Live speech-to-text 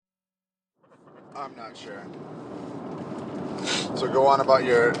I'm not sure. So go on about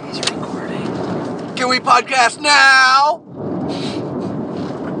your... He's recording. Can we podcast now?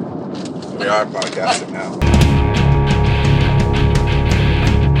 We are podcasting now.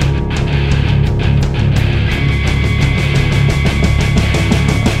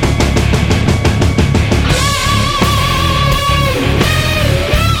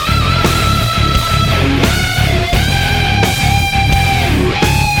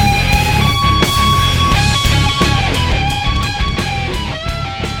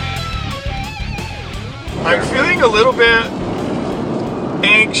 I'm feeling a little bit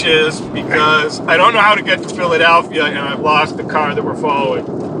anxious because I don't know how to get to Philadelphia and I've lost the car that we're following.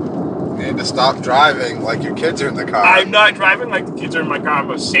 You need to stop driving like your kids are in the car. I'm not driving like the kids are in my car.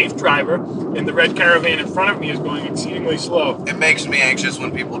 I'm a safe driver, and the red caravan in front of me is going exceedingly slow. It makes me anxious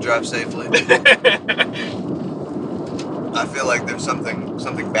when people drive safely. I feel like there's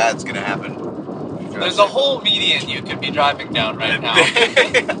something bad's gonna happen. There's a whole median you could be driving down right now.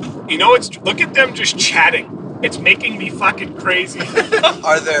 You know, look at them just chatting. It's making me fucking crazy.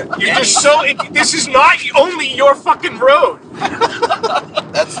 Are there? You're just so. This is not only your fucking road.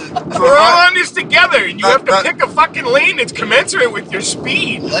 We're all on this together, and you have to pick a fucking lane that's commensurate with your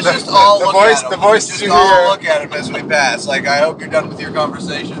speed. Let's just all look at him. The voice just you all hear. look at him as we pass. Like, I hope you're done with your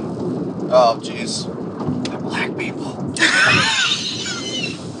conversation. Oh, jeez. They're black people.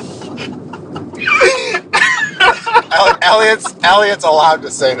 Elliot's allowed to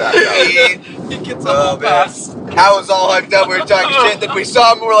say that. He gets a whole pass. I was all hyped up. We were talking shit. Then we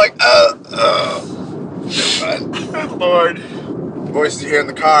saw him. And we're like, Good Lord. The voices you hear in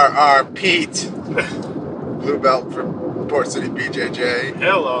the car are Pete, Blue Belt from Port City BJJ,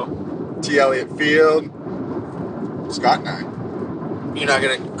 Hello. T. Elliott Field, Scott and I. You're not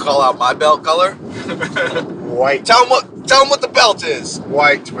gonna call out my belt color? White. Tell him what the belt is.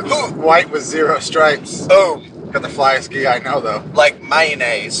 White with 0 stripes. Boom. Got the flyest gi I know though. Like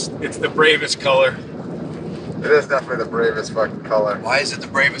mayonnaise. It's the bravest color. It is definitely the bravest fucking color. Why is it the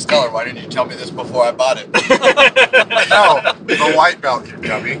bravest color? Why didn't you tell me this before I bought it? No, the white belt, you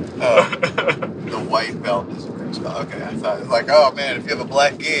dummy. The white belt is the bravest color. Okay, I thought it was like, oh man, if you have a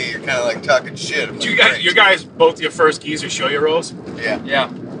black gi, you're kind of like talking shit. I'm You like, guys, both your first geese are show-you rolls? Yeah. Yeah.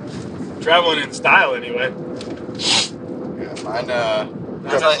 Traveling in style, anyway. Yeah, mine,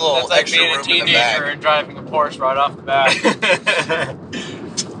 That's got a little like extra being a room in the teenager back. and driving a Porsche right off the bat.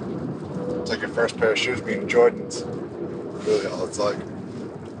 It's like your first pair of shoes being Jordans. Really all it's like.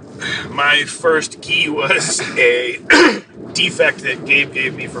 My first gi was a defect that Gabe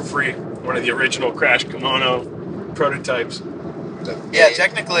gave me for free. One of the original Crash Kimono prototypes. Yeah,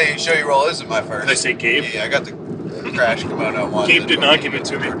 technically, show you roll isn't my first. Did I say Gabe? Yeah, I got the Crash Kimono one. Gabe did not give it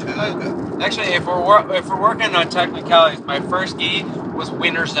to me. Actually, if we're working on technicalities, my first gi was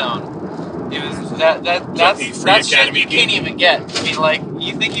Winter Zone. It was that's the free shit Academy you can't gi? even get. I mean, like,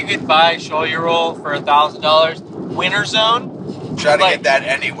 you think you could buy show-you roll for $1,000? Winter Zone? Try to Like, get that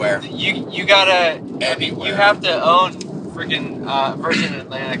anywhere. You gotta Anywhere. You have to own freaking Virgin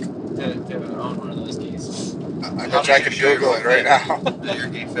Atlantic to own one of those skis. I bet you I could Google it right now. Does your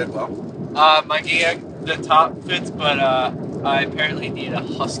gi fit well? My gi, the top fits, but I apparently need a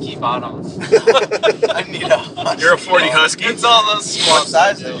husky bottom. I need a husky. You're a 40 Husky? It's all those small. What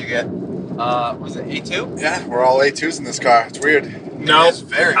size did you get? Was it A2? Yeah, we're all A2s in this car. It's weird. No, It's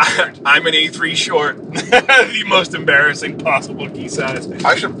very weird. I'm an A3 short. The most embarrassing possible gi size.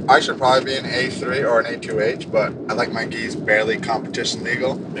 I should probably be an A3 or an A2H, but I like my gis barely competition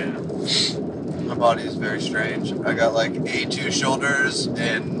legal. Yeah. My body is very strange. I got like A2 shoulders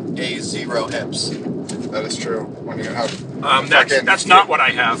and A0 hips. That is true. When you have That's not what I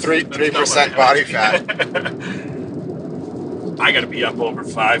have. 3% body fat. I got to be up over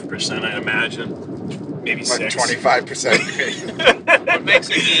 5%, I imagine. Maybe Like 6. 25%. What makes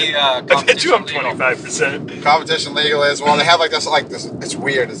a gi I bet you I'm competition legal? 25%. Competition legal is, well, they have like this, it's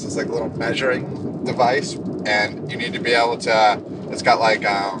weird. It's this like little measuring device, and you need to be able to, it's got like,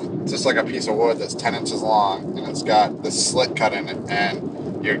 it's just like a piece of wood that's 10 inches long, and it's got this slit cut in it, and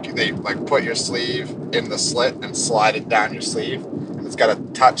they like put your sleeve in the slit and slide it down your sleeve, and it's got to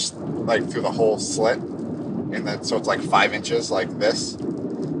touch like through the whole slit, and then so it's like 5 inches like this,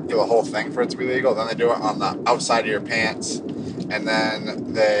 through the whole thing for it to be legal. Then they do it on the outside of your pants, and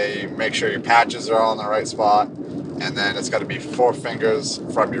then they make sure your patches are all in the right spot, and then it's got to be 4 fingers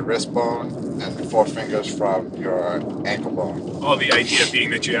from your wrist bone and 4 fingers from your ankle bone. All the idea being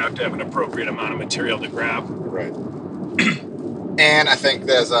that you have to have an appropriate amount of material to grab. Right. And I think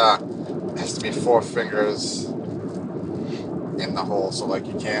has to be 4 fingers in the hole, so like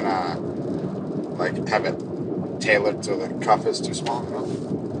you can't like have it tailored so the cuff is too small enough.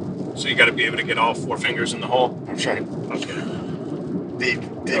 So you got to be able to get all 4 fingers in the hole. I'm trying Okay. deep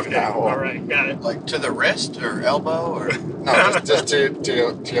in Okay. that hole. All right. Got it. Like to the wrist or elbow or No, just to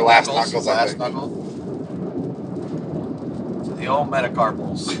your last knuckles, I last think. knuckle. To the old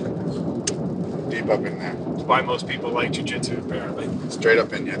metacarpals. Deep up in there. That's why most people like jiu-jitsu, apparently. Straight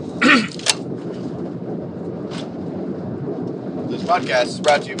up in you. This podcast is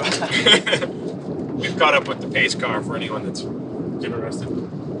brought to you by. We've caught up with the pace car for anyone that's interested.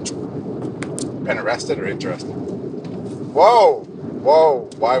 Been arrested or interested? Whoa! Whoa!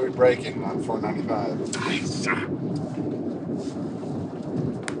 Why are we braking on 495? Nice.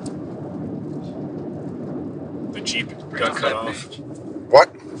 The Jeep got cut off.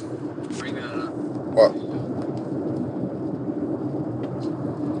 What? Bring that up. What?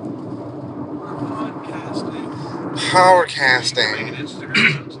 Podcasting. Power Make casting. an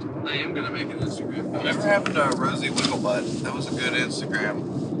Instagram post. I am gonna make an Instagram post. Whatever happened to Rosie Wigglebutt? That was a good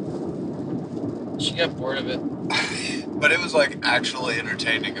Instagram. She got bored of it. But it was like actually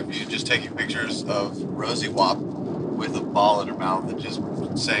entertaining of you just taking pictures of Rosie Wop with a ball in her mouth and just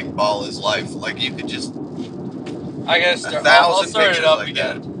saying ball is life. Like you could just I gotta a start. thousand I'll start pictures it up like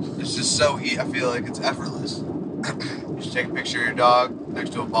again. that. It's just so I feel like it's effortless. You just take a picture of your dog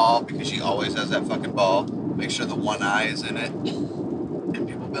next to a ball because she always has that fucking ball. Make sure the one eye is in it. And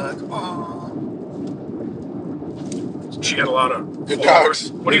people be like, oh. She got a lot of Good followers.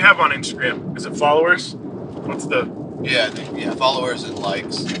 dogs. What do you have on Instagram? Is it followers? What's the Yeah, followers and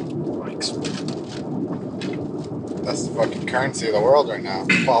likes. likes? That's the fucking currency of the world right now.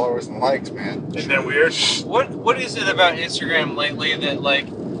 Followers and likes, man. Isn't that weird? What is it about Instagram lately that like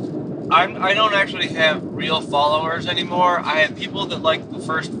I don't actually have real followers anymore. I have people that like the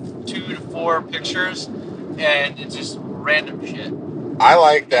first 2 to 4 pictures, and it's just random shit. I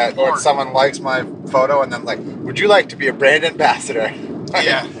like that when Porn. someone likes my photo and then like, would you like to be a brand ambassador?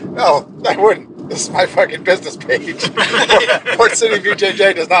 Yeah. No, I wouldn't. This is my fucking business page. Port City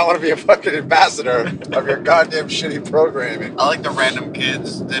VJJ does not want to be a fucking ambassador of your goddamn shitty programming. I like the random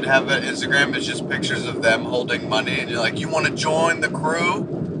kids that have an Instagram. It's just pictures of them holding money, and you're like, "You want to join the crew?"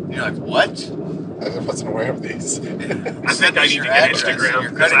 And you're like, "What?" I wasn't aware of these. I think Send I us need to your get address and Instagram your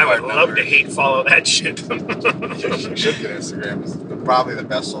because credit I would card love number. to hate follow that shit. You should get Instagram. It's probably the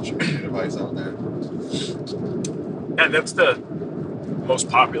best social media device out there. Yeah, that's the most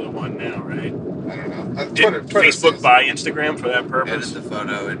popular one now, right? I don't know. Did Facebook buy Instagram for that Edit purpose? the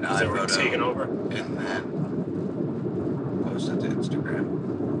photo in Is that where it's taken iPhoto, over? and then post it to Instagram.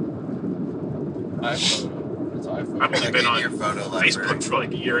 iPhone. It's iPhone. I've only Like been in on your photo library. Facebook for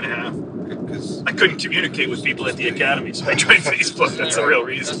like a year and a half. Because I couldn't communicate with people at the academy, so I joined Facebook. That's the real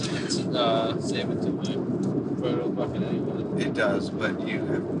reason. Doesn't save it to my photo bucket anyway. it does, but you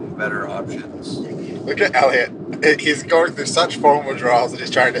have better options. Look at Elliot. He's going through such phone withdrawals that he's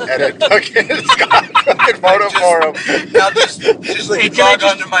trying to edit fucking Scott's fucking photo for him. Now just Hey, can I log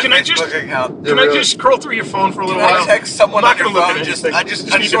just- onto my can I Facebook just- account. Can I just scroll through your phone for a little Can I while? text someone I'm on not your gonna look phone? at anything. I just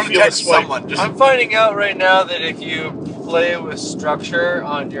need want to feel the text swipe. someone. Just- I'm finding out right now that if you play with structure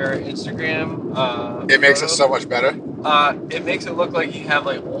on your Instagram, It makes it photo, so much better. it makes it look like you have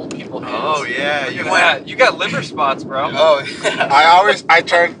like old people hands. Oh yeah, Look you at went. that. You got liver spots, bro. Oh yeah.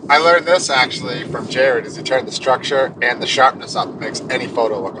 I learned this actually from Jared, is he turned the structure and the sharpness up. It makes any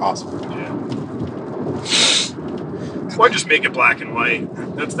photo look awesome. Yeah. Or just make it black and white.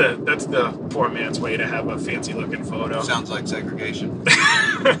 That's the poor man's way to have a fancy looking photo. Sounds like segregation. We're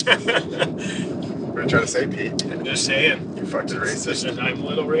gonna try to say Pete. I'm just saying. You fucking racist. I'm a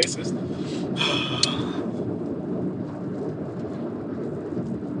little racist.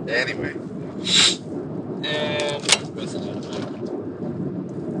 Anyway. And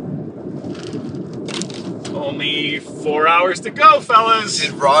Only 4 hours to go, fellas.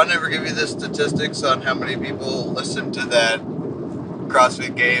 Did Ron ever give you the statistics on how many people listen to that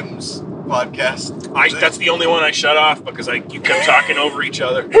CrossFit Games podcast? That's the only one I shut off because you kept talking over each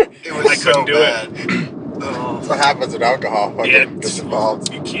other. It was I couldn't do it. Oh. That's what happens with alcohol. Fucking Yeah. gets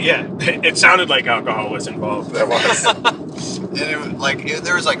involved. Yeah, it sounded like alcohol was involved. There was. And it was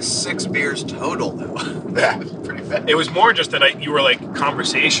there was like 6 beers total though. Yeah. It was pretty bad. It was more just that you were like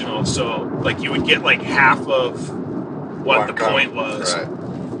conversational, so like you would get like half of what the point was. Right.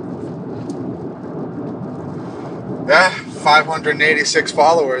 Yeah, 586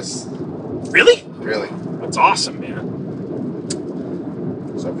 followers. Really? Really. That's awesome, man.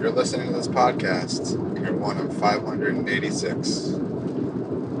 So if you're listening to this podcast, you're one of 586. You're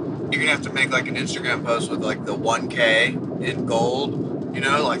gonna have to make like an Instagram post with like the 1K in gold. You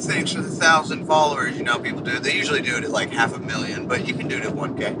know, like thanks for the 1,000 followers. You know, people do it. They usually do it at like 500,000, but you can do it at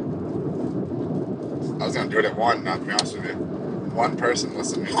 1K. I was gonna do it at one, not to be honest with you. one person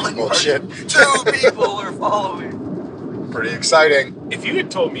listening to this One bullshit. person. 2 people are following. Pretty exciting. If you had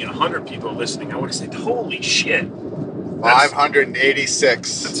told me 100 people listening, I would have said, "Holy shit!"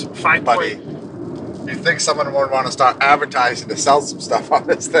 586. That's 5 buddy. point. You think someone would want to start advertising to sell some stuff on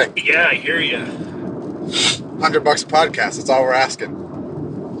this thing? Yeah, I hear you. $100 a podcast. That's all we're asking.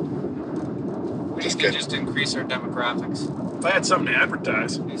 We Just need to kidding. just increase our demographics. If I had something to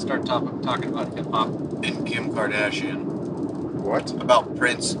advertise, We start talking about hip hop. And Kim Kardashian. What? About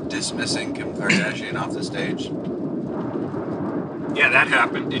Prince dismissing Kim Kardashian off the stage. yeah, that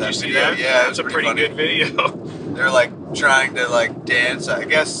happened. Did That you see video? that? Yeah, it That's a was pretty pretty good video. They're like trying to like dance. I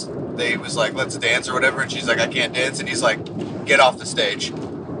guess they was like, let's dance or whatever. And she's like, I can't dance. And he's like, get off the stage.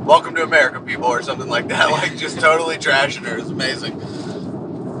 Welcome to America, people, or something like that. Like just totally trashing her. It's amazing.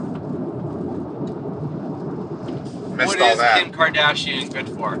 Missed What all is that. Kim Kardashian good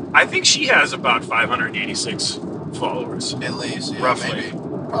for? I think she has about 586 followers. At least, yeah, Roughly. maybe.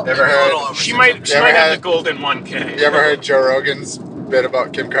 Probably Ever maybe a heard- little over She 600. might You ever have had- the golden 1K. You ever heard Joe Rogan's bit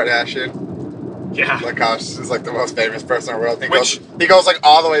about Kim Kardashian? Yeah. Like how she's like the most famous person in the world. Which- He goes like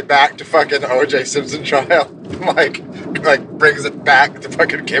all the way back to fucking O.J. Simpson trial. like brings it back to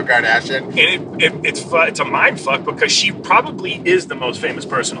fucking Kim Kardashian. And it's a mind fuck because she probably is the most famous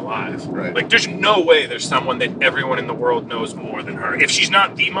person alive. Right. Like, there's no way there's someone that everyone in the world knows more than her. If she's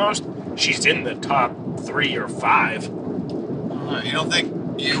not the most, she's in the top 3 or 5. You don't think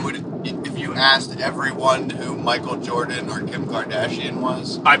you would, if you asked everyone who Michael Jordan or Kim Kardashian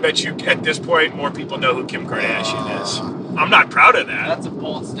was? I bet you at this point more people know who Kim Kardashian is. I'm not proud of that. That's a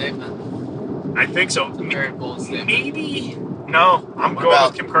bold statement. I think so. It's a very bold statement. Maybe. No, I'm What going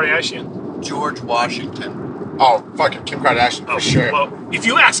about- with Kim Kardashian. George Washington. Oh, fucking Kim Kardashian for Oh, sure. Well, if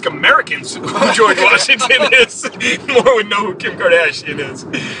you ask Americans who George Washington is, more would know who Kim Kardashian is.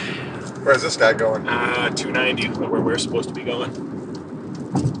 Where's this guy going? 290, where we're supposed to be going.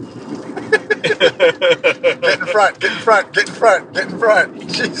 Get in front, get in front, get in front, get in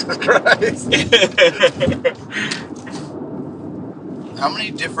front. Jesus Christ. How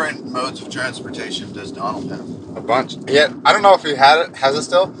many different modes of transportation does Donald have? A bunch. Yeah, I don't know if he has it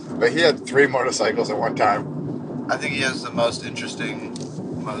still, but he had 3 motorcycles at one time. I think he has the most interesting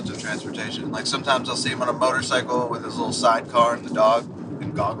modes of transportation. Like sometimes I'll see him on a motorcycle with his little sidecar and the dog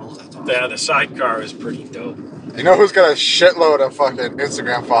and goggles. That's awesome. The sidecar is pretty dope. You know who's got a shitload of fucking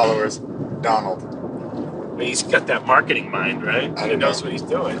Instagram followers? Donald. I mean, he's got that marketing mind, right? I He don't knows know. what he's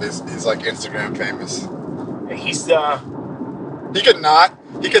doing. He's like Instagram famous. He's He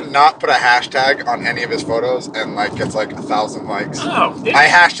could not put a hashtag on any of his photos and like gets like 1,000 likes. oh, I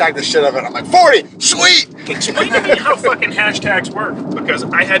hashtagged the shit out of it. I'm like 40, sweet. explain to me how fucking hashtags work because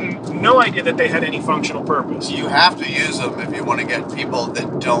I had no idea that they had any functional purpose. You have to use them if you want to get people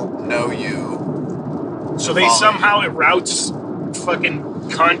that don't know you. So they somehow it routes fucking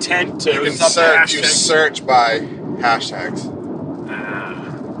content to You can some search. You hashtag. search by hashtags.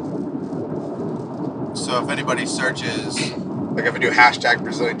 So if anybody searches, Like if I do hashtag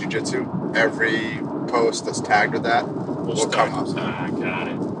Brazilian Jiu Jitsu, every post that's tagged with that will start. come up. Got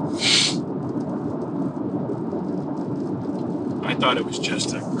it. I thought it was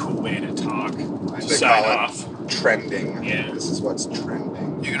just a cool way to talk. To They sign call it off. trending. Yeah. This is what's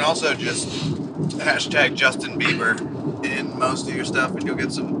trending. you can also just hashtag Justin Bieber in most of your stuff, and you'll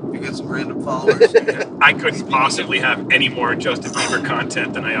get some random followers. I couldn't possibly have any more Justin Bieber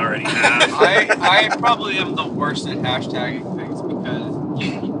content than I already have. I probably am the worst at hashtagging things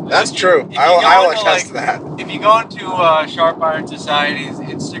because That's true. if you I go will into, attest to like, that. If you go into Sharp Iron Society's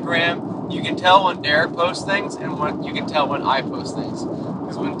Instagram, you can tell when Derek posts things and when you can tell when I post things.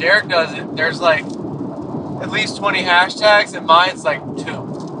 Because when Derek does it, there's like at least 20 hashtags, and mine's like 2.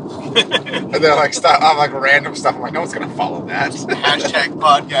 And then like stuff, I'm like random stuff. I'm like, no one's gonna follow that. Hashtag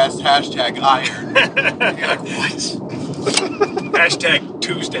podcast, hashtag iron. You're like, what? Hashtag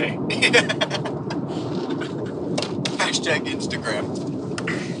Tuesday. Hashtag Instagram.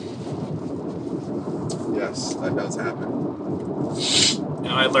 Yes, that does happen.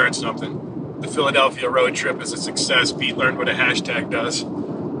 Now I learned something. The Philadelphia road trip is a success. Pete learned what a hashtag does. The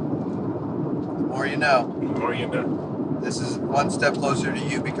more you know. The more you know. This is one step closer to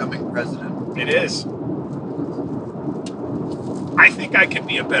you becoming president. It is. I think I could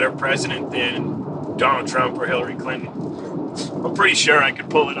be a better president than Donald Trump or Hillary Clinton. I'm pretty sure I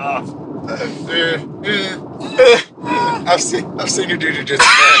could pull it off. I've seen you do jujitsu.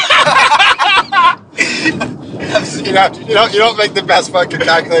 You don't make the best fucking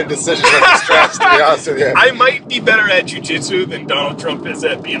calculated decisions under stress. To be honest with you. I might be better at jujitsu than Donald Trump is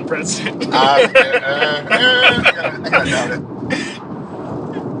at being president. I gotta doubt it.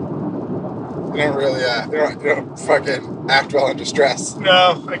 You don't really, you don't fucking act well under stress.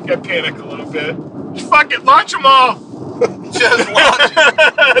 No, I panic a little bit. Fuck it, launch them all! Just launch.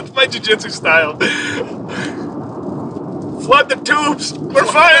 That's my jiu-jitsu style. Flood the tubes! We're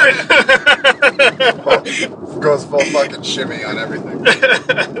firing! Goes full fucking shimmy on everything.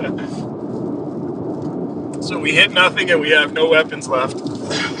 So we hit nothing and we have no weapons left.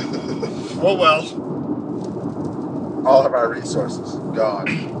 Oh well. All of our resources gone.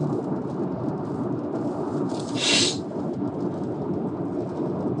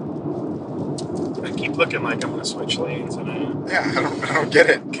 I keep looking like I'm gonna switch lanes and Yeah, I don't get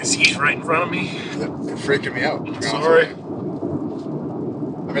it. because he's right in front of me. You're freaking me out. to be honest Sorry. with you.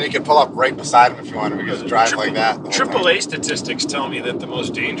 I mean, you can pull up right beside him if you want. We can just drive like that. the whole Triple time. A statistics tell me that the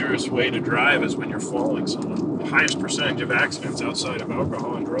most dangerous way to drive is when you're falling. So the highest percentage of accidents outside of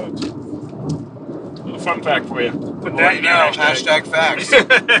alcohol and drugs. A fun fact for you. Put that Right in your now, hashtag. #facts.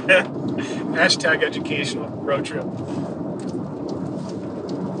 Hashtag educational road trip.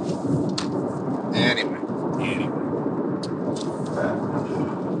 Anyway, Anyway.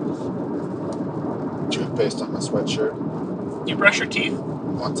 toothpaste on my sweatshirt. You brush your teeth?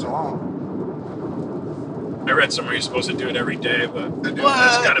 Once in a while. I read somewhere you're supposed to do it every day, but I do. What?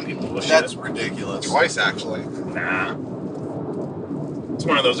 that's gotta be bullshit. That's ridiculous. Twice, actually. Nah. It's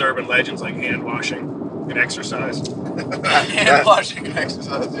one of those urban legends like hand washing and exercise. Hand washing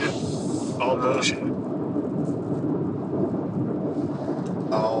exercise. All bullshit.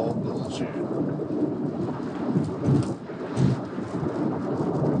 Oh, bullshit.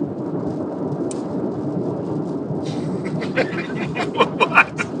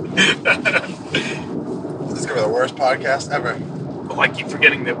 What? This is going to be the worst podcast ever. Oh, I keep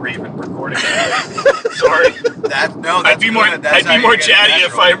forgetting that we're even recording. Sorry. I'd be more chatty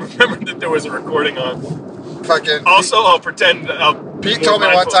if I remembered that there was a recording on. Fucking. Also, I'll pretend I'll be Pete more told me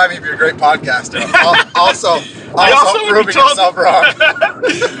one mindful. time he'd be a great podcaster. also would be proving told- himself wrong.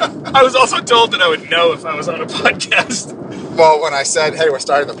 I was also told that I would know if I was on a podcast. Well, when I said, "Hey, we're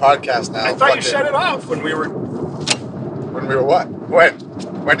starting the podcast now," I thought you fucking- shut it off when we were. When we were what?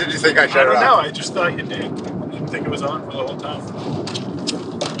 When did you think I I shut don't it know. off? I just thought you did. I didn't think it was on for the whole time.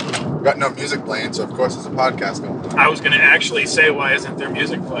 Got no music playing, so of course there's a podcast going on. I was going to actually say, why isn't there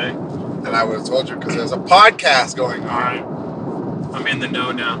music playing? And I would have told you because there's a podcast going All on. right. I'm in the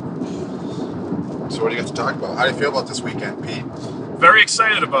know now. So what do you got to talk about? How do you feel about this weekend, Pete? Very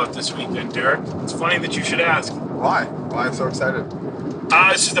excited about this weekend, Derek. It's funny that you should ask. Why? Why am I so excited?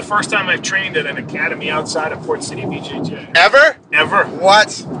 This is the first time I've trained at an academy outside of Port City, BJJ. Ever? Ever.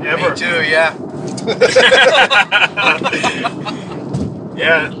 What? Ever. Me too, yeah.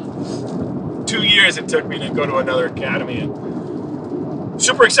 Yeah. 2 years it took me to go to another academy. And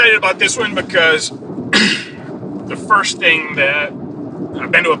super excited about this one because the first thing that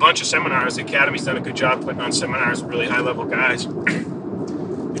I've been to a bunch of seminars. The academy's done a good job putting on seminars with really high level guys.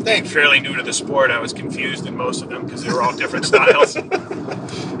 Being fairly new to the sport, I was confused in most of them because they were all different styles.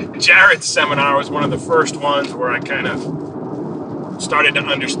 Jared's seminar was one of the first ones where I kind of started to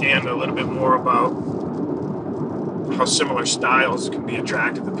understand a little bit more about how similar styles can be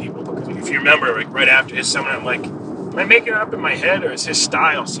attractive to people. Because if you remember, like right after his seminar, I'm like, am I making it up in my head, or is his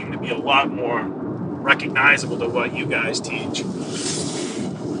style seem to be a lot more recognizable to what you guys teach?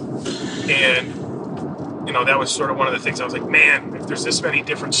 And you know, that was sort of one of the things I was like, man, if there's this many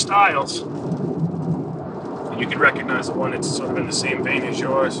different styles, and you can recognize the one that's sort of in the same vein as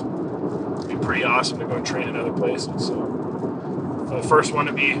yours, it'd be pretty awesome to go and train in other places. So, for the first one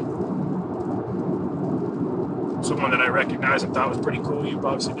to be someone that I recognized and thought was pretty cool, you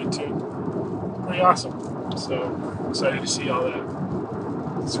obviously did too. Pretty awesome. So, excited to see all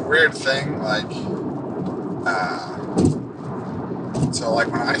that. It's a weird thing, like, so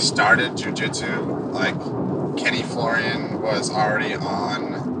like when I started jiu-jitsu, like Kenny Florian was already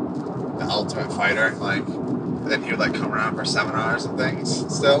on The Ultimate Fighter, like, then he would like come around for seminars and things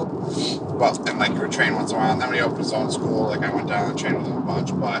still. Well, and like he would train once in a while, and then when he opened his own school, like I went down and trained with him a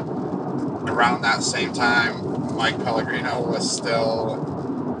bunch, but around that same time, Mike Pellegrino was still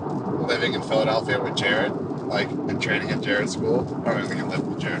living in Philadelphia with Jared, like, and training at Jared's school. I don't think he lived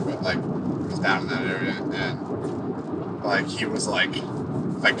with Jared, but like he was down in that area, and like he was like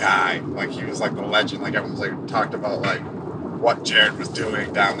the guy, like he was like the legend, like everyone was like talked about like what Jared was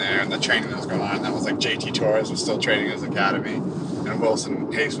doing down there and the training that was going on. And that was like JT Torres was still training at his academy, and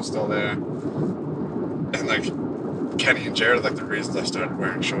Wilson Hayes was still there, and like Kenny and Jared are like the reasons I started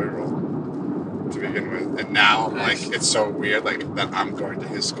wearing showy roll to begin with. And now like it's so weird like that I'm going to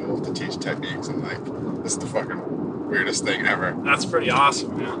his school to teach techniques, and like this is the fucking weirdest thing ever. That's pretty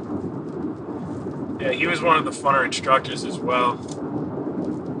awesome, man. Yeah, he was one of the funner instructors as well.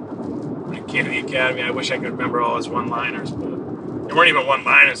 Like, came to the academy. I wish I could remember all his one-liners, but they weren't even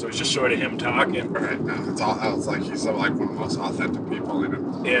one-liners. It was just sort of him talking. Right. No, it's like he's like one of the most authentic people in it.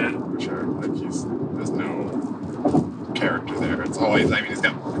 Yeah. For sure. Like there's no character there. It's always, I mean,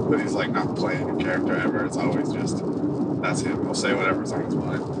 but he's like not playing a character ever. It's always just, that's him. He'll say whatever's on his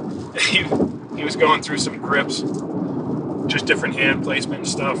mind. He was going through some grips, just different hand placement and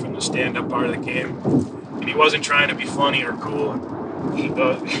stuff in the stand-up part of the game. And he wasn't trying to be funny or cool. He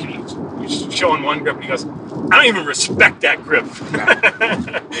was showing one grip and he goes, I don't even respect that grip.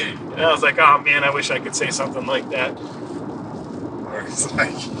 And I was like, oh man, I wish I could say something like that. Or it's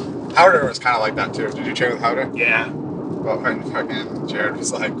like, Howder was kind of like that too. Did you train with Howder? Yeah. Well, when fucking Jared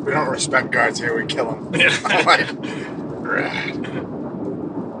was like, we don't respect guards here, we kill them. Yeah. I'm like, rad.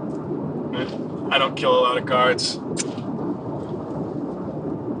 I don't kill a lot of guards.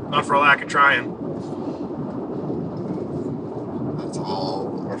 Not for a lack of trying. That's all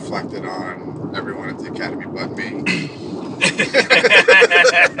reflected on everyone at the academy but me.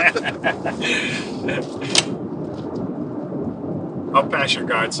 I'll pass your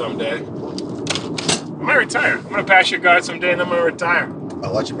guard someday. I might retire. I'm gonna pass your guard someday and then I'm gonna retire.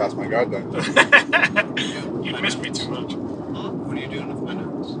 I'll let you pass my guard then. You miss me too much. What are you doing with my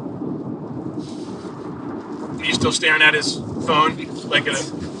notes? Are you still staring at his phone like a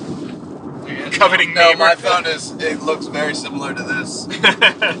coveting No, neighbor? my phone it looks very similar to this.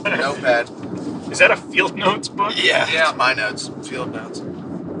 Notepad. Is that a field notes book? Yeah, it's my notes. Field notes.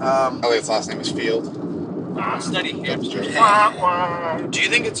 Elliot's last name is Field. Study here. That's true. Wah, wah. Do you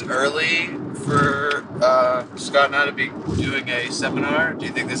think it's early for Scott and I to be doing a seminar? Do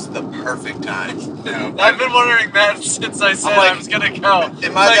you think this is the perfect time? No. I've been wondering that since I said like, I was gonna go.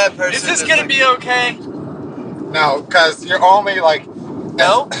 am I that person Is this that's gonna like- be okay? No, because you're only like.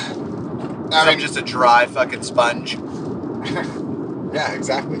 No? I I'm mean, just a dry fucking sponge. yeah,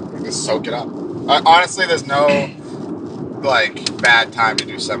 exactly. You just soak it up. Honestly, there's no like bad time to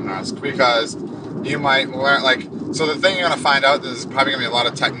do seminars because you might learn like. So the thing you're gonna find out is probably gonna be a lot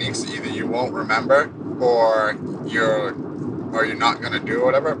of techniques that either you won't remember or you're not gonna do or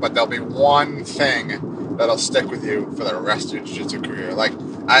whatever. But there'll be one thing that'll stick with you for the rest of your jiu-jitsu career. Like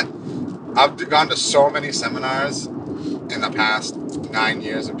I've gone to so many seminars in the past 9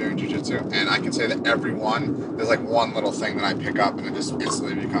 years of doing jiu-jitsu, and I can say that every one, there's like one little thing that I pick up and it just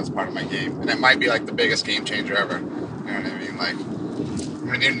instantly becomes part of my game. And it might be like the biggest game changer ever. You know what I mean? Like,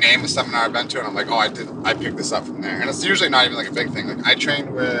 when you name a seminar I've been to, and I'm like, oh, I picked this up from there. And it's usually not even like a big thing. Like, I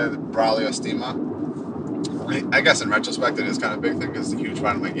trained with Braulio Estima. I guess in retrospect, it is kind of a big thing because it's a huge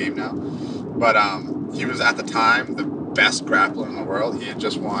part of my game now. But he was at the time the best grappler in the world. He had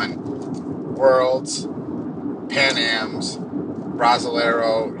just won Worlds, Pan Ams,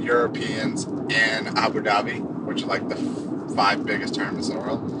 Brasileiro, Europeans, and Abu Dhabi, which are like the 5 biggest tournaments in the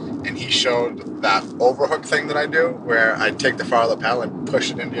world. And he showed that overhook thing that I do, where I take the far lapel and push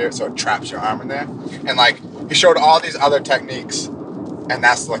it into you so it traps your arm in there. And like, he showed all these other techniques, and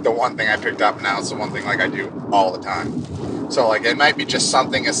that's like the one thing I picked up. Now it's the one thing like I do all the time. So like, it might be just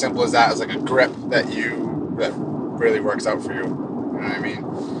something as simple as that, as like a grip that really works out for you. You know what I mean?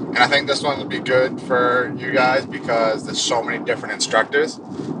 And I think this one would be good for you guys because there's so many different instructors.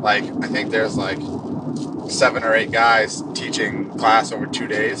 Like, I think there's like 7 or 8 guys teaching class over 2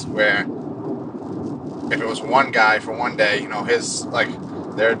 days, where if it was one guy for one day, you know,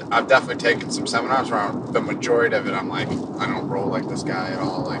 I've definitely taken some seminars where the majority of it, I'm like, I don't roll like this guy at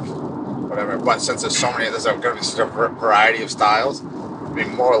all, like, whatever. But since there's going to be such a variety of styles, it'd be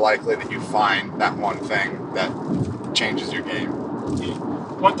more likely that you find that one thing that changes your game.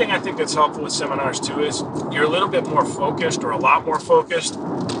 One thing I think that's helpful with seminars too is you're a little bit more focused, or a lot more focused,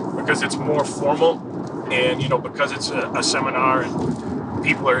 because it's more formal, and you know, because it's a seminar and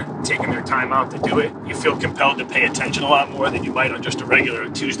people are taking their time out to do it, you feel compelled to pay attention a lot more than you might on just a regular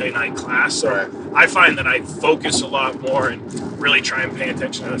Tuesday night class. So Right. I find that I focus a lot more and really try and pay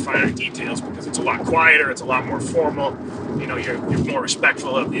attention to the finer details because it's a lot quieter, it's a lot more formal. You know, you're more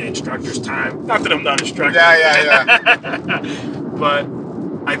respectful of the instructor's time. Not that I'm not instructor. Yeah. But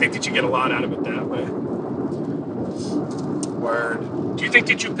I think that you get a lot out of it that way. Word. Do you think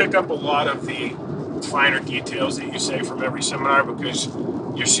that you pick up a lot of the finer details that you say from every seminar because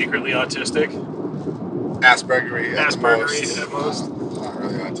you're secretly autistic? Aspergery at Aspergery most. at most. Not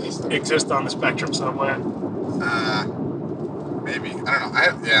really autistic. Exist on the spectrum somewhere. Maybe. I don't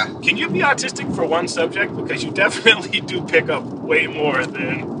know. Yeah. Can you be autistic for one subject? Because you definitely do pick up way more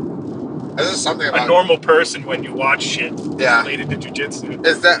than This is something a about normal person when you watch shit Yeah. related to jiu-jitsu.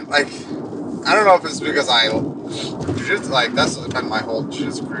 Is that like, I don't know if it's because jiu-jitsu, like, that's been my whole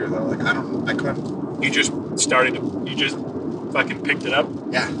jiu-jitsu career though. Like, I couldn't. You just fucking picked it up.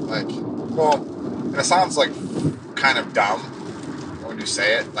 Yeah, like, Well, and it sounds like kind of dumb when you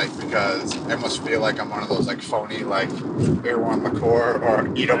say it, like, because I almost feel like I'm one of those like phony like Erwan McCour or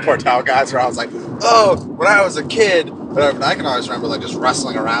Ito Portal guys where I was like, oh, when I was a kid, but I can always remember like just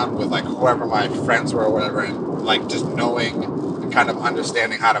wrestling around with like whoever my friends were or whatever, and like just knowing and kind of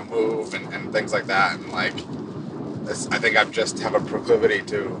understanding how to move and things like that, and like I think I just have a proclivity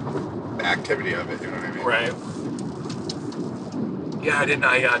to the activity of it. You know what I mean? Right. Yeah, I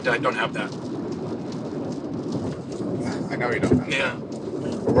don't have that. I know you don't. Yeah.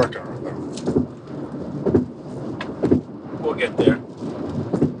 We're working on it though. We'll get there.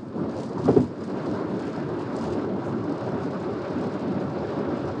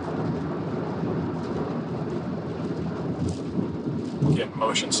 Get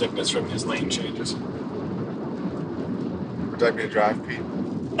motion sickness from his lane changes. Would you like me to drive, Pete?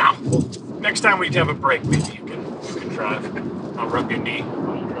 No. Next time we have a break, maybe you can drive. I'll rub your knee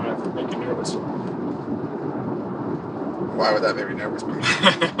while you drive. Make you nervous. Why would that make me nervous,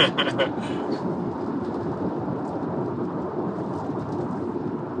 Pete?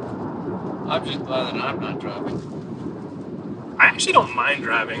 I'm just glad that I'm not driving. I actually don't mind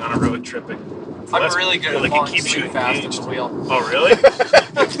driving on a road trip. I'm really good at it falling keeps you asleep fast at engaged. the wheel. Oh, really? You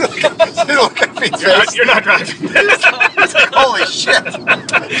look at me, You're not driving. holy shit!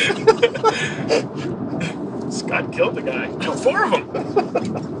 Scott killed the guy. Killed 4 of them.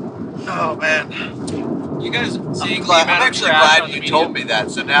 Oh man, You guys see I'm actually glad you told me that.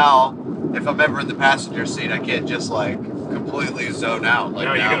 So now, if I'm ever in the passenger seat, I can't just like completely zone out. Like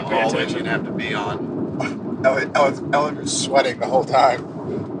No, you're now, gonna pay I'm always attention. gonna have to be on. Ellen was sweating the whole time.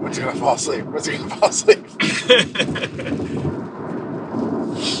 When's he gonna fall asleep? When's he gonna fall asleep?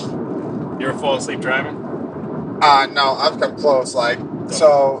 You ever fall asleep driving? No, I've come close. Like,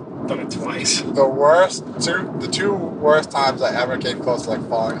 so Done it twice. the two worst times I ever came close to like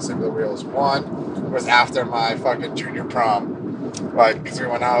falling asleep at the wheels. One was after my fucking junior prom, like, because we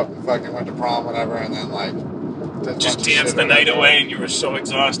went out and fucking went to prom, whatever, and then like did a Just bunch of danced shit the or night whatever. away and you were so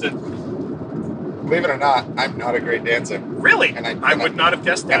exhausted. Believe it or not, I'm not a great dancer, Really? And I would not have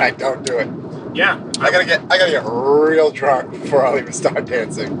guessed and I that. don't do it. Yeah. I gotta get real drunk before I'll even start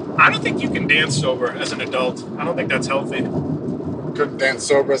dancing. I don't think you can dance sober as an adult. I don't think that's healthy. Couldn't dance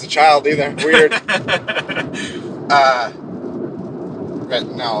sober as a child either. Weird. But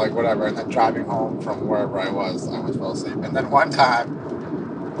no, like whatever. And then driving home from wherever I almost fell asleep. And then one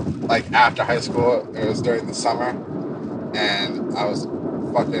time, like after high school, it was during the summer, and I was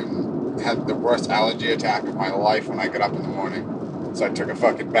had the worst allergy attack of my life when I got up in the morning. So I took a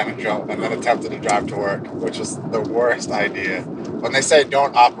fucking Benadryl and then attempted to drive to work, which was the worst idea. When they say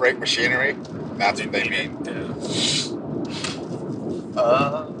don't operate machinery, that's what they mean. Yeah.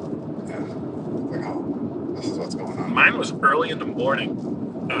 Yeah. Like, oh, this is what's going on. Mine was early in the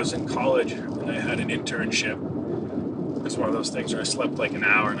morning. I was in college and I had an internship. It was one of those things where I slept like an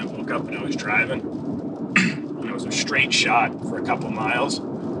hour and I woke up and I was driving. And it was a straight shot for a couple miles.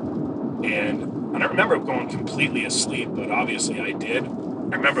 And I don't remember going completely asleep, but obviously I did.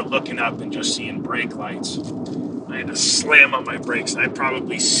 I remember looking up and just seeing brake lights. I had to slam on my brakes and I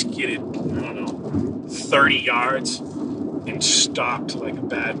probably skidded, I don't know, 30 yards and stopped like a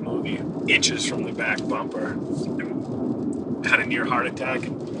bad movie, inches from the back bumper. And had a near heart attack.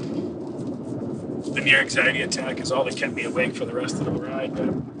 And the near anxiety attack is all that kept me awake for the rest of the ride.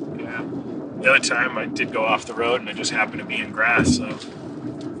 But yeah, the other time I did go off the road and I just happened to be in grass, so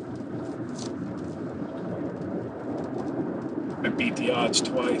I beat the odds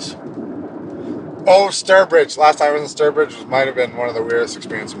twice. Oh, Sturbridge. Last time I was in Sturbridge might have been one of the weirdest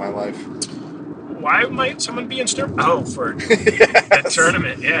experiences of my life. Why might someone be in Sturb? Oh, for Yes. that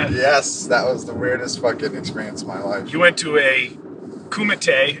tournament, yeah. Yes, that was the weirdest fucking experience of my life. You went to a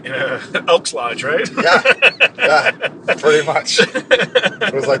kumite in a Elks Lodge, right? Yeah, pretty much.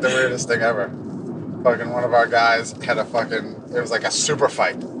 It was like the weirdest thing ever. Fucking one of our guys had it was like a super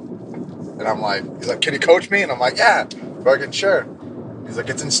fight. And I'm like, he's like, can you coach me? And I'm like, yeah, fucking sure. He's like,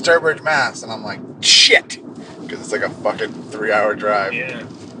 it's in Sturbridge, Mass. And I'm like, shit. Because it's like a fucking 3-hour drive. Yeah.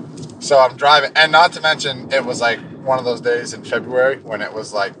 So I'm driving, and not to mention, it was like one of those days in February when it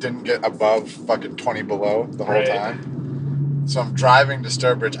was like, didn't get above fucking 20 below the whole Right. time. So I'm driving to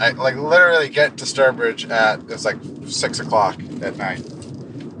Sturbridge. I like literally get to Sturbridge it's like 6 o'clock at night.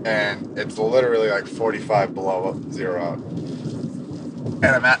 And it's literally like 45 below zero out. And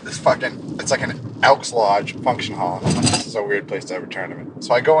I'm at this it's like an Elks Lodge function hall. And I'm like, this is a weird place to have a tournament.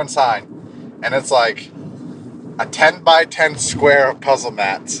 So I go inside, and it's like a 10 by 10 square of puzzle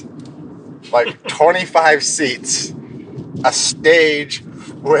mats, like 25 seats, a stage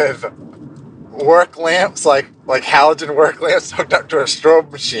with work lamps, like halogen work lamps hooked up to a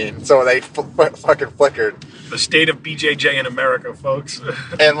strobe machine, so they fucking flickered. The state of BJJ in America, folks.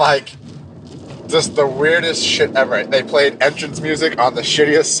 And like, just the weirdest shit ever. They played entrance music on the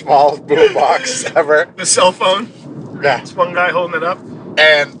shittiest small boombox ever. The cell phone. Yeah. This one guy holding it up.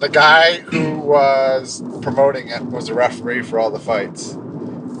 And the guy who was promoting it was a referee for all the fights.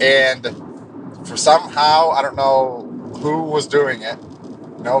 And for somehow, I don't know who was doing it.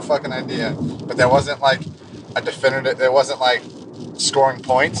 No fucking idea. But there wasn't like a definitive, there wasn't like scoring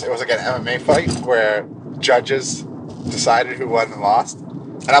points. It was like an MMA fight where judges decided who won and lost.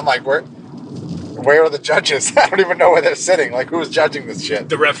 And I'm like, where are the judges? I don't even know where they're sitting. Like, who's judging this shit?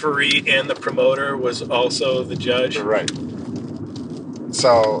 The referee and the promoter was also the judge. Right.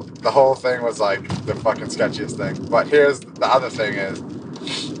 So the whole thing was like the fucking sketchiest thing. But here's the other thing is,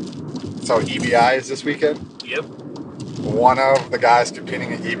 so EBI is this weekend. Yep. One of the guys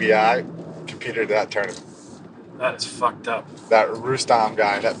competing at EBI competed at that tournament. That is fucked up. That Rustam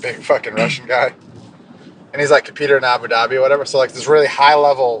guy, that big fucking Russian guy. And he's like competed in Abu Dhabi or whatever. So like this really high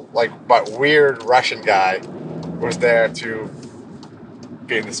level, like, but weird Russian guy was there to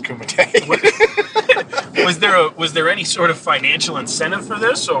be in this Kumite. Was there any sort of financial incentive for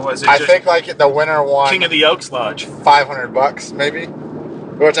this, or was it I just think like the winner won King of the Elks Lodge? $500 maybe.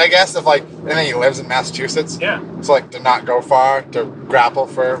 Which I guess if like, and then he lives in Massachusetts. Yeah. So like to not go far, to grapple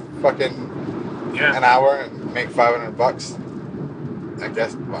for fucking an hour and make $500. I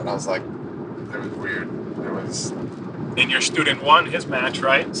guess, but I was like, it was weird. It was. And your student won his match,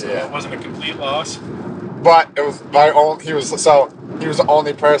 right? So Yeah. it wasn't a complete loss. But it was my own. He was the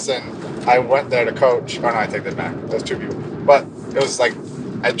only person I went there to coach. Oh no, I take that back. There's two people. But it was like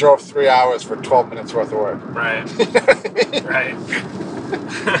I drove 3 hours for 12 minutes worth of work. Right. You know what I mean? Right.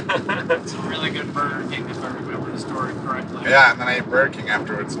 It's a really good Burger King, if I remember the story correctly. Yeah, and then I ate Burger King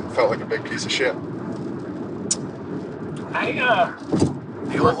afterwards and felt like a big piece of shit.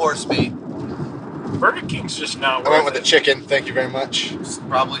 The old horse meat. Burger King's just not I went worth with the it. chicken. Thank you very much. It's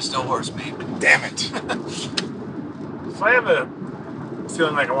probably still horse meat. Damn it. If I have a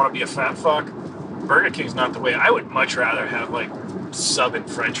feeling like I want to be a fat fuck, Burger King's not the way. I would much rather have like sub and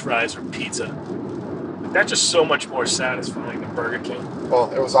French fries or pizza. That's just so much more satisfying than Burger King.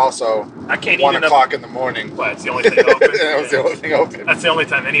 Well, it was also I can't 1 eat enough. o'clock in the morning. Well, it's the only thing open. It was the only thing open. That's the only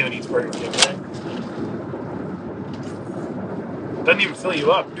time anyone eats Burger King, right? Doesn't even fill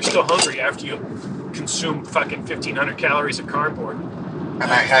you up. You're still hungry after you consume fucking 1,500 calories of cardboard. And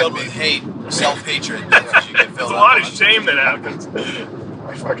I had Filled with hate, self-hatred. That's what you get There's filled a up lot of on. shame that happens.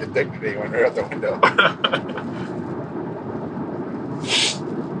 my fucking dignity went right out the window.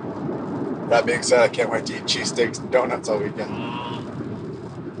 That being said, I can't wait to eat cheesesteaks and donuts all weekend.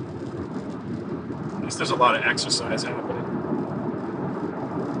 At least there's a lot of exercise happening.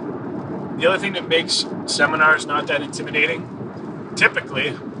 The other thing that makes seminars not that intimidating,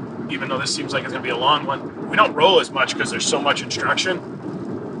 typically, even though this seems like it's going to be a long one, we don't roll as much because there's so much instruction.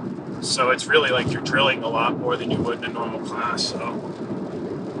 So it's really like you're drilling a lot more than you would in a normal class. So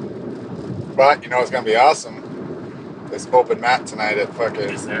But you know it's gonna be awesome. This open mat tonight at fucking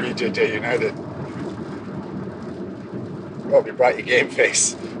Is there? BJJ United. Oh, you brought your game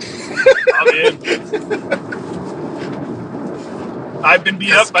face. I'm in. I've been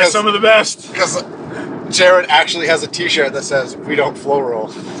beat up by some of the best. Because Jared actually has a T-shirt that says "We don't flow roll."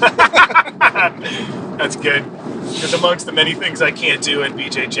 That's good. Because amongst the many things I can't do in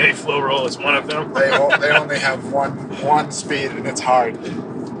BJJ, flow roll is one of them. They only have one speed and it's hard.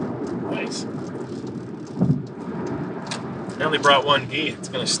 Nice. I only brought one gi. It's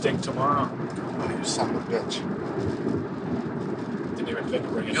gonna stink tomorrow. Oh, you son of a bitch! Didn't even think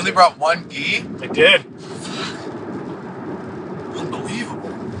of bringing it. You only brought one gi? I did.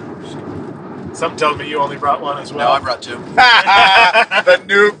 Unbelievable. Something tells me you only brought one as No, well. I brought two. The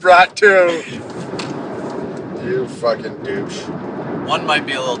noob brought two. You fucking douche. One might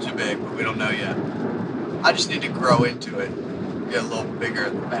be a little too big, but we don't know yet. I just need to grow into it. Get a little bigger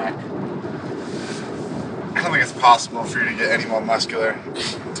at the back. I don't think it's possible for you to get any more muscular.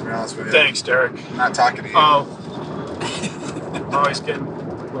 To be honest with you. Thanks, Derek. I'm not talking to you. Oh. Always getting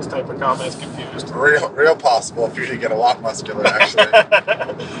those type of comments confused. Real possible for you to get a lot muscular, actually.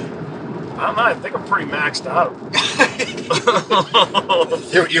 I don't know. I think I'm pretty maxed out.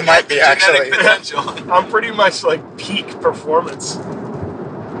 you might be actually. Genetic potential. I'm pretty much like peak performance.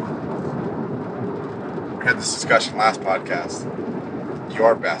 We had this discussion last podcast.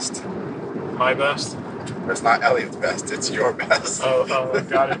 Your best. My best. It's not Elliot's best. It's your best. Oh,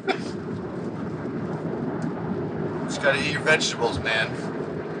 got it. Just gotta eat your vegetables, man.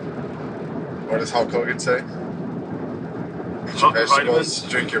 What does Hulk Hogan say? Eat your vegetables, Vitamins.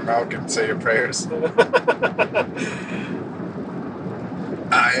 drink your milk, and say your prayers.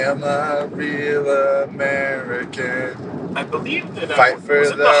 I am a real American. I believe that Fight for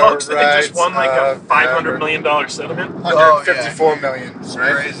was it the the Hucks that they just won like a rights of $500 million settlement? Oh, yeah. 154 million, It's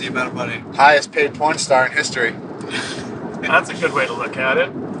right? crazy amount of money. Highest paid porn star in history. That's a good way to look at it.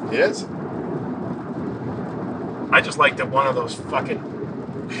 He is. I just like that one of those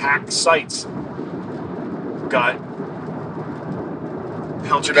fucking hacked sites got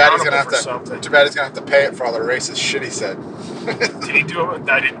held Too bad he's accountable gonna have for to. something. Too bad he's gonna have to pay it for all the racist shit he said. Did he do it?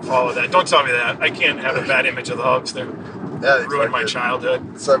 I didn't follow that. Don't tell me that. I can't have a bad image of the Hugs. They Yeah, ruined my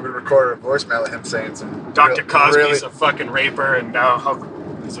childhood. So we recorded a voicemail of him saying some. Dr. Cosby's really, a fucking raper, and now Huck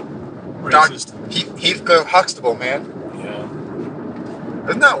is a Doc, racist. Heathcliff Huxtable, man. Yeah.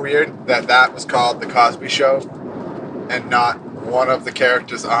 Isn't that weird that was called The Cosby Show and not one of the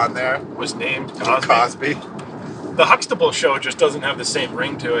characters on there? Was named Cosby. Cosby. The Huxtable show just doesn't have the same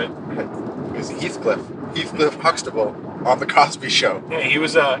ring to it. It was Heathcliff Huxtable on The Cosby Show.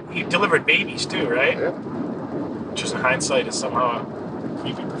 Yeah, he delivered babies too, right? Yeah. Which is in hindsight is somehow a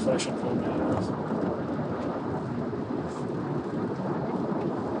creepy profession for me.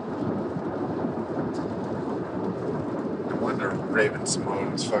 No wonder Raven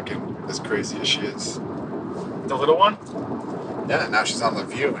Simone's fucking as crazy as she is. The little one? Yeah, now she's on The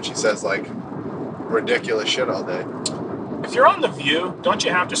View and she says like ridiculous shit all day. If you're on The View, don't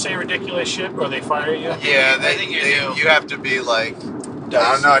you have to say ridiculous shit or they fire you? Yeah, I think you do. You have to be like.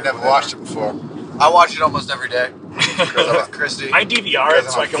 I don't know, I never watched it before. I watch it almost every day. With Christy. I DVR it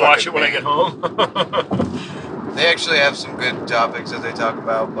so I can watch it when I get home. They actually have some good topics that they talk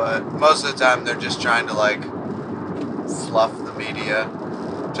about, but most of the time they're just trying to like fluff the media,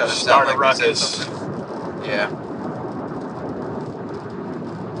 try to Start sound a like they said ruckus. something. Yeah.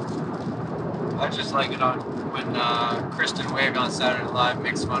 I just like it on when Kristen Wiig on Saturday Night Live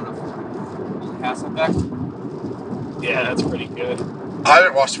makes fun of Hasselbeck. Yeah, that's pretty good. I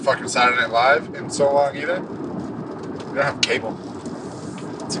didn't watch the fucking Saturday Night Live in so long either. We don't have cable.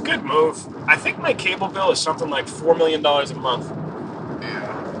 It's a good move. I think my cable bill is something like $4 million a month.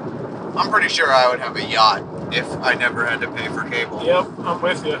 Yeah. I'm pretty sure I would have a yacht if I never had to pay for cable. Yep, I'm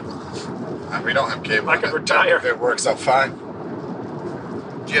with you. And we don't have cable. I could retire. It works out fine.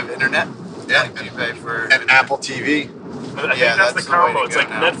 Do you have internet? Yeah. Like, do you pay for And Apple TV. I think Yeah, that's that's the the way combo. to It's go like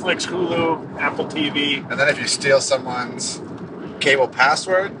now. Netflix, Hulu, Apple TV. And then if you steal someone's cable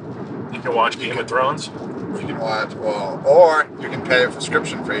password, You can watch Game of Thrones. you can watch, or you can pay a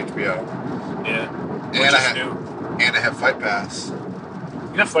subscription for HBO. Yeah. And Which I, is have, new. and I have Fight Pass.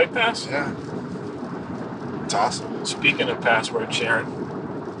 You got Fight Pass? Yeah. It's awesome. Speaking of password sharing,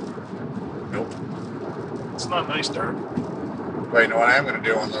 Nope. it's not nice, Dirk. But you know what I am going to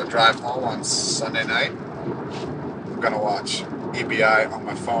do on the drive home on Sunday night? I'm going to watch EBI on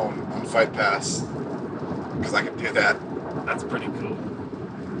my phone on Fight Pass. Because I can do that. That's pretty cool.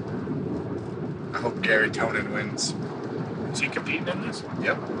 I hope Gary Tonin wins. Is he competing in this?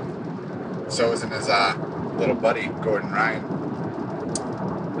 Yep. So isn't his little buddy, Gordon Ryan.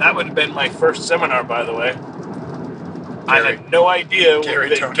 That would have been my first seminar, by the way. I Gary- had no idea Gary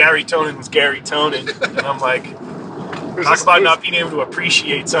that Tonin. Gary Tonin was Gary Tonin. And I'm like, talk about not being able to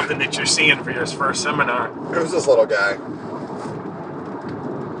appreciate something that you're seeing for your first seminar. Who's this little guy?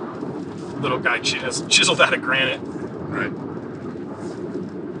 Little guy chiseled out of granite. Right.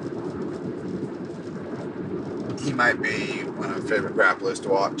 He might be one of my favorite grapplers to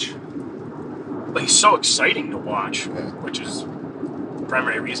watch. But he's so exciting to watch, Yeah. which is the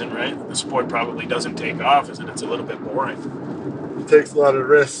primary reason, right? The sport probably doesn't take off, is that it's a little bit boring. He takes a lot of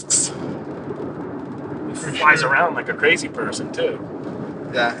risks. He flies around like a crazy person, too.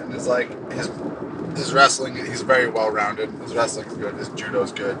 Yeah, and it's like his wrestling, he's very well rounded. His wrestling's good, his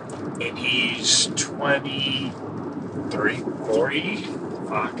judo's good. And he's 23? 3, 4.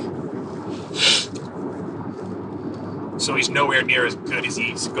 Fuck. So he's nowhere near as good as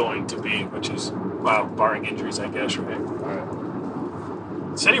he's going to be, which is, well, barring injuries, I guess, right?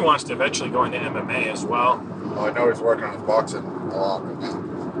 Alright. Said he wants to eventually go into MMA as well. Well, I know he's working on his boxing a lot right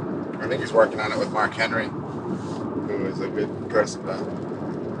now. I think he's working on it with Mark Henry, who is a good person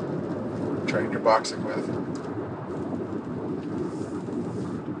to train your boxing with.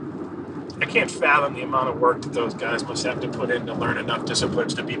 I can't fathom the amount of work that those guys must have to put in to learn enough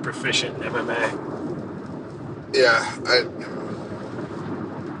disciplines to be proficient in MMA. Yeah, I don't know.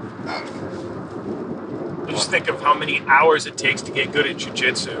 I just think of how many hours it takes to get good at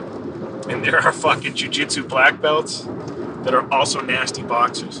jiu-jitsu. And there are fucking jiu-jitsu black belts that are also nasty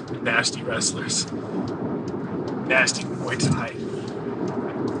boxers, nasty wrestlers, nasty Muay Thai.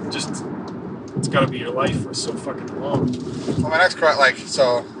 Just, it's got to be your life for so fucking long. Well, my next question, like,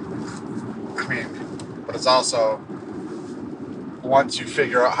 so, I mean, but it's also, once you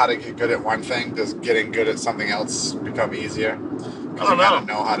figure out how to get good at one thing, does getting good at something else become easier? Because you gotta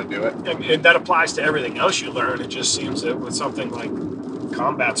know how to do it. And that applies to everything else you learn. It just seems that with something like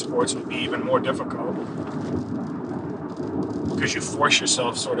combat sports would be even more difficult. Because you force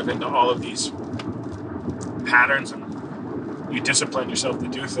yourself sort of into all of these patterns and you discipline yourself to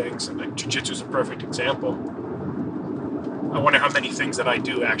do things. And like jiu-jitsu is a perfect example. I wonder how many things that I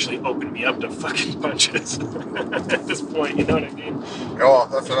do actually open me up to fucking punches at this point, you know what I mean? Well,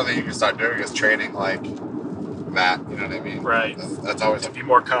 that's another thing you can start doing is training like that, you know what I mean? Right. That's always, To be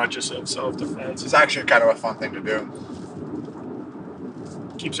more conscious of self-defense. it's actually kind of a fun thing to do.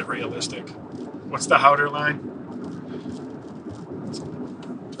 Keeps it realistic. What's the Howder line?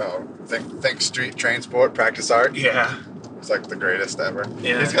 So, think street train sport, practice art. Yeah. It's like the greatest ever.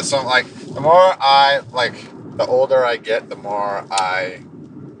 Yeah. He's got some, like, the older I get, the more I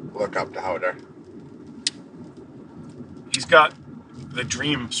look up to Howder. He's got the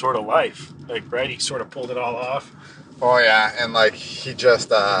dream sort of life. Like, right? He sort of pulled it all off. Oh yeah, and like he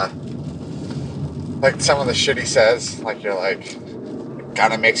just like some of the shit he says, like you're like, it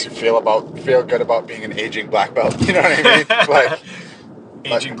kind of makes you feel good about being an aging black belt. You know what I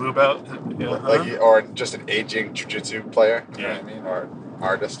mean? Aging blue belt. Yeah. Like or just an aging jiu-jitsu player. You know Yeah. what I mean? Or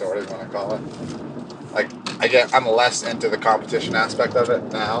artist or whatever you want to call it. Like I'm less into the competition aspect of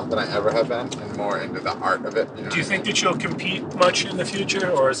it now than I ever have been, and more into the art of it. You know Do you think that you'll compete much in the future,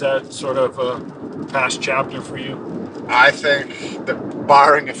 or is that sort of a past chapter for you? I think that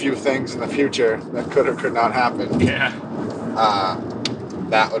barring a few things in the future that could or could not happen, Yeah.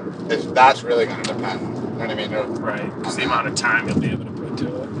 that's really going to depend. You know what I mean? Right. It's the amount of time you'll be able to put to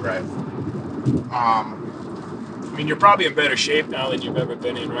it. Right. I mean, you're probably in better shape now than you've ever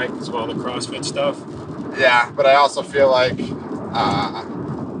been in, right? Because of all the CrossFit stuff. Yeah, but I also feel like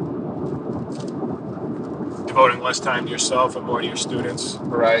Devoting less time to yourself and more to your students.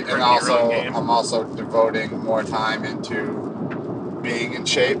 right, Bring and your own also game. I'm also devoting more time into being in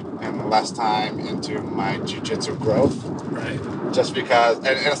shape and less time into my jiu-jitsu growth. Right. Just because, and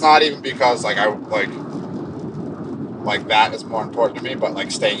it's not even because like I like that is more important to me, but like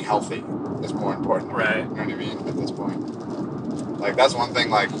staying healthy is more important. Right. You know what I mean? At this point, like that's one thing.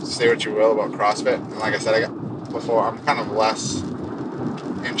 Like say what you will about CrossFit, and like I said before, I'm kind of less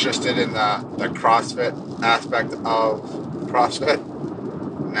interested in the CrossFit aspect of CrossFit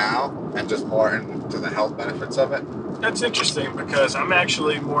now, and just more into the health benefits of it. That's interesting because I'm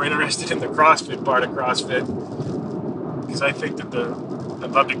actually more interested in the CrossFit part of CrossFit because I think that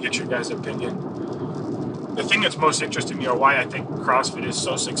I'd love to get your guys' opinion. The thing that's most interesting to me, or why I think CrossFit is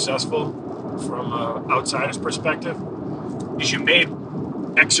so successful from an outsider's perspective, is you made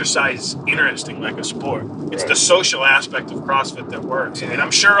exercise interesting like a sport. It's the social aspect of CrossFit that works. And I'm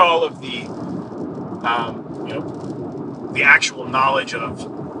sure all of the, the actual knowledge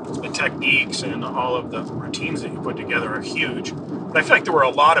of the techniques and all of the routines that you put together are huge. But I feel like there were a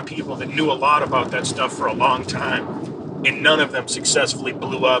lot of people that knew a lot about that stuff for a long time, and none of them successfully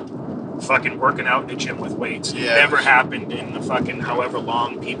blew up fucking working out in a gym with weights. It never happened in the fucking however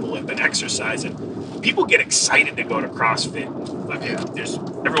long people have been exercising. People get excited to go to CrossFit.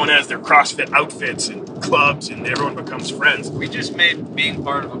 Everyone has their CrossFit outfits and clubs, and everyone becomes friends. We just made being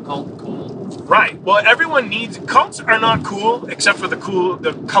part of a cult cool. Right. Well, everyone needs cults are not cool except for the cult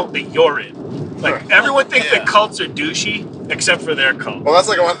that you're in. Like everyone thinks that cults are douchey except for their cult. Well, that's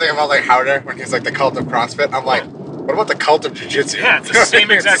like one thing about like Howder when he's like the cult of CrossFit. I'm like, what about the cult of jiu-jitsu? Yeah, it's the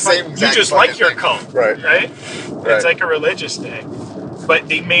same exact thing. You just like your cult. Right. It's like a religious thing. But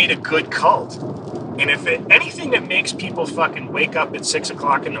they made a good cult. And if anything that makes people fucking wake up at 6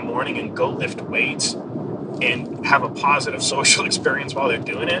 o'clock in the morning and go lift weights and have a positive social experience while they're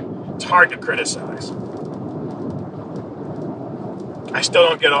doing it, it's hard to criticize. I still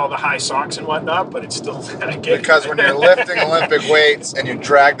don't get all the high socks and whatnot, but it's still I get Because when you're lifting Olympic weights and you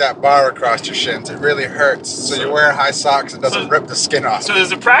drag that bar across your shins, it really hurts. So you wear high socks, it doesn't rip the skin off. So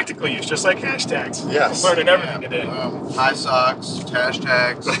there's a practical use, just like hashtags. Yes. I'm learning everything today. High socks,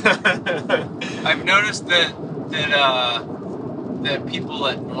 hashtags. I've noticed that people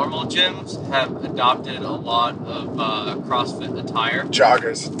at normal gyms have adopted a lot of CrossFit attire.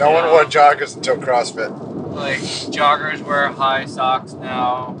 Joggers. No one wore joggers until CrossFit. Like joggers wear high socks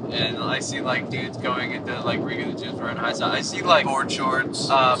now, and I see like dudes going into like regular gyms wearing high socks. I see like Board shorts.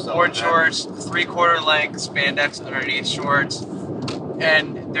 board shorts, 3/4 length spandex underneath shorts,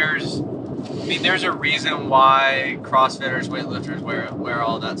 and there's a reason why CrossFitters, weightlifters wear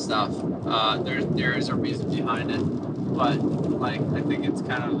all that stuff. There is a reason behind it, but like I think it's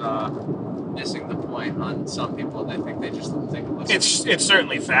kind of missing the point on some people. They think they just don't think it It's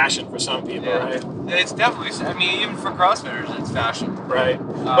certainly fashion for some people, right? It's definitely. I mean, even for CrossFitters, it's fashion. Right.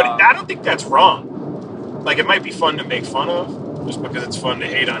 But I don't think that's wrong. Like, it might be fun to make fun of, just because it's fun to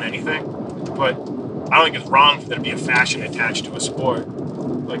hate on anything. But I don't think it's wrong for there to be a fashion attached to a sport.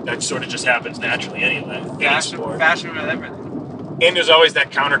 Like, that sort of just happens naturally anyway. Fashion with everything. And there's always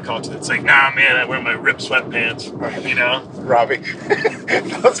that counterculture that's like, nah, man, I wear my ripped sweatpants, you know? Robbie.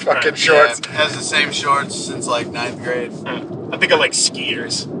 Those fucking shorts. Yeah, has the same shorts since like 9th grade. I think of like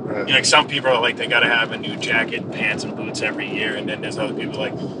skiers. Right. You know, like some people are like, they gotta have a new jacket, pants, and boots every year. And then there's other people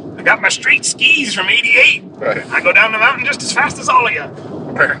like, I got my straight skis from '88. Right. I go down the mountain just as fast as all of you.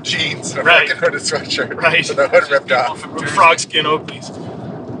 Wearing jeans and a Right. fucking hooded sweatshirt. Right. With the hood ripped People off. from Jersey. Frog skin Oakleys.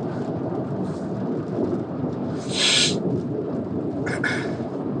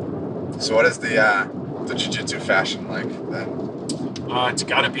 So what is the jiu-jitsu fashion like then? It's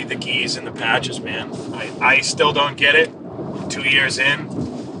got to be the gis and the patches, man. I still don't get it. 2 years in,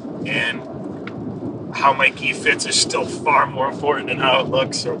 and how my gi fits is still far more important than how it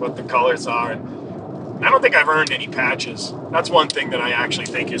looks or what the colors are. And I don't think I've earned any patches. That's one thing that I actually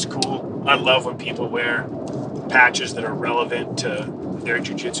think is cool. I love when people wear patches that are relevant to their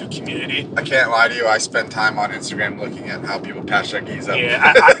jiu-jitsu community. I can't lie to you, I spend time on Instagram looking at how people patch their gis up.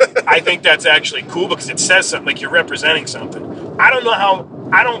 Yeah, I think that's actually cool because it says something, like you're representing something. I don't know how,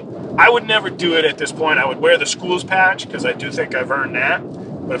 I would never do it at this point. I would wear the school's patch because I do think I've earned that.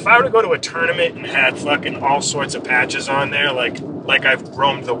 But if I were to go to a tournament and had fucking all sorts of patches on there, like I've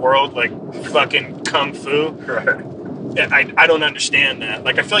roamed the world, like fucking kung fu, Right. I don't understand that.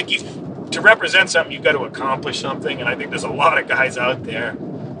 Like, I feel like to represent something, you've got to accomplish something, and I think there's a lot of guys out there,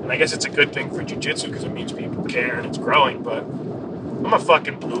 and I guess it's a good thing for jiu-jitsu because it means people care and it's growing, but I'm a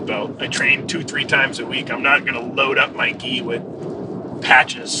fucking blue belt. I train 2-3 times a week. I'm not going to load up my gi with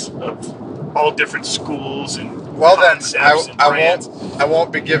patches of all different schools and Well then, concepts and brands. I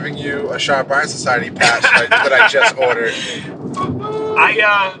won't be giving you a Sharp Iron Society patch that I just ordered.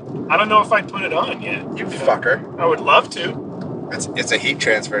 I don't know if I'd put it on yet. You fucker. I would love to. It's a heat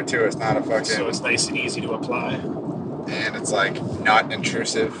transfer too. It's not a fucking. So it's nice and easy to apply. And it's like not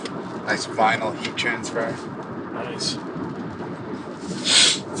intrusive. Nice vinyl heat transfer. Nice.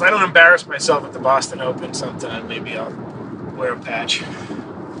 If I don't embarrass myself at the Boston Open sometime, maybe I'll wear a patch.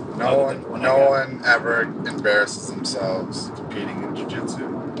 No one ever embarrasses themselves competing in jiu-jitsu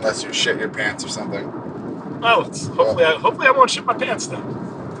unless you shit your pants or something. Well, hopefully I won't shit my pants then.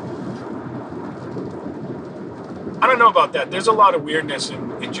 I don't know about that. There's a lot of weirdness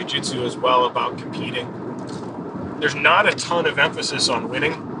in jiu-jitsu as well about competing. There's not a ton of emphasis on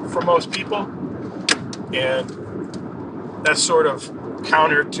winning for most people, and that's sort of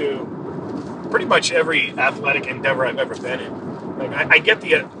counter to pretty much every athletic endeavor I've ever been in. Like, I get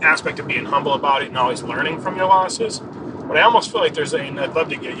the aspect of being humble about it and always learning from your losses, but I almost feel like and I'd love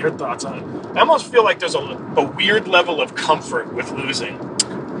to get your thoughts on it, I almost feel like there's a weird level of comfort with losing.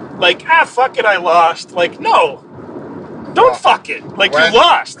 Like, fuck it, I lost. Like, no. Don't fuck it. Like, you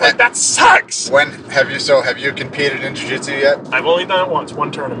lost. Like, that sucks. Have you competed in jiu-jitsu yet? I've only done it once,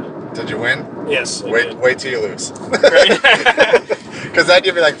 one tournament. Did you win? Yes. Wait till you lose. Right? Because then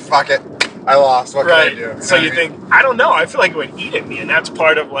you'd be like, fuck it, I lost. What can I do? So you think, I don't know. I feel like it would eat at me, and that's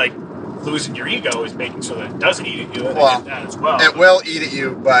part of like losing your ego is making sure that it doesn't eat at you. And I get that as well. It will eat at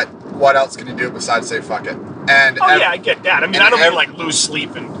you, but what else can you do besides say fuck it? And I get that. I mean, I don't mean like lose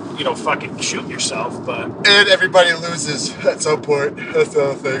sleep and fucking shoot yourself, but and everybody loses at some point. That's the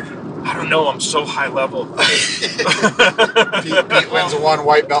other thing. I don't know. I'm so high level. Pete wins one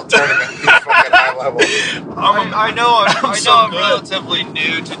white belt tournament. He's fucking high level. I know I'm good. relatively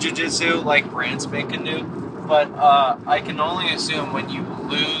new to jiu-jitsu, like brand spanking new, but I can only assume when you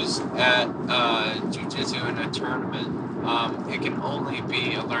lose at jiu-jitsu in a tournament, it can only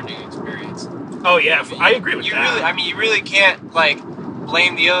be a learning experience. Oh yeah, I agree with that. You really can't like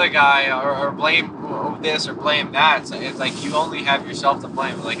blame the other guy or blame this or blame that. It's like you only have yourself to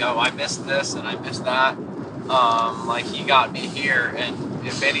blame. Like, oh, I missed this and I missed that. Like he got me here, and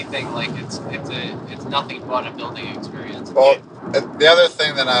if anything, like it's nothing but a building experience. Well, the other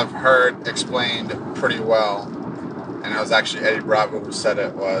thing that I've heard explained pretty well, and it was actually Eddie Bravo who said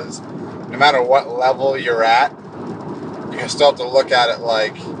it, was no matter what level you're at, you can still have to look at it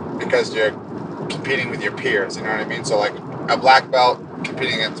like, because you're competing with your peers, you know what I mean? So like a black belt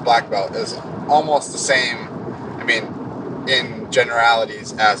competing against black belt is almost the same, I mean, in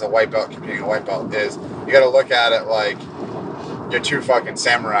generalities as a white belt competing a white belt is. You gotta look at it like you're two fucking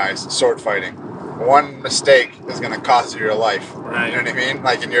samurais sword fighting. One mistake is gonna cost you your life. Right. You know what I mean?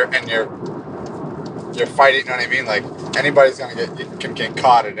 Like, and you're you're fighting. You know what I mean? Like anybody's can get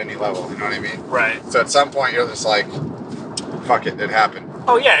caught at any level. You know what I mean? Right. So at some point you're just like, fuck it, it happened.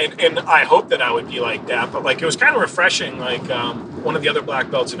 Oh yeah, and I hope that I would be like that. But like it was kind of refreshing. Like one of the other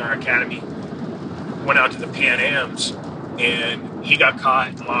black belts in our academy went out to the Pan Ams, and he got caught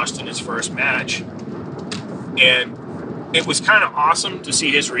and lost in his first match. And it was kind of awesome to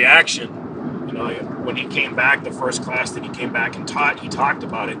see his reaction. You know, when he came back, the first class that he came back and taught, he talked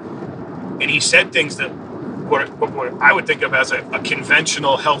about it. And he said things that what I would think of as a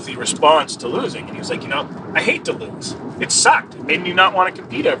conventional, healthy response to losing. And he was like, you know, I hate to lose. It sucked. It made me not want to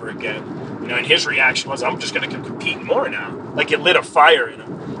compete ever again. You know, and his reaction was, I'm just going to compete more now. Like it lit a fire in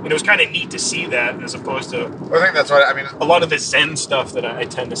him. And it was kind of neat to see that as opposed to I think that's what I mean. a lot of the Zen stuff that I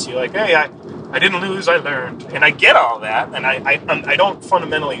tend to see. Like, hey, I didn't lose, I learned. And I get all that. And I don't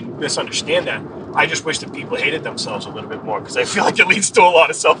fundamentally misunderstand that. I just wish that people hated themselves a little bit more because I feel like it leads to a lot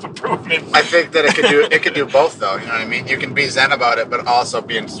of self-improvement. I think that it could do both though. You know what I mean? You can be zen about it, but also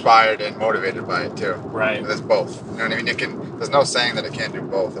be inspired and motivated by it too. Right. There's both. You know what I mean? There's no saying that it can't do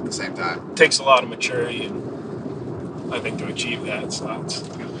both at the same time. It takes a lot of maturity, and I think to achieve that, so it's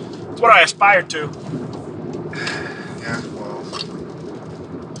what I aspire to. Yeah. Well.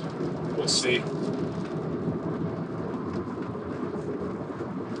 We'll see.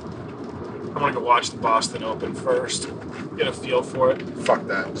 I want to go watch the Boston Open first. Get a feel for it. Fuck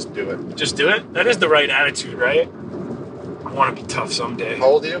that. Just do it. Just do it? That is the right attitude, right? I want to be tough someday. How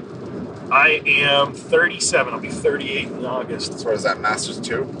old are you? I am 37. I'll be 38 in August. So what is that, Masters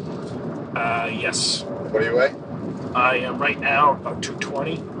 2? Yes. What do you weigh? I am right now about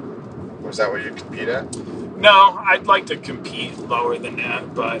 220. Was that what you compete at? No, I'd like to compete lower than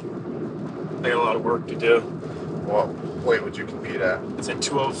that, but I got a lot of work to do. What weight would you compete at? Is it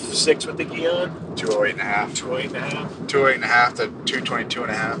 206 with the gi on? 208 and a half. 208 and a half? 208 and a half to 222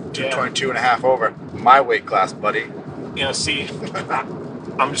 and a half. Yeah. 222 and a half over. My weight class, buddy. You know, see,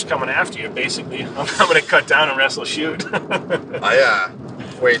 I'm just coming after you, basically. I'm going to cut down and wrestle shoot. I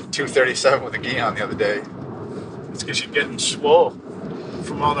weighed 237 with a gi on the other day. It's because you're getting swole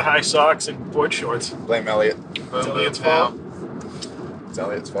from all the high socks and board shorts. Blame Elliot. It's Elliot's fault. It's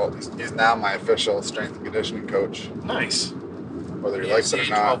Elliot's fault. He's now my official strength and conditioning coach, Nice. whether he likes it or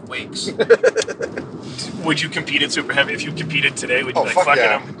not. 12 weeks. Would you compete at super heavy? If you competed today, would you Oh, be like, fuck fuck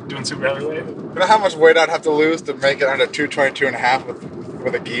yeah. it, I'm doing super heavyweight? You know how much weight I'd have to lose to make it under 222 and a half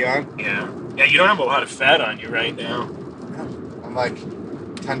with a gi on? Yeah. Yeah, you don't have a lot of fat on you right now. I'm like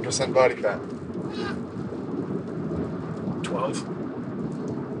 10% body fat. 12?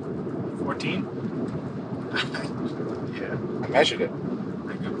 14? Yeah, I measured it.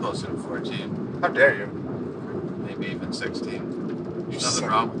 I get closer to 14, How dare you? maybe even 16. There's Son- nothing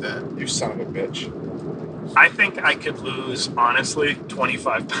wrong with that. You son of a bitch. I think I could lose, honestly,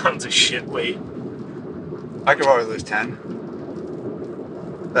 25 pounds of shit weight. I could probably lose 10.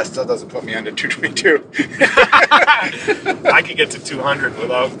 That still doesn't put me under 222. I could get to 200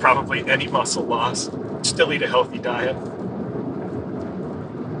 without probably any muscle loss. Still eat a healthy diet.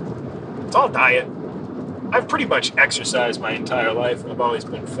 It's all diet. I've pretty much exercised my entire life, and I've always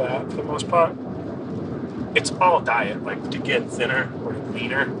been fat for the most part. It's all diet, like to get thinner or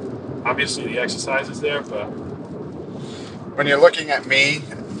leaner. Obviously, the exercise is there, but When you're looking at me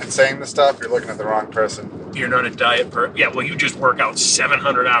and saying this stuff, you're looking at the wrong person. you're not a diet yeah, well, you just work out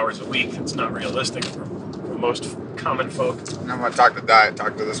 700 hours a week. It's not realistic for most common folk. I'm going to talk to diet,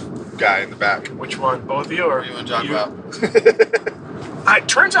 talk to this guy in the back. Which one? Both of you? Or What do you want to talk you? about? It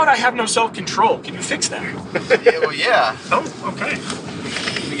turns out I have no self-control. Can you fix that? Yeah, well, yeah. Oh, okay.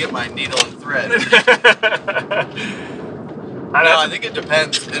 Let me get my needle and thread. I'd No, have I to- think it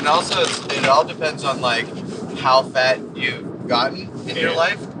depends, and also it all depends on like how fat you've gotten in your Yeah.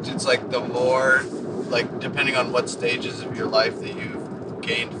 life. It's like the more, like depending on what stages of your life that you've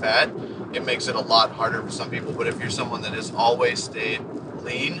gained fat, it makes it a lot harder for some people. But if you're someone that has always stayed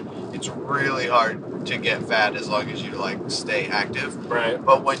lean, it's really hard to get fat as long as you like stay active. Right.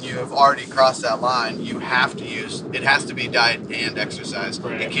 But when you have already crossed that line, you have to it has to be diet and exercise.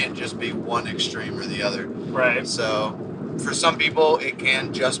 Right. It can't just be one extreme or the other. Right. So for some people, it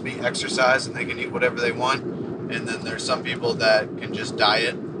can just be exercise and they can eat whatever they want. And then there's some people that can just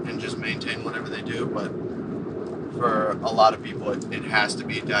diet and just maintain whatever they do. But for a lot of people, it has to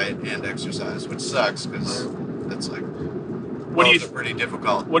be diet and exercise, which sucks because it's like What do both you are pretty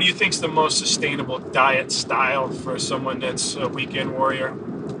difficult. What do you think's the most sustainable diet style for someone that's a weekend warrior?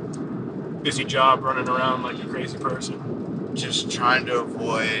 Busy job, running around like a crazy person. Just trying to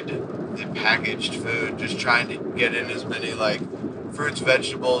avoid the packaged food, just trying to get in as many like fruits,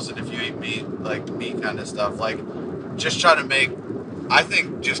 vegetables, and if you eat meat, like meat kind of stuff, like just try to make I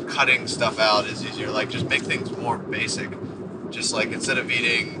think just cutting stuff out is easier. Like, just make things more basic. Just like, instead of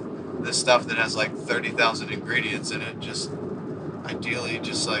eating the stuff that has like 30,000 ingredients in it, just ideally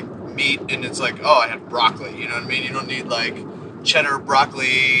just like meat, and it's like, oh, I had broccoli. You know what I mean? You don't need like cheddar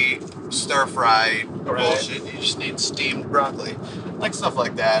broccoli stir fry bullshit. You just need steamed broccoli, like stuff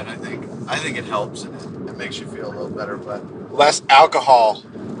like that. I think it helps, and it makes you feel a little better. But Less alcohol.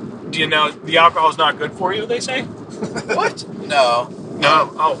 Do you know the alcohol's not good for you? They say. what? No,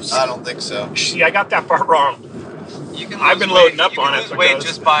 No. I don't think so. See, I got that part wrong. You can I've lose been loading weight- up you can on it lose weight because-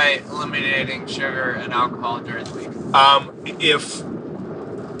 just by eliminating sugar and alcohol during the week. If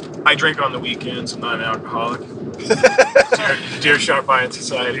I drink on the weekends, I'm not an alcoholic. Dear Sharp Iron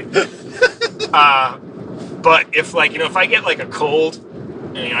Society. But if if I get like a cold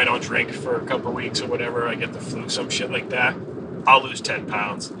and I don't drink for a couple of weeks or whatever, I get the flu, some shit like that, I'll lose 10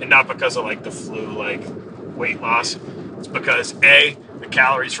 pounds. And not because of like the flu, like weight loss. It's because A, the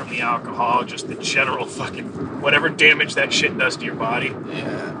calories from the alcohol, just the general fucking whatever damage that shit does to your body.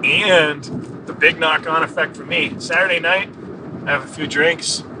 Yeah. And the big knock-on effect for me, Saturday night, I have a few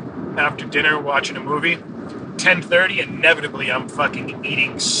drinks after dinner, watching a movie. 10:30, inevitably I'm fucking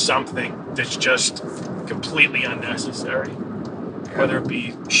eating something that's just completely unnecessary. Whether it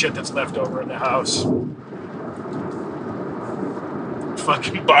be shit that's left over in the house,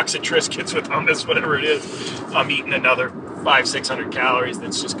 fucking box of Triscuits with hummus, whatever it is, I'm eating another 500-600 calories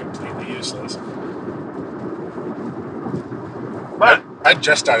that's just completely useless. But I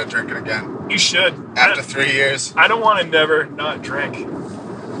just started drinking again you should. after 3 years. I don't want to never not drink.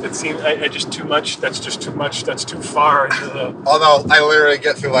 It seems I just too much. That's just too much. That's too far into the. Although I literally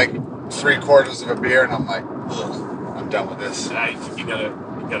get through like 3/4 of a beer and I'm like, ugh, I'm done with this. You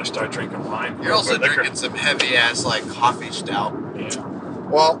gotta start drinking wine. You're also Liquor. drinking some heavy ass like coffee stout. Yeah.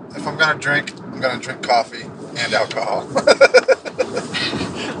 Well, if I'm gonna drink, I'm gonna drink coffee and alcohol.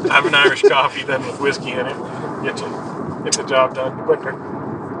 Have an Irish coffee then with whiskey in it. Get the job done quicker.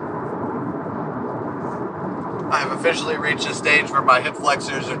 I have officially reached a stage where my hip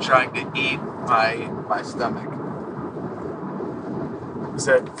flexors are trying to eat my stomach. Is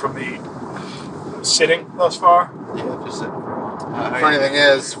that from the sitting thus far? Yeah, just sitting for a while. Funny thing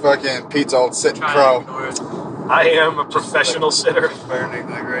is, fucking Pete's old sitting Trying crow. to ignore it. I am a professional sitter. It's burning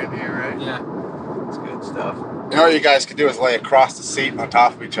like right here, right? Yeah. It's good stuff. You know what you guys could do is lay across the seat on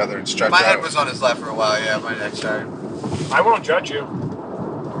top of each other and stretch My out. head was on his lap for a while. Yeah, my neck's tired. I won't judge you.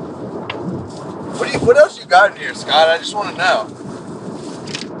 What else you got in here, Scott? I just want to know.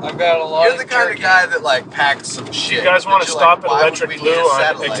 I've got a lot You're of the kind jerky. of guy that like packs some shit. You guys want that to you're stop like, at why would Electric we Blue need a on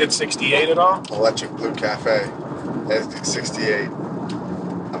satellite? exit 68 at all? Electric Blue Cafe, exit 68.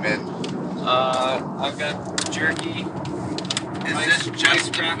 I'm in. I've got jerky. Is Ice- this just ice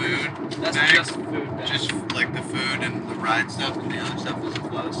the cream. food? That's bag? just food. Bag. Just like the food and the ride stuff, and the other stuff is a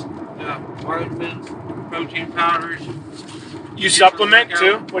plus. Yeah, vitamins, protein powders. You supplement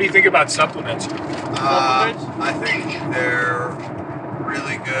too? What do you think about supplements? I think they're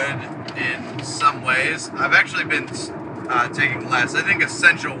really good in some ways. I've actually been taking less. I think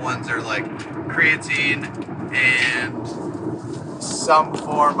essential ones are like creatine and some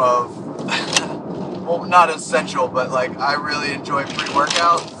form of, well, not essential, but like I really enjoy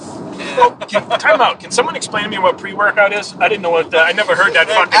pre-workout. Well, time out. Can someone explain to me what pre-workout is? I didn't know what that. I never heard that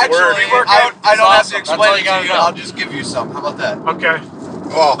fucking Actually, word. I don't have to That's explain all it you to gotta you. know. I'll just give you some. How about that? Okay.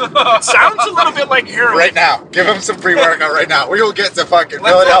 Well, It sounds a little bit like heroin. right now, give him some pre-workout right now. We will get to fucking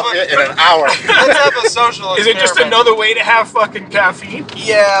Let's have Philadelphia in an hour. Let's have a social Is it just experiment. another way to have fucking caffeine?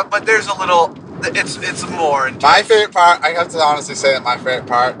 Yeah, but there's a little. It's more. Intense. My favorite part, I have to honestly say that my favorite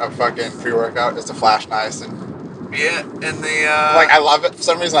part of fucking pre-workout is the Flash Niacin. Yeah, and the Like, I love it. For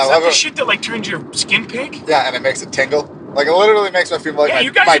some reason, I Is love that the it. shit that like turns your skin pink? Yeah, and it makes it tingle. Like, it literally makes me feel like Yeah, my,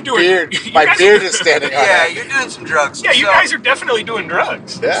 you guys my are doing- beard, you my guys beard are- is standing on yeah, end. you're doing some drugs. Yeah, you So- guys are definitely doing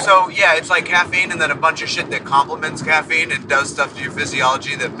drugs. Yeah. So yeah, it's like caffeine and then a bunch of shit that complements caffeine and does stuff to your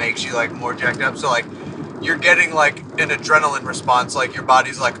physiology that makes you like more jacked up. So like you're getting like an adrenaline response, like your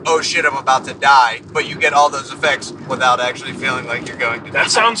body's like, oh shit, I'm about to die, but you get all those effects without actually feeling like you're going to die.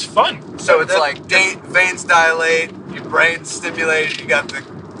 That sounds fun. So it's like veins dilate, your brain's stimulated, you got the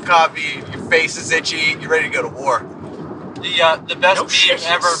coffee, your face is itchy, you're ready to go to war. The best No meme shit.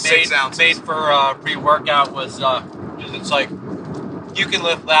 ever 6 ounces. made for pre-workout was it's like you can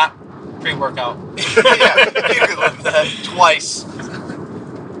lift that pre-workout. Yeah, you could live that twice.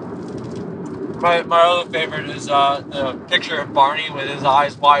 My other favorite is the picture of Barney with his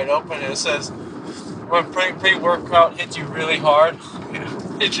eyes wide open, and it says, "When pre-workout hits you really hard,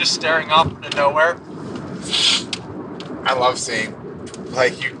 it's just staring up into nowhere." I love seeing,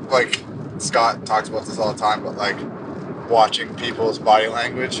 like Scott talks about this all the time, but like watching people's body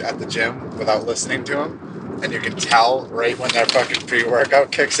language at the gym without listening to them, and you can tell right when their fucking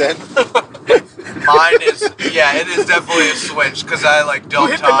pre-workout kicks in. Mine is, it is definitely a switch because I like don't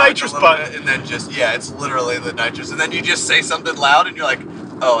hit the talk nitrous a little button. bit, and then just it's literally the nitrous, and then you just say something loud, and you're like,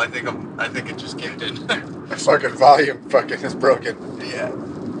 oh, I think it just kicked in. My fucking volume fucking is broken. Yeah,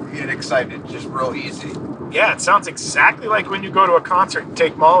 you get excited just real easy. Yeah, it sounds exactly like when you go to a concert and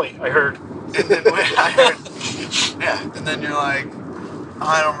take Molly, I heard. And then and then you're like,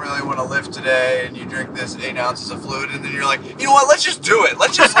 I don't really want to lift today, and you drink this 8 ounces of fluid, and then you're like, you know what? Let's just do it.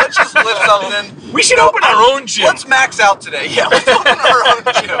 Let's just lift something. We should open our own gym. Let's max out today. Yeah, let's open our own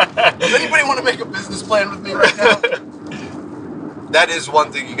gym. Does anybody want to make a business plan with me right now? That is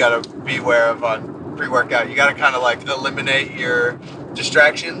one thing you gotta be aware of on pre-workout. You gotta kind of like eliminate your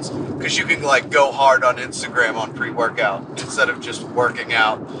distractions because you can like go hard on Instagram on pre-workout instead of just working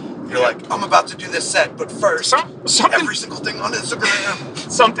out. You're like, I'm about to do this set, but first, every single thing on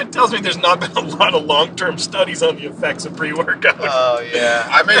Instagram. Something tells me there's not been a lot of long-term studies on the effects of pre-workout. Oh yeah,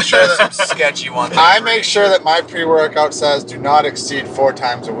 I make sure that some sketchy ones. I make sure that my pre-workout says do not exceed 4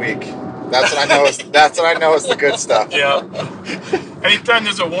 times a week. That's what I know is the good stuff. Yeah. Anytime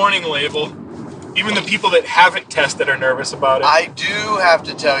there's a warning label, even the people that haven't tested are nervous about it. I do have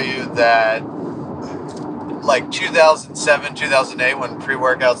to tell you that, like 2007, 2008, when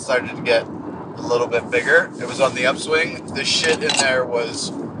pre-workouts started to get a little bit bigger, it was on the upswing. The shit in there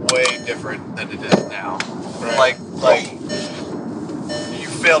was way different than it is now. Right. Like you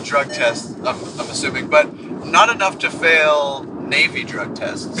failed drug tests, I'm assuming, but not enough to fail Navy drug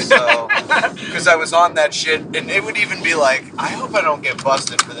tests. So, because I was on that shit, and it would even be like, I hope I don't get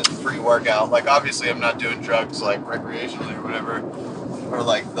busted for this pre-workout. Like, obviously, I'm not doing drugs like recreationally or whatever, or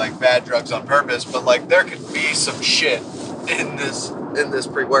like bad drugs on purpose. But like, there could be some shit in this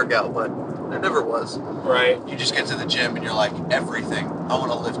pre-workout, but there never was. Right. You just get to the gym and you're like, everything. I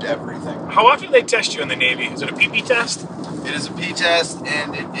want to lift everything. How often do they test you in the Navy? Is it a PP test? It is a P test,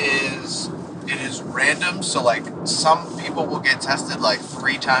 and it is random. So like some people will get tested like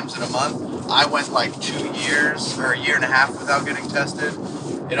 3 times in a month. I went like 2 years or a year and a half without getting tested.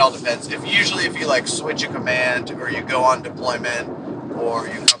 It all depends. If you like switch a command or you go on deployment or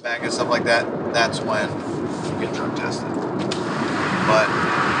you come back and stuff like that, that's when you get drug tested.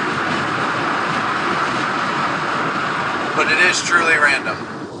 But it is truly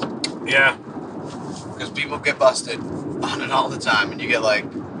random. Yeah. Because people get busted on it all the time, and you get like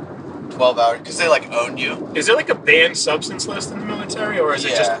 12 hours because they like own you. Is there like a banned substance list in the military, or is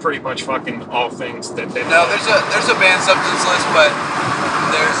it just Yeah. pretty much fucking all things that they? No, there's a banned substance list, but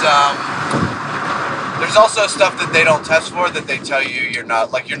there's also stuff that they don't test for that they tell you you're not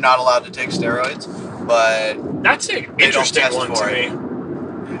allowed to take steroids, but That's an they interesting don't test one for to it.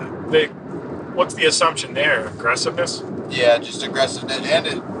 me. What's the assumption there? Aggressiveness? Yeah, just aggressiveness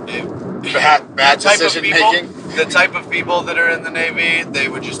and Bad the type of decision people- making. The type of people that are in the Navy, they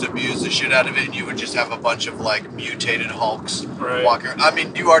would just abuse the shit out of it, and you would just have a bunch of like mutated Hulks Right. walking. I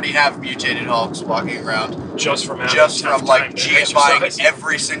mean, you already have mutated Hulks walking around Just from having just tough from like time to buying exercise?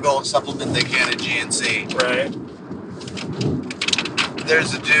 every single supplement they can at GNC. Right.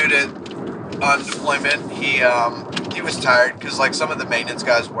 There's a dude on deployment. He was tired because like some of the maintenance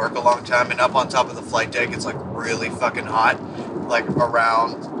guys work a long time, and up on top of the flight deck, it's like really fucking hot, like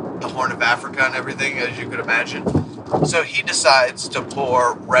around the Horn of Africa and everything, as you could imagine. So he decides to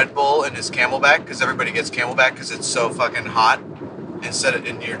pour Red Bull in his Camelback because everybody gets Camelback because it's so fucking hot.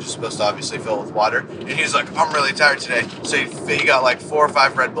 And you're just supposed to obviously fill it with water. And he's like, I'm really tired today. So he got like 4 or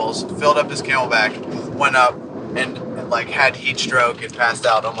 5 Red Bulls, filled up his Camelback, went up and like had heat stroke and passed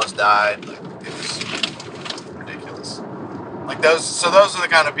out, almost died. Like it was ridiculous. Like those are the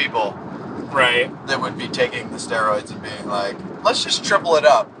kind of people Right. that would be taking the steroids and being like, let's just triple it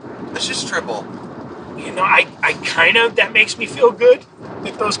up. Let's just triple. You know, I kind of, that makes me feel good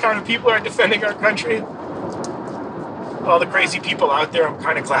that those kind of people are defending our country. All the crazy people out there, I'm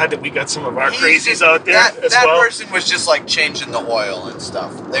kind of glad that we got some of our crazies out there as that well. person was just like changing the oil and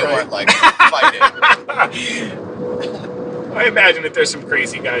stuff. They Right. weren't like fighting. I imagine that there's some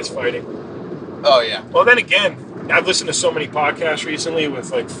crazy guys fighting. Oh yeah. Well, then again, I've listened to so many podcasts recently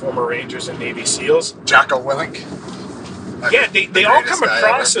with like former Rangers and Navy SEALs. Jocko Willink. Yeah, they all come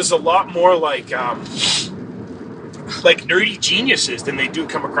across as a lot more like nerdy geniuses than they do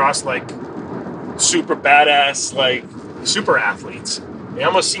come across like super badass, like super athletes. They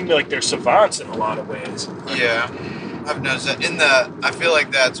almost seem like they're savants in a lot of ways. Yeah. I've noticed that I feel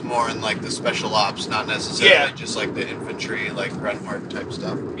like that's more in like the special ops, not necessarily just like the infantry, like Red Martin type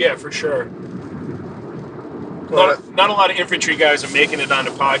stuff. Yeah, for sure. Not a lot of infantry guys are making it on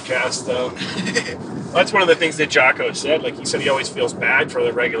the podcast, though. That's one of the things that Jocko said. Like, he said he always feels bad for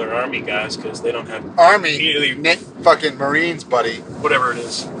the regular Army guys because they don't have Army, immediately fucking Marines, buddy. whatever it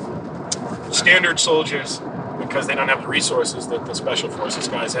is. Standard soldiers, because they don't have the resources that the Special Forces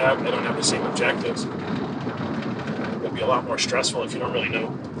guys have, and they don't have the same objectives. It'd be a lot more stressful if you don't really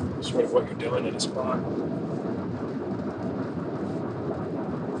know sort of what you're doing in a spot.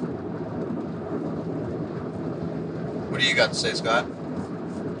 What do you got to say, Scott?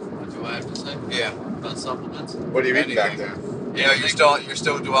 What do I have to say Yeah. about supplements? What are you eating back there? You know, you're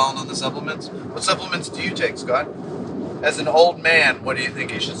still dwelling on the supplements. What supplements do you take, Scott? As an old man, what do you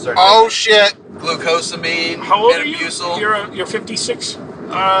think you should start Oh taking? shit! Glucosamine, How old are you? Metamucil. You're 56,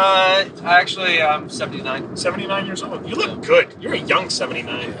 Actually, I'm 79. 79 years old. You look good. You're a young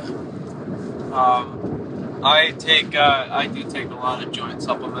 79. I do take a lot of joint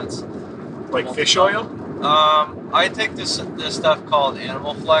supplements. Like fish oil? I take this stuff called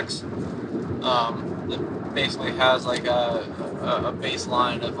Animal Flex. That basically has like a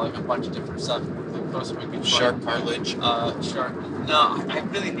baseline of like a bunch of different stuff. Glucosamine, Shark cartilage. Shark. No, I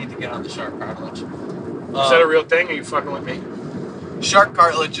really need to get on the shark cartilage. Is that a real thing? Are you fucking with me? Shark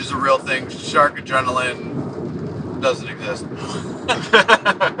cartilage is a real thing. Shark adrenaline doesn't exist.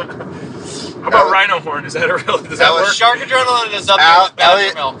 How about rhino horn? Is that a real? Does that Alice, work? Shark adrenaline is up there with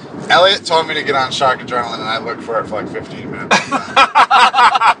badger milk. Elliot told me to get on Shark Adrenaline, and I looked for it for like 15 minutes.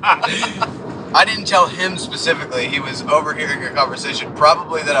 I didn't tell him specifically. He was overhearing a conversation,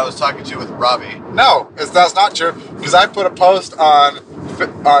 probably that I was talking to with Robbie. No, that's not true. Because I put a post on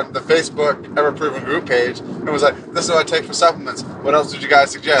the Facebook Ever Proven group page and was like, "This is what I take for supplements. What else did you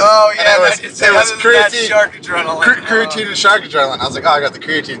guys suggest?" Oh And yeah, it was, that is it was creatine, Shark adrenaline. creatine and Shark Adrenaline. I was like, "Oh, I got the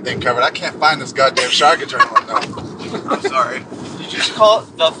creatine thing covered. I can't find this goddamn Shark Adrenaline though." I'm sorry. Did you just call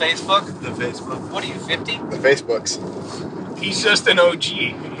it the Facebook? The Facebook. What are you, 50? The Facebooks. He's just an OG.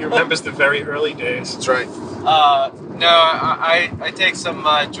 He remembers the very early days. That's right. No, I take some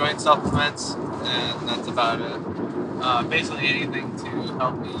joint supplements, and that's about it. Basically anything to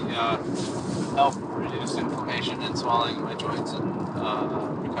help me help reduce inflammation and swelling in my joints and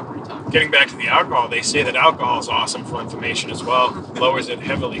recovery time. Getting back to the alcohol, they say that alcohol is awesome for inflammation as well. Lowers it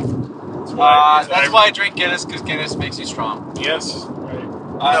heavily. That's That's why I drink Guinness, because Guinness makes you strong. Yes. Right.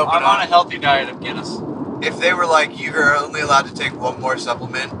 No, but I'm on a healthy diet of Guinness. If they were like, you're only allowed to take one more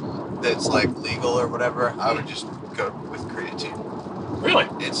supplement that's like legal or whatever, I would just go with creatine. Really?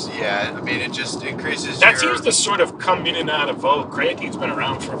 I mean, it just increases That your... seems to sort of come in and out of vogue. Creatine's been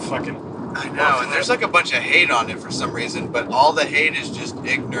around for fucking... I know, and there's like a bunch of hate on it for some reason, but all the hate is just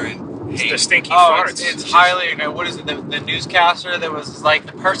ignorant It's hate. the stinky Oh, farts. it's highly. What is it? The newscaster that was like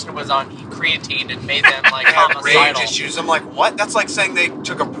the person was on creatine and made them like Rage homicidal. issues. I'm like, what? That's like saying they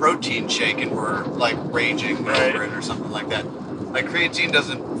took a protein shake and were like raging Right. over it or something like that. Like creatine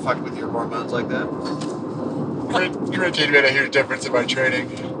doesn't fuck with your hormones like that. Creatine made a huge difference in my training.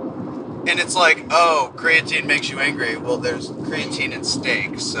 And it's like, oh, creatine makes you angry. Well, there's creatine in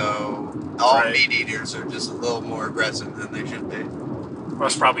steak, so all Right. meat eaters are just a little more aggressive than they should be.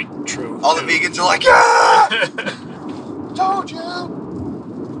 That's probably true. All the too. vegans are like, yeah, What told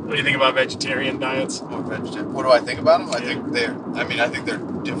you. do you think about vegetarian diets? What do I think about them? I think they're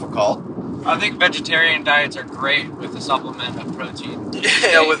difficult. I think vegetarian diets are great with a supplement of protein.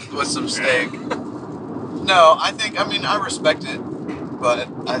 Yeah, with some steak. No, I respect it, but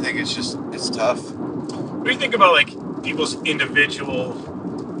I think it's tough. What do you think about like people's individual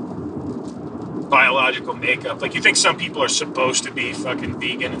biological makeup? Like, you think some people are supposed to be fucking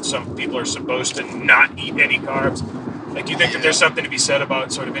vegan and some people are supposed to not eat any carbs? Like, do you think that there's something to be said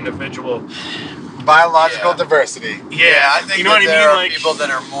about sort of individual? Biological Yeah. diversity. Yeah, I think you know that what I there mean. are Like, people that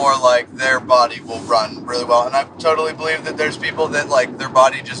are more like their body will run really well, and I totally believe that there's people that like their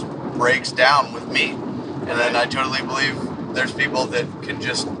body just breaks down with meat, and then I totally believe there's people that can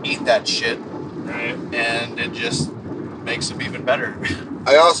just eat that shit, right? and it just makes them even better.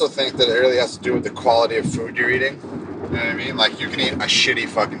 I also think that it really has to do with the quality of food you're eating. You know what I mean? Like, you can eat a shitty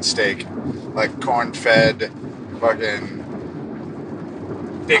fucking steak, like corn-fed, fucking,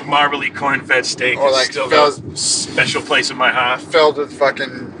 Big marbly corn-fed steak or is like still got filled, a special place in my heart. filled with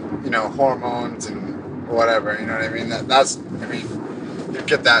fucking, hormones and whatever. You know what I mean? You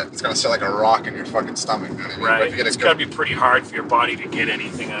get that, it's gonna sit like a rock in your fucking stomach. You know what I mean? But Right. if you get It's a got to good, be pretty hard for your body to get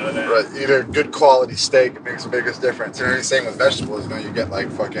anything out of that. right, either good quality steak, it makes the biggest difference. And same with vegetables. You get like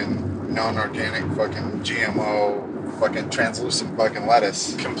fucking non-organic, fucking GMO, fucking translucent fucking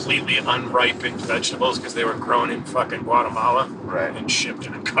lettuce. Completely unripened vegetables because they were grown in fucking Guatemala Right. and shipped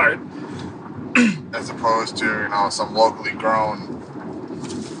in a cart. As opposed to, some locally grown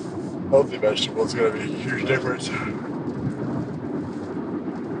healthy vegetable. It's gonna be a huge difference.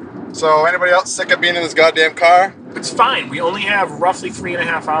 So anybody else sick of being in this goddamn car? It's fine. We only have roughly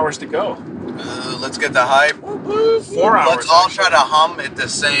 3.5 hours to go. Let's get the hype. 4 hours. Let's all actually. try to hum at the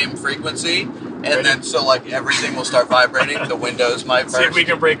same frequency, and then so like everything will start vibrating. The windows might See if first. we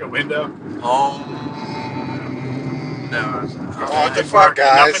can break a window. No. What the Nothing fuck, broke.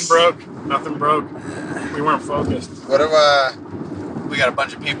 guys? Nothing broke. We weren't focused. What if We got a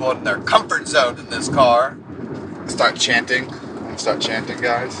bunch of people in their comfort zone in this car. start chanting? Start chanting,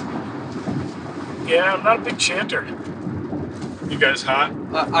 guys. Yeah, I'm not a big chanter. You guys hot?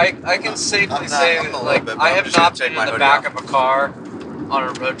 I can safely I'm not- say I'm a that little like bit, but I I'm have just gonna not take been my in the hoodie back off. of a car on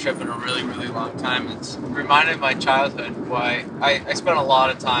a road trip in a really, really long time. It's reminded my childhood. Why I spent a lot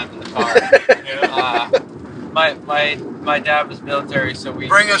of time in the car. Yeah. My dad was military, so we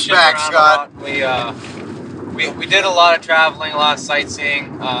Bring us shipped back, around Scott. a lot. We did a lot of traveling, a lot of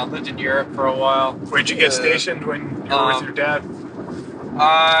sightseeing. Lived in Europe for a while. Where'd you get stationed when you were with your dad?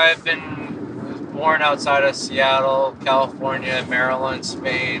 I've been born outside of Seattle, California, Maryland,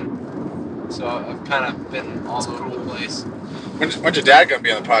 Spain. So I've kind of been all over the place. When's your dad gonna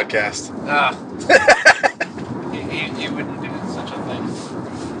be on the podcast? He wouldn't do such a thing.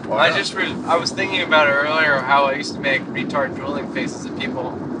 Why I was thinking about it earlier how I used to make retard drooling faces at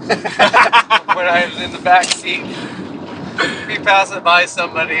people when I was in the back seat. Be passing by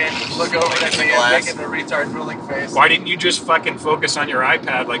somebody and look over at me and Glass. making a retard drooling face. Why didn't you just fucking focus on your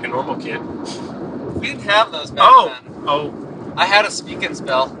iPad like a normal kid? We didn't have those back Oh, then. oh. I had a speak and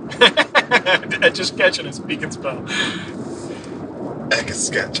spell. Just catching a speak and spell. Heck, a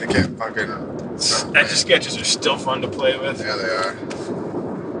sketch. I can't fucking. Etch a sketches are still fun to play with. Yeah, they are.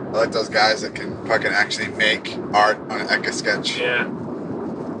 I like those guys that can fucking actually make art on an Etch-a-Sketch. Yeah.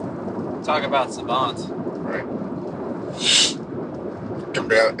 Talk about savants. Right. Can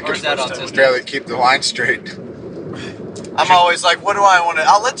barely, Or is that Can autistic? barely keep the line straight. I'm always like, what do I want to?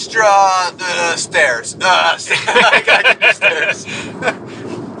 Oh, let's draw the stairs. I can do stairs.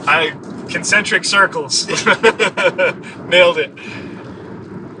 Concentric circles. Nailed it.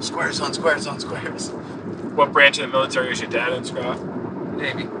 Squares on squares on squares. What branch of the military was your dad in, Scott?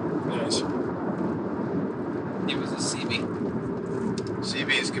 Maybe. Nice. He was a CB.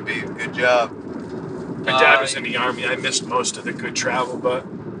 CBs could be a good job. My dad was in the Army. I missed most of the good travel, but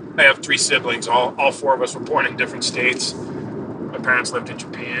I have 3 siblings. All 4 of us were born in different states. My parents lived in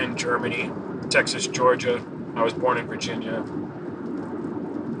Japan, Germany, Texas, Georgia. I was born in Virginia.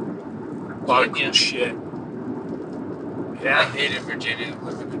 A lot of cool Virginia. shit. I Yeah. hated Virginia,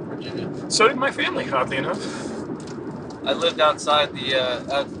 living in Virginia. So did my family, oddly enough. I lived outside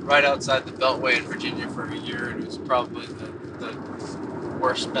right outside the Beltway in Virginia for a year, and it was probably the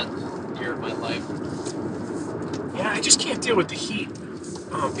worst spent year of my life. Yeah, I just can't deal with the heat.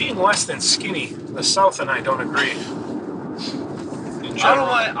 Being less than skinny, the South and I don't agree. In general.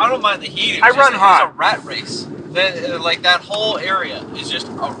 I don't mind the heat. It I was run just, hot. It's a rat race. Like that whole area is just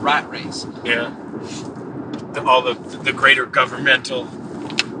a rat race. Yeah. All the greater governmental.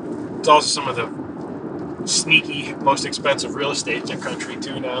 It's also some of the sneaky, most expensive real estate in the country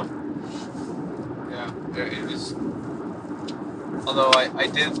too now. Yeah, it was. Although I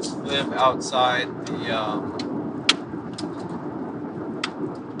did live outside the.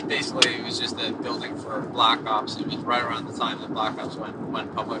 Basically, it was just a building for Black Ops. It was right around the time that Black Ops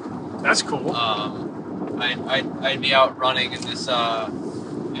went public. That's cool. I'd be out running in this.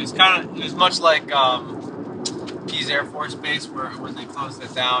 It was much like Pease Air Force Base when they closed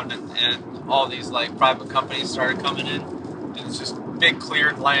it down and all these like private companies started coming in. And it's just big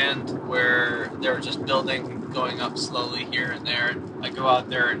cleared land where they were just building going up slowly here and there. And I go out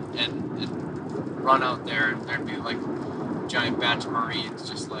there and run out there, and there'd be like a giant batch of Marines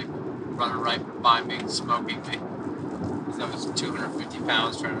just like running right by me, smoking me. Because I was 250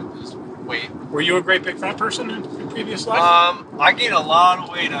 pounds trying to lose weight. Were you a great big fat person in your previous life? I gained a lot of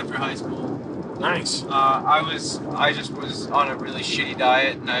weight after high school. Nice. I just was on a really shitty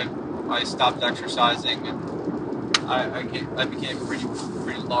diet, and I stopped exercising, and I became pretty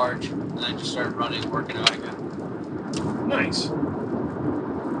large, and I just started running, working out again. Nice.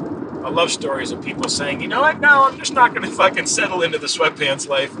 I love stories of people saying, you know what, no, I'm just not going to fucking settle into the sweatpants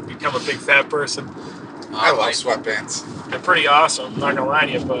life and become a big fat person. I love sweatpants. They're pretty awesome, I'm not going to lie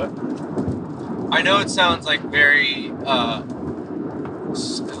to you, but I know it sounds like very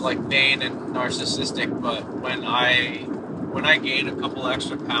like vain and narcissistic, but when I gain a couple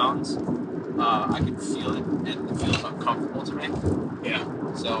extra pounds, I can feel it, and it feels uncomfortable to me. yeah.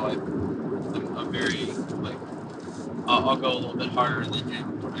 So I'm very like I'll go a little bit harder in the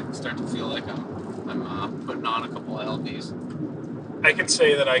gym. I start to feel like I'm putting on a couple of lbs. I can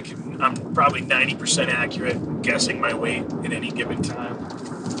say that I'm probably 90% accurate in guessing my weight at any given time.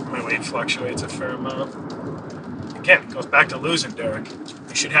 My weight fluctuates a fair amount. Again, it goes back to losing, Derek.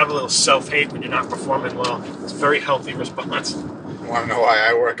 You should have a little self-hate when you're not performing well. It's a very healthy response. You want to know why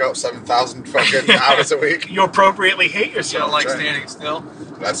I work out 7,000 fucking hours a week? You appropriately hate You yourself. don't like right. standing still.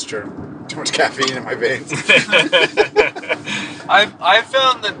 That's true. Too much caffeine in my veins. I've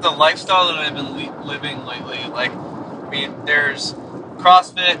found that the lifestyle that I've been living lately, like, I mean, there's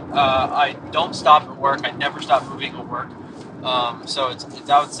CrossFit. I don't stop at work. I never stop moving at work. So it's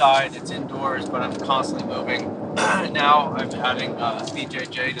outside, it's indoors, but I'm constantly moving. Now I'm adding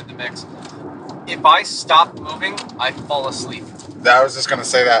BJJ to the mix. If I stop moving, I fall asleep. I was just gonna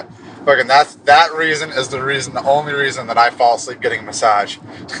say that. Fucking that reason is the only reason that I fall asleep getting a massage.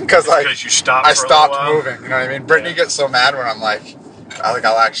 Because you stopped. I for a stopped little while. moving. You know what I mean? Brittany Yeah. gets so mad when I'm like,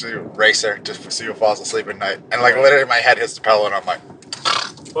 I'll actually race her just to see who falls asleep at night. And like literally my head hits the pillow and I'm like,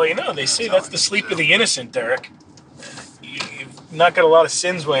 Well, they say that's the sleep of the innocent, Derek. You've not got a lot of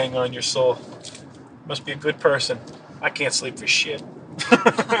sins weighing on your soul. Must be a good person. I can't sleep for shit.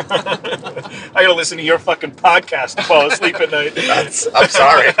 I gotta listen to your fucking podcast to fall asleep at night. I'm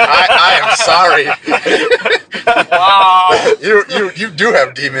sorry. I am sorry. Wow. You do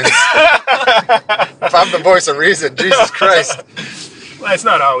have demons. If I'm the voice of reason, Jesus Christ. Well, it's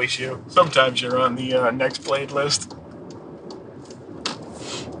not always you. Sometimes you're on the next blade list.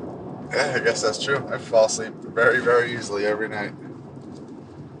 Yeah, I guess that's true. I fall asleep very, very easily every night.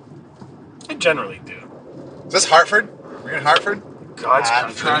 I generally do. Is this Hartford? We're in Hartford? God's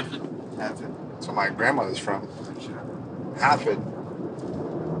Hartford. country. Hartford. That's where my grandmother's from. Hartford.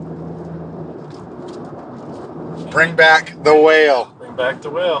 Bring back the whale. Bring back the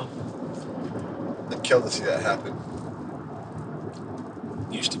whale. I'd kill to see that happen.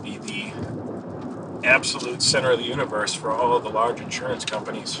 Used to be the absolute center of the universe for all of the large insurance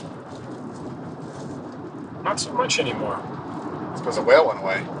companies. Not so much anymore. It's because the whale went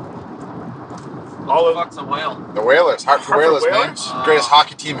away. All of Fuck's a whale. The Whalers. Hartford Whalers, man. Whalers? Greatest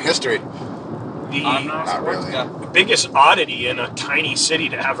hockey team in history. the I'm not, Not really. Yeah. biggest oddity in a tiny city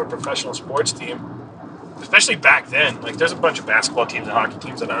to have a professional sports team. Especially back then. Like, there's a bunch of basketball teams and hockey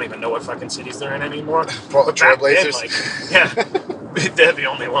teams that I don't even know what fucking cities they're in anymore. Well, the But back then, Trailblazers. like, yeah, they're the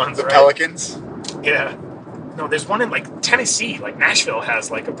only ones, The right? Pelicans. Yeah. No, there's one in, like, Tennessee. Like, Nashville has,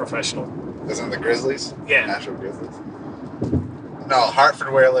 like, a professional. Isn't it the Grizzlies? Yeah. Nashville Grizzlies. No,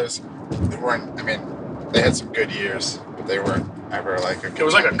 Hartford Whalers. They weren't. I mean, they had some good years, but they weren't ever like a. It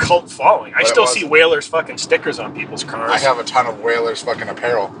was like a cult following. I But it still was. see Whalers fucking stickers on people's cars. I have a ton of Whalers fucking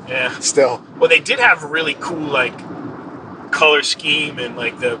apparel. Yeah. Still. Well, they did have a really cool, like, color scheme, and,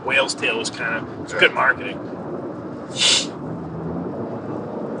 like, the whale's tail was kind of Yeah. good marketing.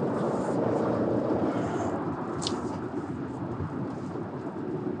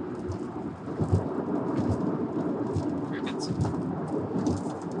 Crickets.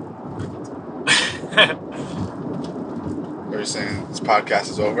 Are you saying this podcast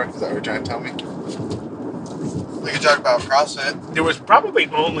is over? Is that what you're trying to tell me? We can talk about CrossFit. There was probably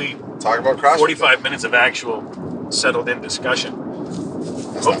only Talk about CrossFit. 45 minutes of actual settled-in discussion.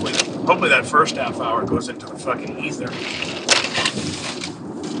 That's not Hopefully, true. hopefully that first half hour goes into the fucking ether.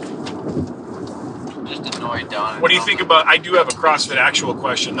 Just annoyed Don. What do you think about? I do have a CrossFit actual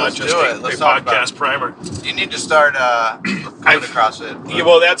question, not Let's just do a, it. Let's a talk about podcast primer. You need to start going to CrossFit. Yeah,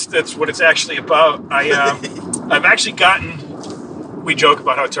 well, that's what it's actually about. I've actually gotten. We joke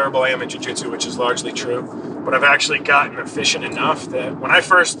about how terrible I am at jiu-jitsu, which is largely true. But I've actually gotten efficient enough that when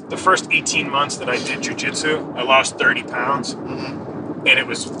the first 18 months that I did jiu-jitsu, I lost 30 pounds. Mhm. And it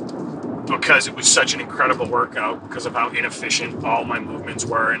was because it was such an incredible workout because of how inefficient all my movements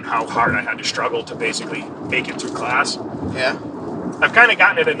were and how hard I had to struggle to basically make it through class. Yeah. I've kind of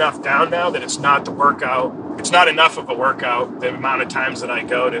gotten it enough down now that it's not the workout. It's not enough of a workout, the amount of times that I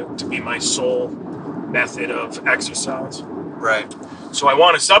go to be my sole method of exercise. Right. So I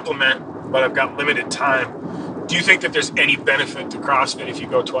want to supplement, but I've got limited time. Do you think that there's any benefit to CrossFit if you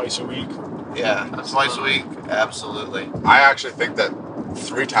go twice a week? Yeah. Twice a week. Absolutely. I actually think that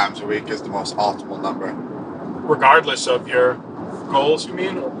 3 times a week is the most optimal number. Regardless of your goals, you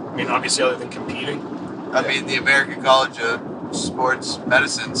mean? I mean, obviously, other than competing. I mean, the American College of Sports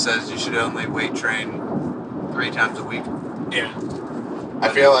Medicine says you should only weight train 3 times a week. Yeah. I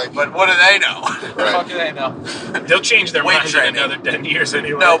feel like. But what do they know? Right. Fuck it, I know. They'll change their Weight mind in training. another 10 years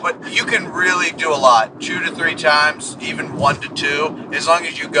anyway. No, but you can really do a lot. 2 to 3 times, even 1 to 2, as long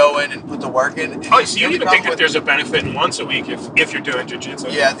as you go in and put the work in. Oh, so you The even only think problem that there's a benefit in once a week if you're doing jiu-jitsu?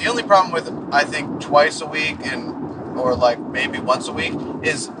 Yeah, the only problem with, I think, twice a week or like maybe once a week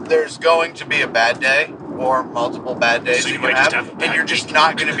is there's going to be a bad day or multiple bad days So you that might just have a bad and you're just week.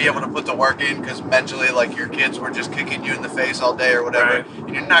 not going to be able to put the work in because mentally, like, your kids were just kicking you in the face all day or whatever, Right. and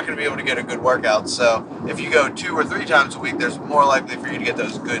you're not going to be able to get a good workout. So if you go 2 or 3 times a week, there's more likely for you to get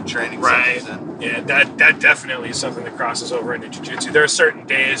those good training Right. sessions in. Yeah, that definitely is something that crosses over into jiu-jitsu. There are certain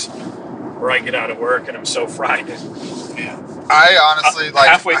days where I get out of work and I'm so fried. Yeah. I honestly like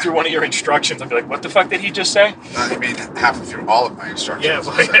Halfway through one of your instructions, I'll be like, "What the fuck did he just say?" I mean, halfway through all of my instructions. Yeah, is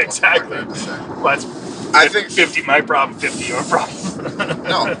well, what I exactly. had to say. Well, that's I think 50 my problem, 50 your problem.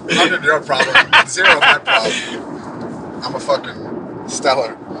 no, 100 your problem, 0 my problem. I'm a fucking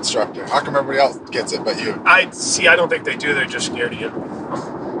stellar instructor. How come everybody else gets it but you? I don't think they do. They're just scared of you.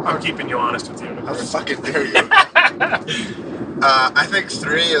 I'm keeping you honest with you. How fucking dare you? I think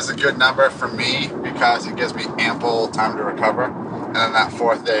 3 is a good number for me because it gives me ample time to recover. And then that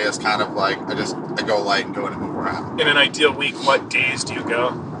 4th day is kind of like I go light and go in and move around. In an ideal week, what days do you go?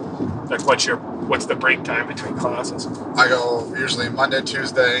 Like, what's the break time between classes? I go usually Monday,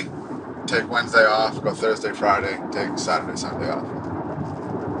 Tuesday, take Wednesday off, go Thursday, Friday, take Saturday, Sunday off.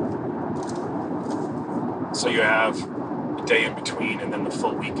 So you have a day in between and then the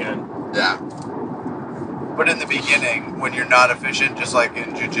full weekend. Yeah. But in the beginning, when you're not efficient, just like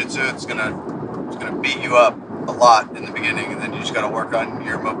in jiu-jitsu, it's gonna beat you up a lot in the beginning, and then you just gotta work on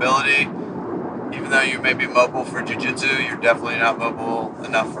your mobility. Even though you may be mobile for jiu-jitsu, you're definitely not mobile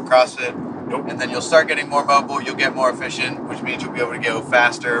enough for CrossFit. Nope. And then you'll start getting more mobile, you'll get more efficient, which means you'll be able to go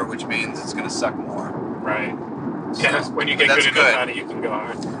faster, which means it's gonna suck more. Right. So, Yeah, when you but get that's good enough at it, you can go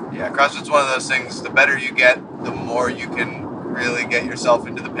hard. Yeah, CrossFit's one of those things, the better you get, the more you can really get yourself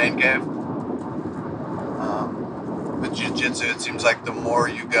into the pain cave. With jiu-jitsu, it seems like the more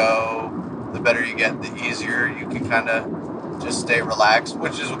you go, the better you get, the easier you can kind of just stay relaxed,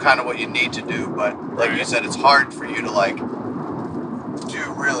 which is kind of what you need to do. But like you said, it's hard for you to like do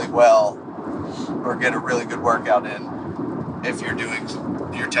really well or get a really good workout in if you're doing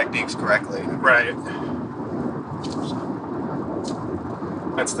your techniques correctly. Right.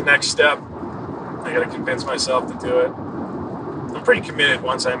 That's the next step. I gotta convince myself to do it. I'm pretty committed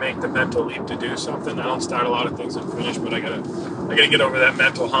once I make the mental leap to do something. I don't start a lot of things and finish, but I gotta get over that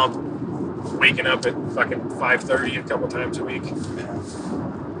mental hump. Waking up at fucking 5:30 a couple times a week. And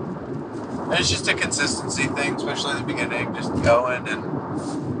it's just a consistency thing, especially in the beginning. Just going and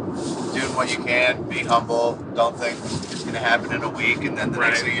doing what you can. Be humble. Don't think it's going to happen in a week. And then the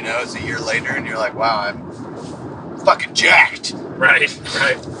next thing you know, it's a year later, and you're like, wow, I'm fucking jacked. Right.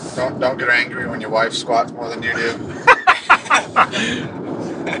 Don't get angry when your wife squats more than you do.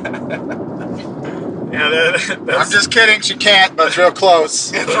 Yeah, that's... I'm just kidding. She can't, but it's real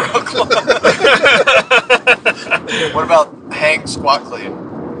close. It's real close. What about hang squat clean?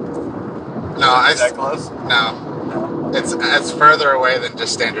 No, Is that close? No. It's further away than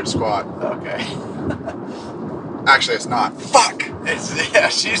just standard squat. Okay. Actually, it's not. Fuck.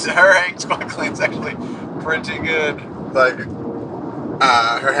 Her hang squat clean's actually pretty good. Like,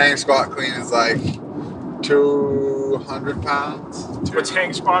 her hang squat clean is like 200 pounds. What's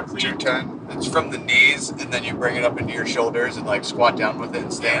hang squat clean? 210. It's from the knees, and then you bring it up into your shoulders and like squat down with it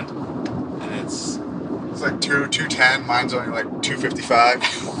and stand. And it's like 210. Mine's only like 255.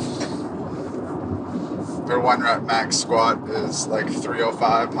 Her 1 rep max squat is like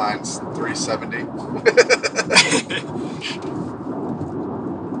 305. Mine's 370.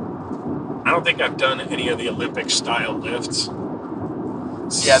 I don't think I've done any of the Olympic style lifts.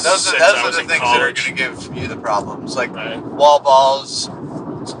 yeah, those since are I the was in things that are college. going to give you the problems. Like Right. wall balls,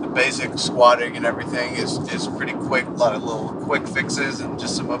 the basic squatting and everything is pretty quick. A lot of little quick fixes and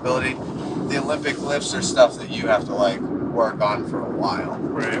just some mobility. The Olympic lifts are stuff that you have to like work on for a while.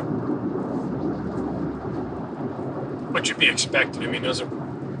 Right. What should be expected? I mean, those are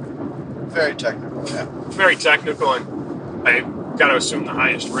Very technical, yeah. very technical, and I got to assume the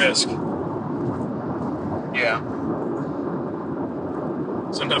highest risk. Yeah.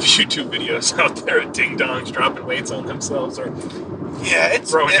 There's enough YouTube videos out there of ding-dongs dropping weights on themselves, or Yeah,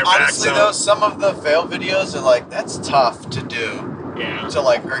 Throwing your honestly backs though, out. some of the fail videos are like, that's tough to do. yeah, To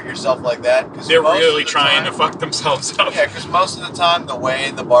like hurt yourself like that. 'Cause they're most of really the trying time- to fuck themselves up. Yeah, because most of the time the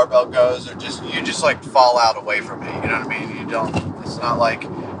way the barbell goes, or you just like fall out away from it. You know what I mean? You don't. It's not like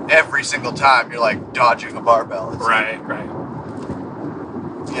every single time you're like dodging a barbell. It's Right. Like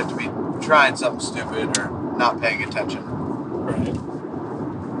you have to be trying something stupid or not paying attention. Right.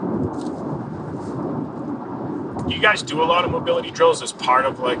 You guys do a lot of mobility drills as part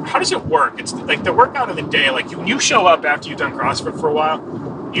of like, how does it work? It's like the workout of the day. Like when you show up after you've done CrossFit for a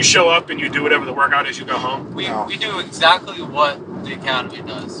while, you show up and you do whatever the workout is. You go home. We No. do exactly what the academy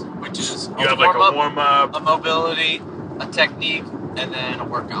does, which is You have like a warm up. a mobility, a technique, and then a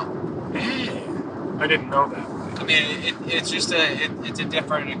workout. I didn't know that. I mean, it's just it's a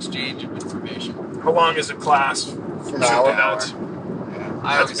different exchange of information. How long is a class? For an hour. That's, Yeah.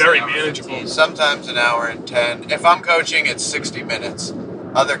 I That's always say very hour manageable. 15. Sometimes an hour and 10. If I'm coaching, it's 60 minutes.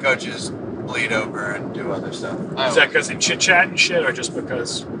 Other coaches bleed over and do other stuff. is that because they chit chat and shit, or just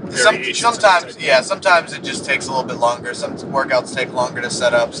because variations of Sometimes, the yeah, sometimes it just takes a little bit longer. Some workouts take longer to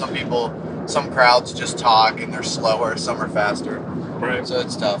set up. Some crowds just talk and they're slower. Some are faster. Right. So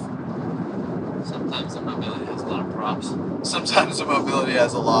it's tough. Sometimes the mobility has a lot of props. Sometimes the mobility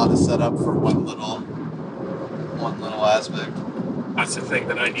has a lot to set up for one little aspect. That's the thing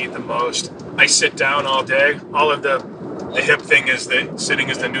that I need the most. I sit down all day. All of the hip thing is that sitting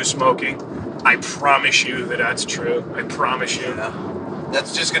is the new smoking. I promise you that that's true. I promise you. Yeah.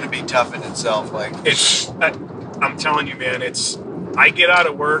 That's just going to be tough in itself. Like, I'm telling you, man, I get out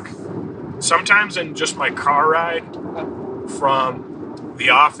of work sometimes in just my car ride from the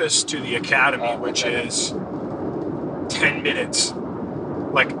office to the academy, which is 10 minutes.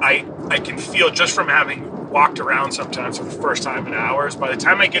 Like, I can feel just from having walked around sometimes for the first time in hours. By the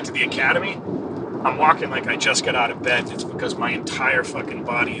time I get to the academy, I'm walking like I just got out of bed. It's because my entire fucking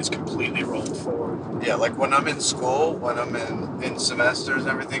body is completely rolled forward. yeah, like when I'm in school, when I'm in semesters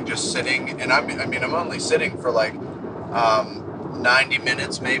and everything, just sitting, and I'm only sitting for like 90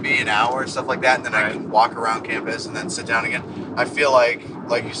 minutes, maybe an hour, stuff like that, and then I can walk around campus and then sit down again. I feel like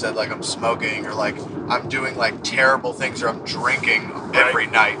you said, like I'm smoking or like I'm doing like terrible things or I'm drinking every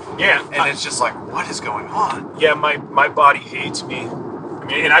night. Yeah. And it's just like, what is going on? Yeah, my body hates me. I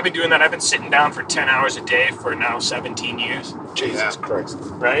mean, and I've been doing that. I've been sitting down for 10 hours a day for now 17 years. Jesus Christ.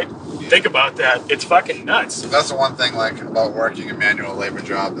 Right? Think about that. It's fucking nuts. That's the one thing like about working a manual labor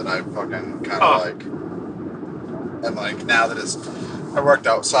job that I fucking kind of like. And like now that I worked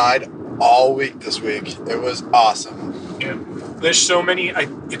outside all week this week. It was awesome. Yeah. There's so many,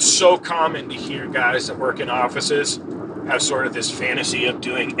 it's so common to hear guys that work in offices have sort of this fantasy of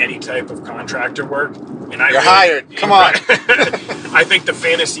doing any type of contractor work. And You're hired. Come on. I think the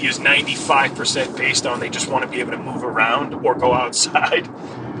fantasy is 95% based on they just want to be able to move around or go outside.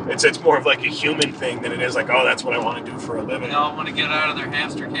 It's more of like a human thing than it is like, oh, that's what I want to do for a living. They all want to get out of their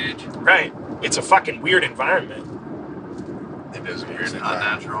hamster cage. Right. It's a fucking weird environment. It is weird and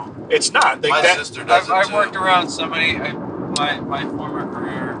unnatural. It's not. Like My that, sister does it I've too. worked around so many. My former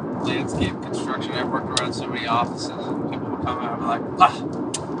career, landscape construction. I've worked around so many offices, and people would come out and be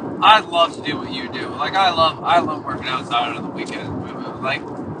like, "I'd love to do what you do. Like I love working outside on the weekend. Like,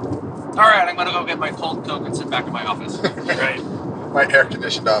 all right, I'm gonna go get my cold Coke and sit back in my office." right. My air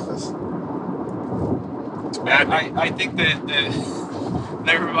conditioned office. It's bad. I think that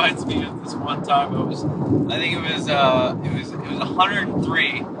that reminds me of this one time. I think it was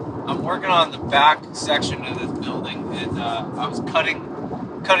 103. I'm working on the back section of this building, and I was cutting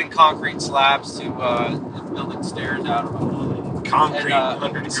concrete slabs to building stairs out of it. Concrete, And,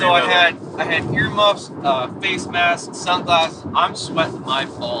 100 degree so I weather. had earmuffs, face masks, sunglasses. I'm sweating my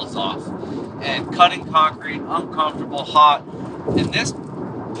balls off, and cutting concrete, uncomfortable, hot, and this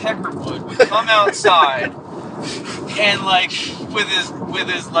Peckerwood would come outside and like with his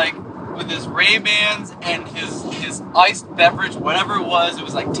Ray-Bans and his iced beverage, whatever it was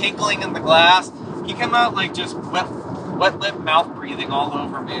like tinkling in the glass. He came out like just wet lip, mouth breathing all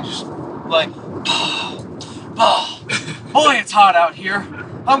over me, just like, oh, boy, it's hot out here.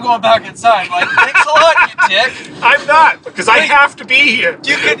 I'm going back inside. Like, thanks a lot, you dick. I'm not, because I have to be here.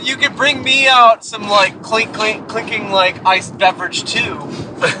 You could bring me out some like clinking like iced beverage too.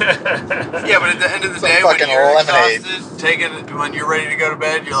 Yeah, but at the end of the Some day, when fucking you're lemonade. exhausted, when you're ready to go to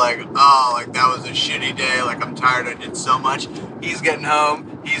bed, you're like, oh, like that was a shitty day. Like I'm tired. I did so much. He's getting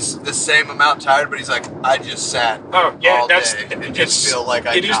home. He's the same amount tired, but he's like, I just sat Oh yeah, all that's day and it's, just feel like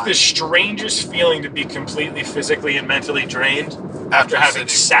I it is died. the strangest feeling to be completely physically and mentally drained after having sitting.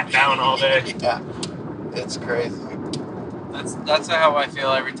 sat down all day. Yeah, it's crazy. That's how I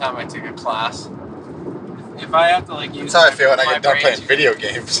feel every time I take a class. If I have to like use That's how I feel when I my get done brain playing to- video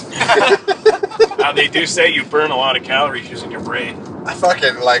games. They do say you burn a lot of calories using your brain. I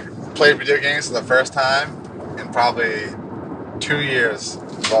fucking like played video games for the first time in probably 2 years,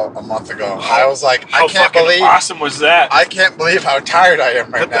 about a month ago. I was like, How I can't fucking believe awesome was that? I can't believe how tired I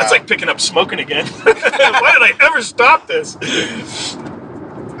am right now. That's like picking up smoking again. Why did I ever stop this?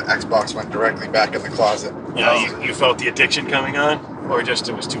 The Xbox went directly back in the closet. Yeah, you felt the addiction coming on, or just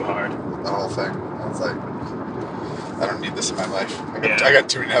it was too hard. The whole thing. I was like, I don't need this in my life. I Yeah. got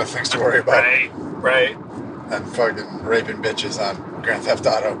too many other things to worry about Right. than fucking raping bitches on Grand Theft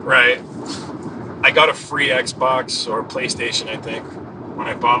Auto. Right. I got a free Xbox or PlayStation, I think, when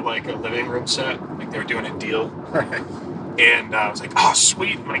I bought like a living room set. Like they were doing a deal. Right. And I was like, oh,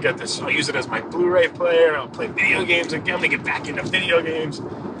 sweet. I got this. I'll use it as my Blu-ray player. I'll play video games again. I'm going to get back into video games.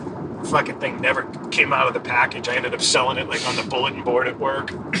 Fucking thing never came out of the package. I ended up selling it like on the bulletin board at work.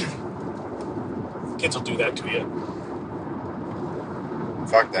 Kids will do that to you.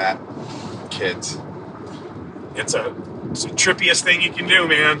 Fuck that. Kids. It's the trippiest thing you can do,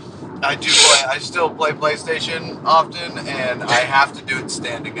 man. I still play PlayStation often, and I have to do it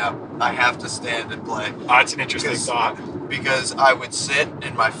standing up. I have to stand and play. Oh, it's an interesting thought. Because I would sit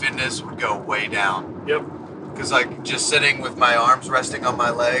and my fitness would go way down. Yep. Because like just sitting with my arms resting on my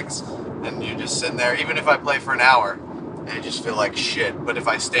legs, and you're just sitting there. Even if I play for an hour, I just feel like shit. But if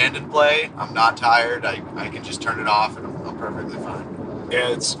I stand and play, I'm not tired. I can just turn it off, and I'm perfectly fine. Yeah,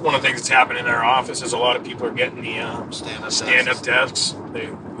 it's one of the things that's happening in our office is a lot of people are getting the stand-up desks. They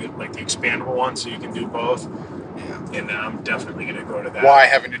like the expandable ones, so you can do both. Yeah. And I'm definitely going to go to that. Why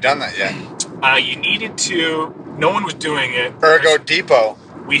haven't you done that yet? You needed to. No one was doing it. Ergo Depot.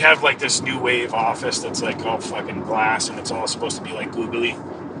 We have like this new wave office that's like all fucking glass, and it's all supposed to be like googly.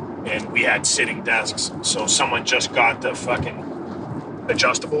 And we had sitting desks, so someone just got the fucking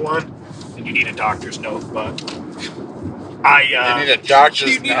adjustable one, and you need a doctor's note, but you need a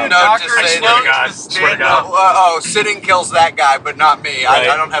doctor's You need a note. doctor's I swear to God, swear to God. Sitting kills that guy, but not me. Right.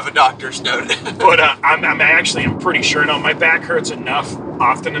 I don't have a doctor's note. But I'm pretty sure now my back hurts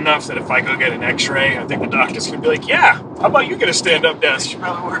often enough that if I go get an X-ray, I think the doctor's gonna be like, "Yeah, how about you get a stand-up desk?" You should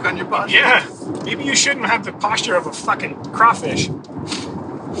probably work on your posture. Yeah, maybe you shouldn't have the posture of a fucking crawfish.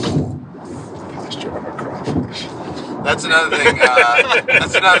 Posture of a crawfish. That's another thing.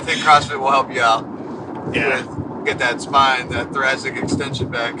 That's another thing. CrossFit will help you out. Yeah, With. Get that spine, that thoracic extension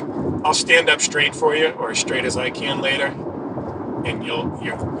back. I'll stand up straight for you, or as straight as I can later, and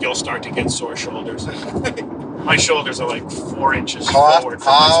you'll start to get sore shoulders. My shoulders are like 4 inches forward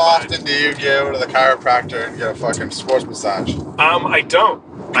from How my spine. often do you go to the chiropractor and get a fucking sports massage? I don't.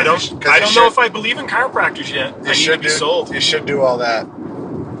 I don't know if I believe in chiropractors yet. I need to be sold. You should do all that.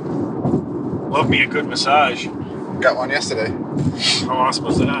 Love me a good massage. Got one yesterday. How awesome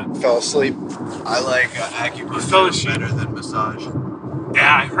was that? Fell asleep. I like acupuncture better than massage.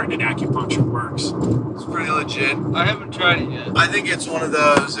 Yeah, I heard that acupuncture works. It's pretty legit. I haven't tried it yet. I think it's one of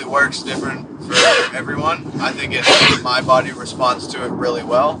those, it works different for everyone. I think my body responds to it really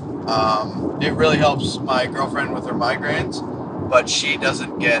well. It really helps my girlfriend with her migraines, but she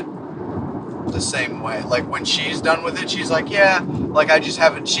doesn't get the same way. Like when she's done with it, she's like, yeah, like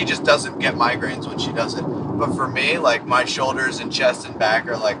she just doesn't get migraines when she does it. But for me, like my shoulders and chest and back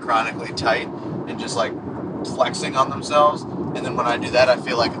are like chronically tight and just like flexing on themselves. And then when I do that, I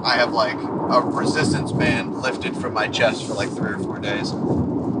feel like I have like a resistance band lifted from my chest for like 3 or 4 days.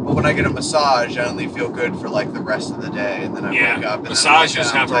 But when I get a massage, I only feel good for like the rest of the day, and then I wake up. And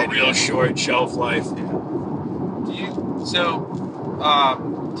massages have a real short shelf life.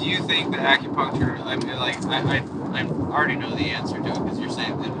 Do you think that acupuncture? I mean, like I already know the answer to it because you're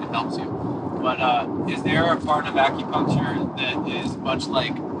saying that it helps you. But is there a part of acupuncture that is much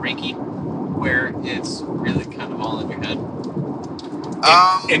like Reiki, where it's really kind of all in your head?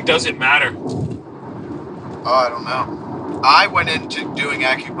 And does it matter? Oh, I don't know. I went into doing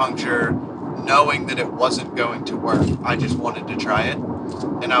acupuncture knowing that it wasn't going to work. I just wanted to try it.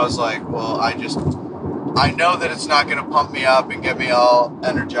 And I was like, well, I know that it's not going to pump me up and get me all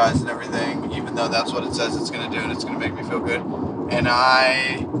energized and everything, even though that's what it says it's going to do and it's going to make me feel good. And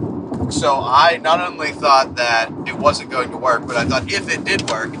so I not only thought that it wasn't going to work, but I thought if it did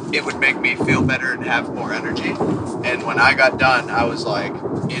work, it would make me feel better and have more energy. And when I got done, I was like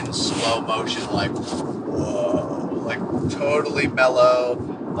in slow motion, like, whoa, like totally mellow.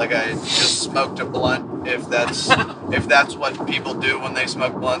 Like I just smoked a blunt. If that's what people do when they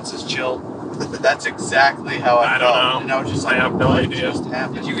smoke blunts is chill. That's exactly how I felt. don't know. And I was just like, I have no what idea. just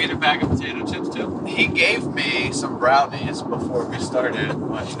happened? Did you eat a bag of potato chips too? He gave me some brownies before we started.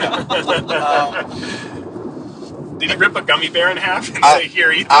 Did he rip a gummy bear in half and I'll- say,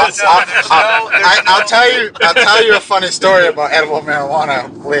 "Here, eat I'll, this"? I'll tell you a funny story about edible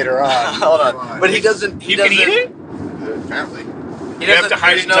marijuana later on. Hold on, but he doesn't. You can eat it? Apparently. You have to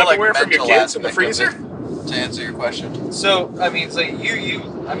hide it Tupperware from your kids in the freezer? To answer your question, So I mean,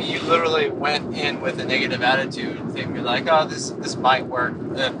 you literally went in with a negative attitude, thinking like, oh, this might work,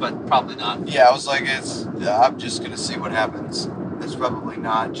 but probably not. yeah, I was like, I'm just gonna see what happens. It's probably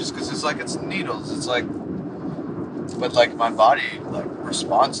not, just because it's needles. It's like, but like my body like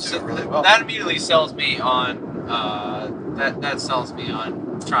responds to it really well. That immediately sells me on that sells me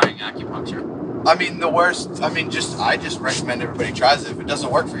on trying acupuncture. I mean, I just recommend everybody tries it. If it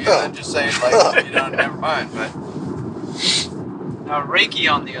doesn't work for you, then just say like, never mind. But Now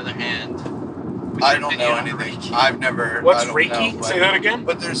Reiki, on the other hand, I don't know Yeah, anything. Reiki. I've never heard. What's I don't Reiki? know, Say that again.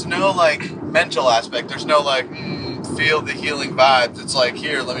 But there's no like mental aspect. There's no like feel the healing vibes. It's like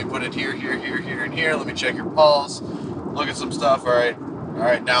here, let me put it here, here, here, here, and here. Let me check your pulse. Look at some stuff. All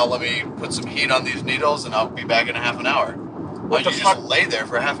right. Now let me put some heat on these needles, and I'll be back in a half an hour. Like the you fuck? just lay there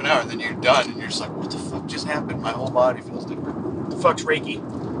for a half an hour, and then you're done, and you're just like, what the fuck just happened? My whole body feels different. What the fuck's Reiki?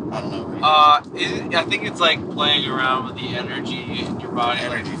 I don't know. I think it's like playing around with the energy in your body.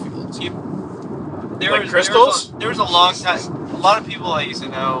 Like, Energy fields. Like crystals? There was a long time. A lot of people I used to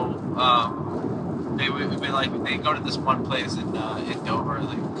know, they would be like, they go to this one place in Dover,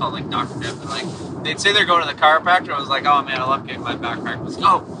 like called like Dr. Dip, and like they'd say they're going to the chiropractor. I was like, oh man, I love getting my back cracked. Was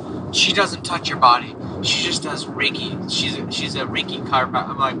oh, she doesn't touch your body. She just does Reiki. She's a Reiki chiropractor.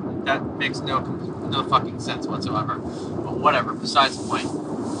 I'm like, that makes no fucking sense whatsoever. But whatever. Besides the point.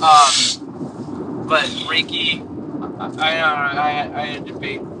 But Reiki, I had a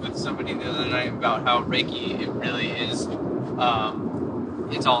debate with somebody the other night about how Reiki, it really is,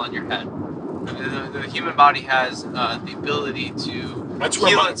 it's all in your head. The human body has the ability to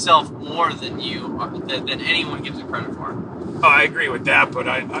heal itself more than than anyone gives it credit for. Oh, I agree with that, but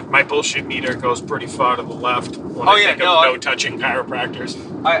my bullshit meter goes pretty far to the left when I think of no touching chiropractors.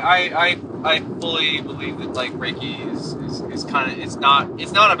 I fully believe that like Reiki is kind of it's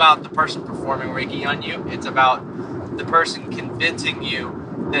not about the person performing Reiki on you. It's about the person convincing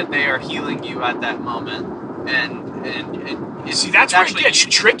you that they are healing you at that moment, and see that's where it gets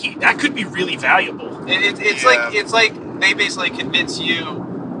tricky. That could be really valuable. It's like they basically convince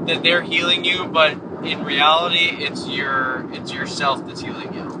you that they're healing you, but in reality, it's yourself that's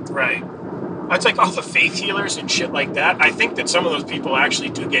healing you. Right. That's like all the faith healers and shit like that. I think that some of those people actually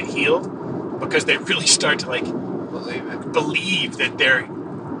do get healed because they really start to like believe that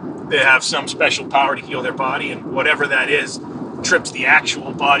they have some special power to heal their body, and whatever that is trips the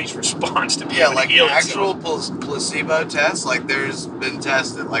actual body's response to be able to heal actual itself. placebo tests. Like there's been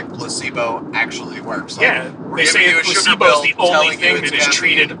tests that like placebo actually works. Like, Yeah, they say placebo is the only thing that has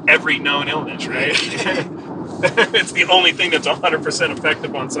treated every known illness, right? It's the only thing that's 100%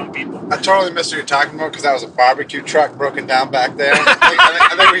 effective on some people. I totally missed what you're talking about because that was a barbecue truck broken down back there.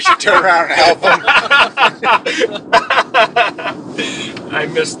 I think we should turn around and help him. I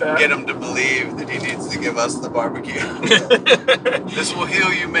missed that. Get him to believe that he needs to give us the barbecue. This will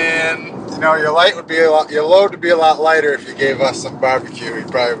heal you, man. You know, your load would be a lot lighter if you gave us some barbecue. We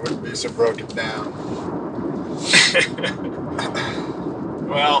probably wouldn't be so broken down.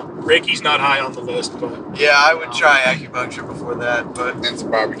 Well, Reiki's not high on the list, but yeah, I would try acupuncture before that, but and some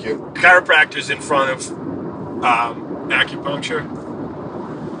barbecue. Chiropractor's in front of acupuncture,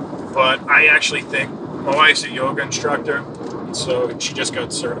 but I actually think my wife's a yoga instructor, so she just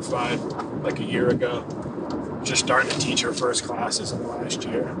got certified like a year ago. Just starting to teach her first classes in the last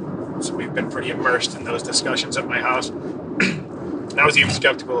year, so we've been pretty immersed in those discussions at my house. I was even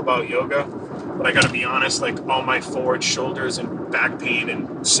skeptical about yoga, but I gotta be honest, like all my forward shoulders and back pain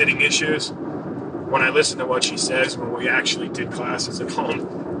and sitting issues, when I listen to what she says, when we actually did classes at home,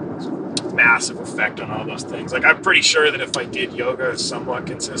 massive effect on all those things. Like I'm pretty sure that if I did yoga somewhat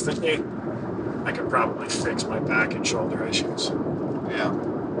consistently, I could probably fix my back and shoulder issues. yeah.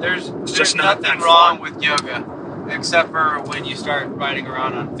 There's just not nothing that wrong fun. with yoga, except for when you start riding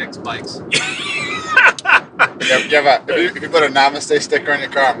around on fixed bikes. If you put a Namaste sticker on your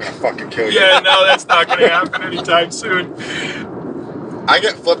car, I'm gonna fucking kill you. Yeah, no, that's not gonna happen anytime soon. I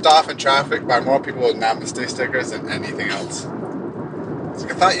get flipped off in traffic by more people with Namaste stickers than anything else. It's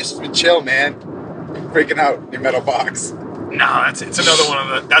like, I thought you supposed to be chill, man. You're freaking out, you metal box. No, it's another one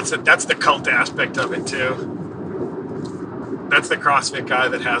of the that's the cult aspect of it too. That's the CrossFit guy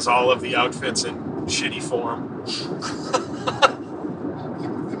that has all of the outfits in shitty form.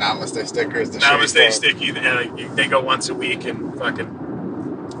 The Namaste sticker is the Namaste sticky. They go once a week and fucking.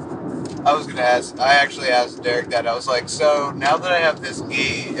 I actually asked Derek that. I was like, so now that I have this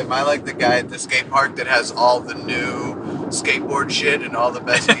gi, am I like the guy at the skate park that has all the new skateboard shit and all the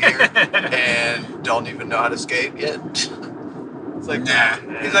best gear and don't even know how to skate yet? It's like, nah.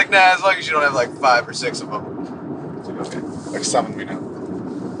 He's like, nah, as long as you don't have like 5 or 6 of them. It's like, okay. Like summon me now.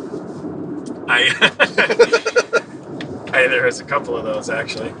 There is a couple of those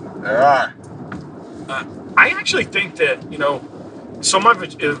actually. There are. I actually think that, some of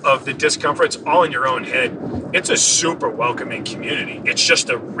the discomfort's all in your own head. It's a super welcoming community. It's just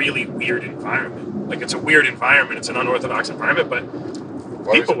a really weird environment. Like, it's a weird environment. It's an unorthodox environment, but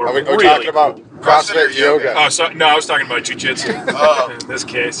people are we really talking about cool. CrossFit yoga? Oh, no, I was talking about jiu-jitsu in this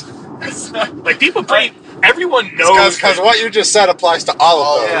case. Like, people everyone knows. Because what you just said applies to all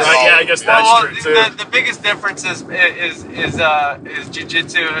of those. Yeah. Right, yeah, I guess that's Well, true too. the biggest difference is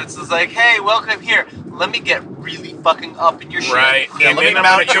jiu-jitsu. It's just like, hey, welcome here. Let me get really fucking up in your shit. Right. Yeah, And let me then I'm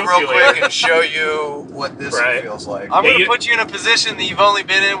mount gonna you choke real you quick later. and show you what this Right. feels like. I'm Yeah, gonna you- put you in a position that you've only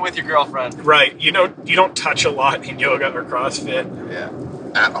been in with your girlfriend. Right. You don't touch a lot in yoga or CrossFit. Yeah.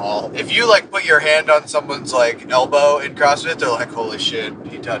 At all. If you like put your hand on someone's like elbow in CrossFit, they're like, "Holy shit,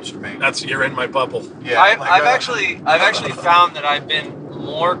 he touched me." You're in my bubble. Yeah. I've actually found that I've been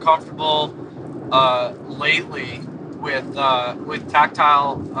more comfortable lately with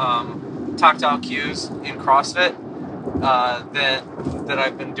tactile cues in CrossFit than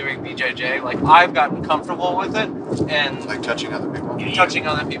I've been doing BJJ. Like I've gotten comfortable with it and like touching other people. touching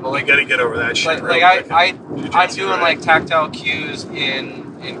other people. We Like got to get over that shit. like real quick I'm in jiu-jitsu, doing right? like tactile cues in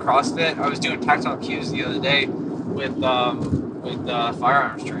CrossFit. I was doing tactile cues the other day with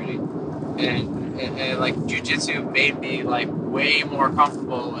firearms training, and like jujitsu made me like way more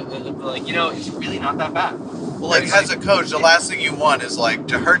comfortable with it. Like it's really not that bad. Well, like as a coach, the last thing you want is like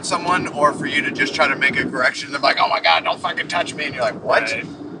to hurt someone or for you to just try to make a correction. They're like, "Oh my god, don't fucking touch me," and you're like, "What?" Right.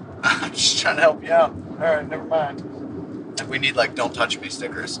 I'm just trying to help you out. All right, never mind. And we need like "Don't touch me"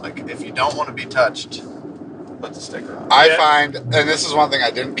 stickers. Like if you don't want to be touched, put the sticker on. I Yeah. find, and this is one thing I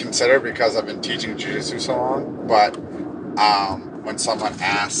didn't consider because I've been teaching jiu-jitsu so long, but when someone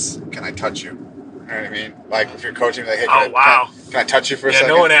asks, "Can I touch you?" You know what I mean? Like if you're coaching, like, "Hey, Oh, wow. can I touch you for a Yeah,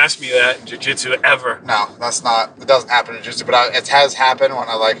 second?" no one asked me that in jiu-jitsu ever. No, that's not. It doesn't happen in jiu-jitsu, but it has happened when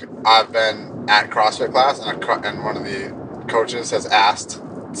I've been at CrossFit class and one of the coaches has asked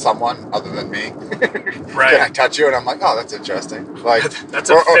someone other than me, Right. "Can I touch you?" And I'm like, "Oh, that's interesting." Like That's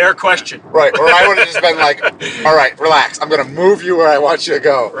a fair question. right. Or I would have just been like, "All right, relax. I'm gonna move you where I want you to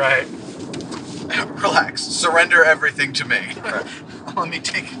go." Right. Relax. Surrender everything to me. Let me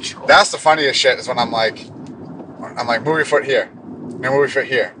take control. That's the funniest shit is when I'm like, move your foot here. No, move your foot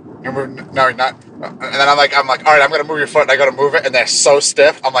here. No, you're not. And then I'm like, all right, I'm gonna move your foot, and I gotta move it, and they're so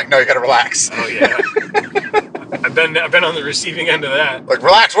stiff. I'm like, no, you gotta relax. Oh yeah. I've been on the receiving end of that. Like,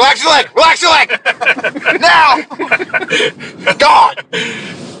 relax your leg, now. God.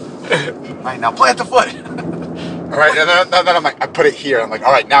 All right, now plant the foot. All right, and then I'm like, I put it here. I'm like,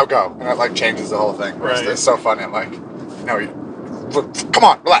 all right, now go, and it like changes the whole thing. Right. It's so funny. I'm like, no, come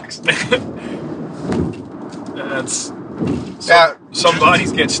on, relax. That's Yeah. some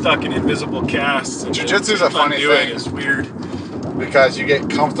bodies get stuck in invisible casts. and Jiu-jitsu's a it's funny undoing. thing. It's weird. Because you get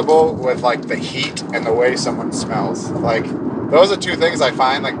comfortable with like the heat and the way someone smells. Like those are two things I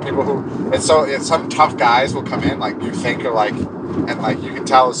find. Like people who it's some tough guys will come in like you think are like, and like you can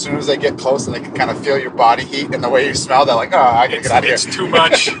tell as soon as they get close and they can kind of feel your body heat and the way you smell. They're like, oh, I gotta get out of here. It's too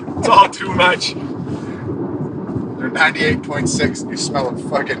much. It's all too much. They're 98.6 and you smell of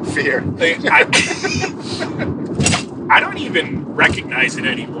fucking fear. I don't even recognize it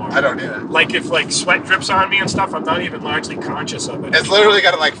anymore. I don't either. Like if like sweat drips on me and stuff, I'm not even largely conscious of it. It's literally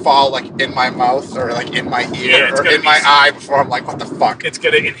gotta like fall like in my mouth or like in my ear Yeah, it's or gotta in be- my eye before I'm like, what the fuck? It's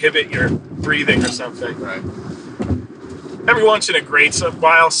gonna inhibit your breathing or something. Right. Every once in a great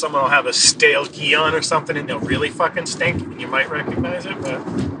while, someone will have a stale gi on or something, and they'll really fucking stink, and you might recognize it. But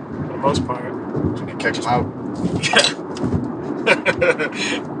for the most part, You can kick them out. yeah.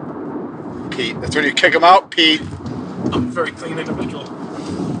 Pete. That's when you kick them out, Pete. I'm a very clean individual.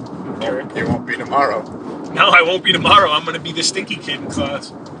 You won't be tomorrow. No, I won't be tomorrow. I'm gonna be the stinky kid in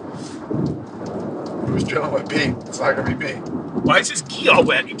class. Who's dealing with Pete? It's not gonna be me. Why is his gi all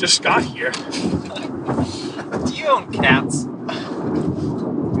wet? He just got here. Do you own cats?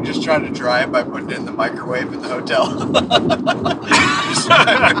 You're just trying to dry it by putting it in the microwave in the hotel.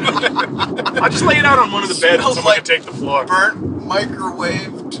 I'll just lay it out on one of the beds and Smells someone like can take the floor. Burnt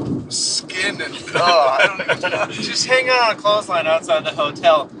microwaved skin and I don't even know. Just hang it on a clothesline outside the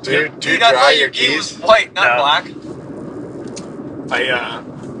hotel. Do you You got dry like your gi was geese? white, not No. black.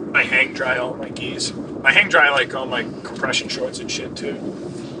 I hang dry all my gis. I hang dry like all my compression shorts and shit too.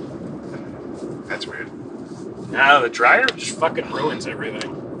 That's weird. Nah, the dryer just fucking ruins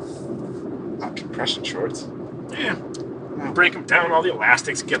everything. Not compression shorts. Yeah. Break them down, all the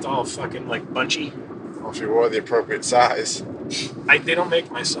elastics get all fucking like bunchy. Well, if you wore the appropriate size. They don't make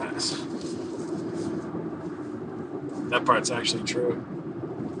my size. That part's actually true.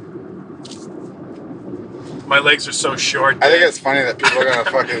 My legs are so short. I think it's funny that people are gonna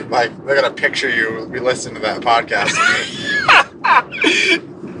fucking like they're gonna picture you. We listen to that podcast.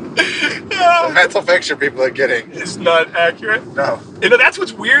 The mental picture people are getting. It's not accurate. No. You know, that's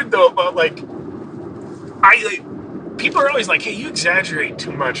what's weird though about people are always like, hey, you exaggerate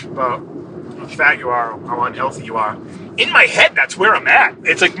too much about fat you are, how unhealthy you are. In my head, that's where I'm at.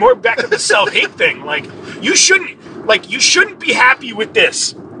 It's like more back to the self-hate thing. Like you shouldn't be happy with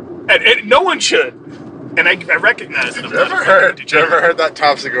this, and no one should. And I recognize that. Did you ever heard that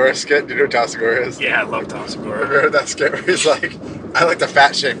Tom Segura skit? Do you know who Tom Segura is? Yeah, I love Tom Segura. Have you heard that skit where he's like, I like to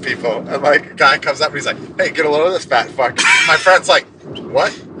fat shame people. And like, a guy comes up and he's like, hey, get a load of this fat fuck. My friend's like,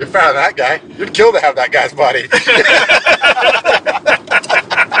 what? You're fat on that guy? You'd kill to have that guy's body.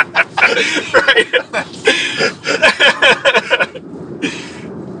 Right.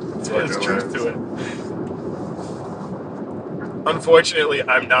 There's truth to it. Unfortunately,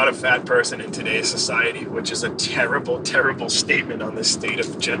 I'm not a fat person in today's society, which is a terrible, terrible statement on the state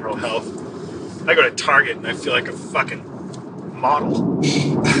of general health. I go to Target and I feel like a fucking model.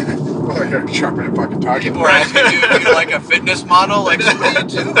 Well, you're sharper than fucking Target. People are asking you if you're like a fitness model. Like, what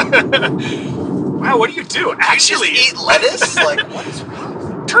do you do? Wow, what do you do? Actually, you just eat lettuce? Like, what is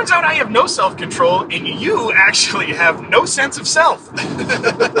wrong? Turns out I have no self-control, and you actually have no sense of self.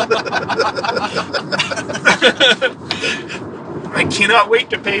 I cannot wait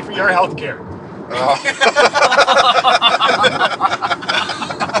to pay for your health care.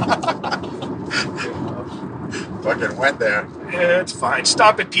 Fucking went there. Yeah, it's fine.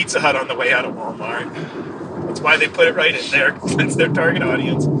 Stop at Pizza Hut on the way out of Walmart. That's why they put it right in there. It's their target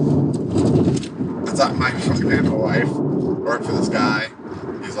audience. I thought my fucking wife worked for this guy.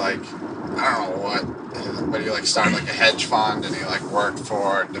 He's like, I don't know what, but he like started like a hedge fund and he like worked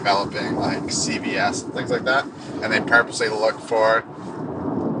for developing like CVS and things like that. And they purposely look for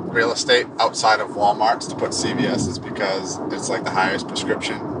real estate outside of Walmart's to put CVS's because it's like the highest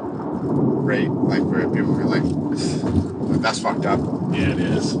prescription rate. Like where people be like, that's fucked up. Yeah, it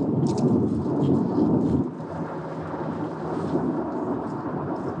is.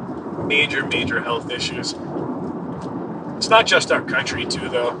 Major health issues. It's not just our country, too,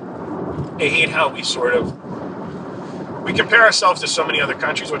 though. I hate how we compare ourselves to so many other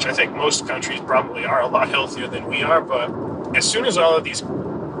countries, which I think most countries probably are a lot healthier than we are, but as soon as all of these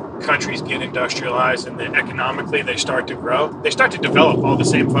countries get industrialized and then economically they start to grow, they start to develop all the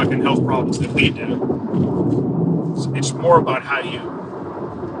same fucking health problems that we do. It's more about how do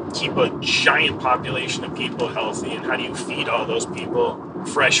you keep a giant population of people healthy and how do you feed all those people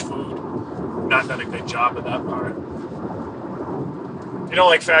fresh food. Not done a good job of that part. You don't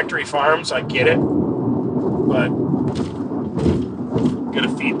like factory farms, I get it, but you're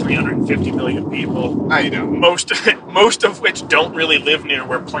gonna feed 350 million people. No, you don't. Most of which don't really live near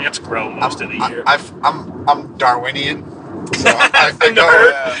where plants grow most of the year. I'm Darwinian, so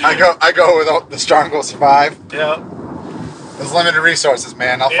I go with the strong will survive. Yeah. There's limited resources,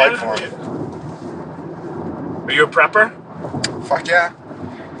 man. I'll fight for them. Are you a prepper? Fuck yeah.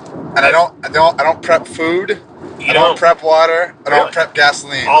 And I don't prep food. I don't prep water. I don't prep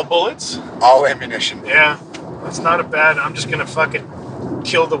gasoline. All bullets? All ammunition. Yeah. That's not a bad. I'm just gonna fucking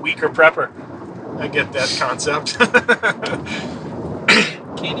kill the weaker prepper. I get that concept.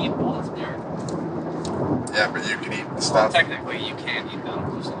 Can't eat bullets, Derek. Yeah, but you can eat the Well, stuff. technically, you can eat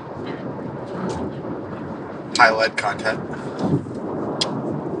them. So High lead content.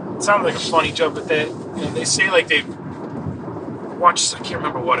 It sounded like a funny joke, but they say like they watched. I can't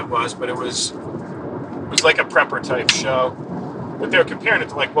remember what it was, but it was like a prepper type show. But they're comparing it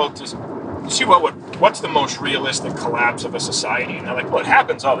to like, well, just see what's the most realistic collapse of a society, and they're like, well, it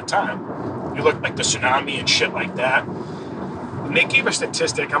happens all the time. You look like the tsunami and shit like that. And they gave a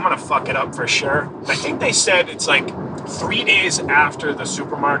statistic. I'm gonna fuck it up for sure. I think they said it's like 3 days after the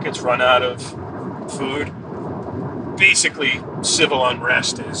supermarkets run out of food. Basically, civil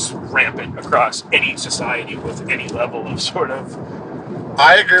unrest is rampant across any society with any level of sort of.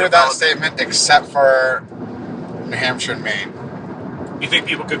 I agree with that statement, except for New Hampshire and Maine. You think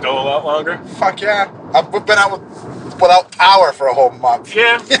people could go a lot longer? Fuck yeah. I've been out without power for a whole month.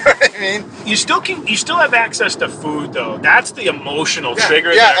 Yeah. You know what I mean? You still have access to food though. That's the emotional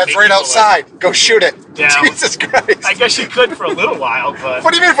trigger. Yeah, it's right outside. Like, go shoot it. Yeah. Jesus Christ. I guess you could for a little while, but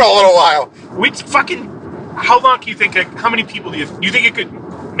What do you mean for a little while? we fucking. How long do you think? How many people do you think you could?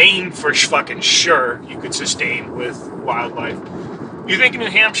 Maine for fucking sure you could sustain with wildlife. You think in New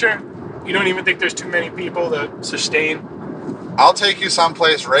Hampshire, you don't even think there's too many people to sustain? I'll take you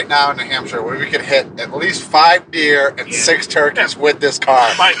someplace right now in New Hampshire where we could hit at least 5 deer and 6 turkeys with this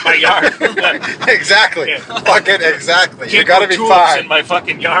car. My yard. Exactly. Yeah. Fucking exactly. You Can't gotta grow be tulips fine. in my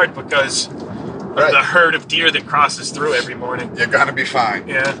fucking yard because of the herd of deer that crosses through every morning. You're gonna be fine.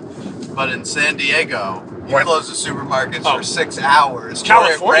 Yeah. But in San Diego, you When- close the supermarkets for 6 hours.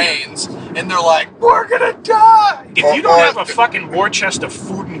 California. Or it rains, and they're like, "We're gonna die." If you don't have a fucking war chest of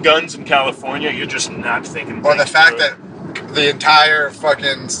food and guns in California, you're just not thinking. Or the things fact through. that the entire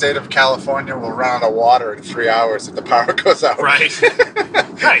fucking state of California will run out of water in 3 hours if the power goes out. Right.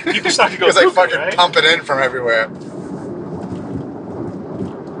 Right. People start to go Because they pooping, fucking right? pump it in from everywhere.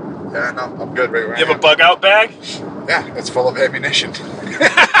 Yeah, no, I'm good right where You I have a am. bug out bag? Yeah, it's full of ammunition.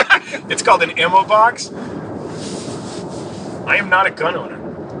 It's called an ammo box. I am not a gun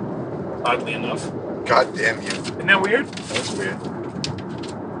owner, oddly enough. God damn you. Isn't that weird? That's weird.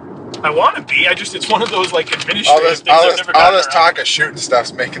 I want to be. It's one of those like All administrative this, things I've never all gotten this around. talk of shooting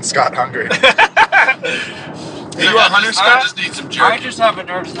stuff's making Scott hungry. Are you a hunter, I Scott? just need some I jerky. just have a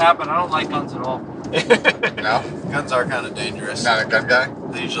nervous habit. I don't like guns at all. No? Guns are kind of dangerous. Not a gun guy?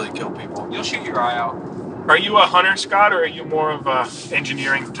 They usually kill people. You'll shoot your eye out. Are you a hunter, Scott, or are you more of a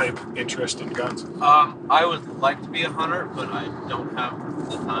engineering type interest in guns? I would like to be a hunter, but I don't have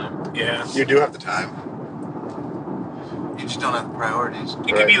the time. Yeah. You do have the time. You just don't have the priorities.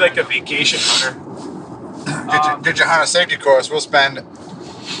 You could be like a vacation hunter. Get your hunter safety course. We'll spend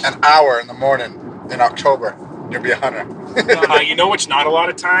an hour in the morning in October. You'll be a hunter. You know what's not a lot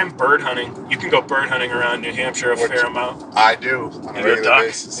of time? Bird hunting. You can go bird hunting around New Hampshire a fair amount. I do on a You go regular duck.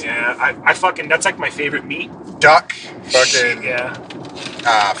 basis. Yeah, I fucking, that's like my favorite meat. Duck, fucking Yeah.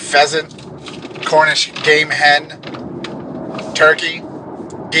 pheasant, Cornish game hen, turkey,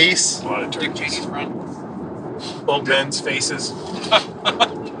 geese. A lot of Dick turkeys. Cheney's friend. Old men's faces.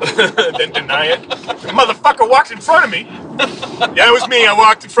 Then deny it. The motherfucker walked in front of me. Yeah, it was me. I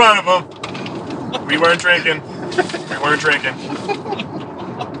walked in front of him. We weren't drinking. We weren't drinking.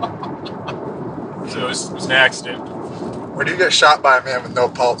 So it was an accident. When you get shot by a man with no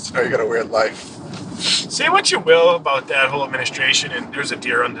pulse, you know you got a weird life. Say what you will about that whole administration, and there's a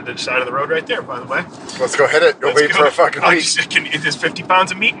deer on the side of the road right there, by the way. Let's go hit it. Go Let's wait go. for a fucking Oh, week. there's 50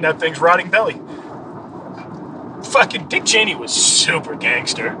 pounds of meat in that thing's rotting belly. Fucking Dick Cheney was super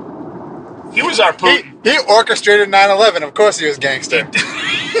gangster. He was our Putin. He orchestrated 9/11. Of course he was gangster.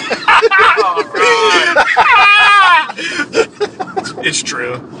 It's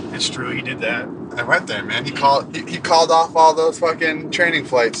true. It's true. He did that. I went there, man. He called off all those fucking training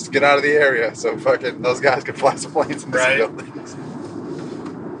flights to get out of the area, so fucking those guys could fly some planes into Right. some buildings.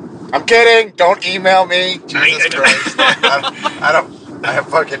 I'm kidding. Don't email me. Jesus I know. Christ. I have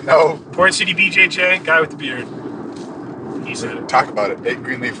fucking no. Port City BJJ, guy with the beard. He said it. Talk about it. 8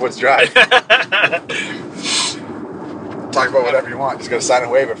 Greenleaf Woods Drive. Talk about whatever you want. Just gotta sign a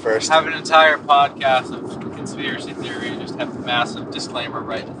waiver first. Have an entire podcast of conspiracy theory and just have a massive disclaimer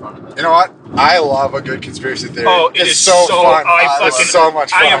right in front of it. You know what? I love a good conspiracy theory. Oh, it it's is so fun. It's so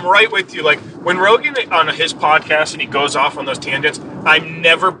much fun. I am right with you. Like when Rogan on his podcast and he goes off on those tangents, I'm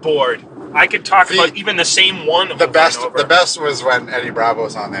never bored. I could talk See, about even the same one. The over best, and over. the best was when Eddie Bravo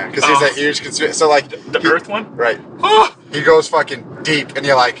was on there because he's Oh. a huge conspiracy. So like The Earth one. right? Oh, He goes fucking deep, and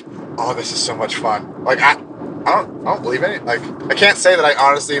you're like, oh, this is so much fun. Like I don't believe any. Like I can't say that I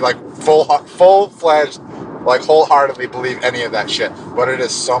honestly like full-fledged, like wholeheartedly believe any of that shit. But it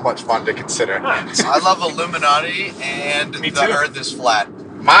is so much fun to consider. I love Illuminati and Me the too. Earth is flat.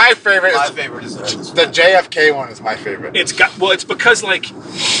 My favorite My is favorite is the Earth is the flat. JFK one. Is my favorite. it's because like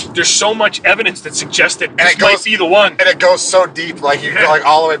there's so much evidence that suggests that this it goes- might be the one. And it goes so deep, like you go like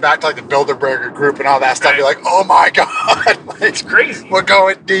all the way back to like the Bilderberger group and all that stuff. Right. You're like, oh my god, like, It's crazy. we're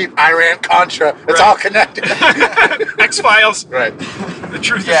going deep. Iran Contra, it's Right. all connected. X-Files. Right. The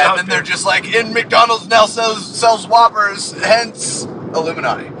truth is Yeah, out and then there. they're just like, in McDonald's now sells Whoppers, hence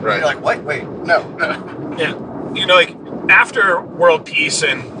Illuminati. Right. You're like, wait, no. Yeah. You know, like after world peace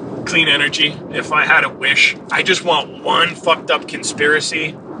and clean energy, if I had a wish, I just want one fucked up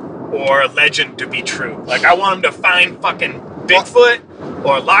conspiracy or legend to be true. Like I want them to find fucking Bigfoot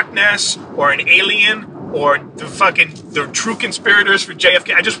or Loch Ness or an alien or the true conspirators for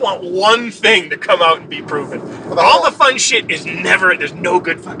JFK. I just want one thing to come out and be proven. Well, the All whole- the fun shit is never, there's no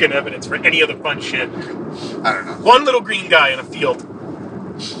good fucking evidence for any of the fun shit. I don't know. One little green guy in a field.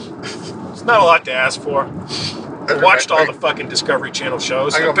 It's not a lot to ask for. I watched all the fucking Discovery Channel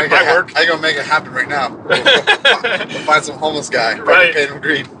shows. I I go took make my it. work. I go make it happen right now. We'll find some homeless guy. Fucking Right. paint him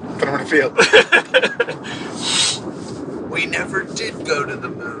green. Put him in a field. We never did go to the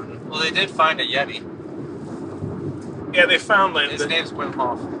moon. Well, they did find a Yeti. Yeah, they found like His name's Wim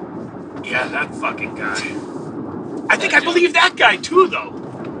Hof. yeah, that fucking guy. I think I believe that guy too, though.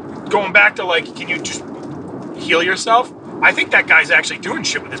 Going back to like, can you just heal yourself? I think that guy's actually doing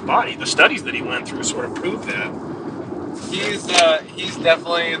shit with his body. The studies that he went through sort of prove that. He's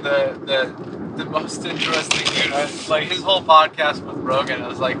definitely the most interesting dude. Like his whole podcast with Rogan, I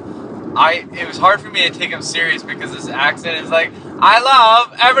was like, it was hard for me to take him serious because his accent is like, I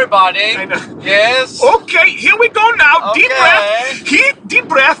love everybody. I know. Yes. Okay, here we go now. Deep Okay. breath. Heat. Deep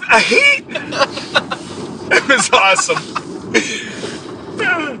breath. A heat. It was awesome.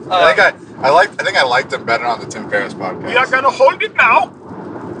 I think I liked him better on the Tim Ferriss podcast. We are gonna hold it now.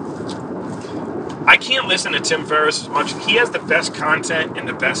 I can't listen to Tim Ferriss as much. He has the best content and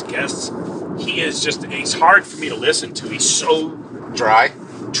the best guests. It's hard for me to listen to. He's so Dry.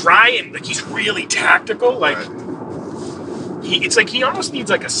 and like he's really tactical. Like it's like he almost needs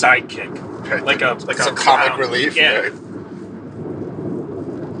like a sidekick, Right. like a Some clown. comic relief. Yeah. Right?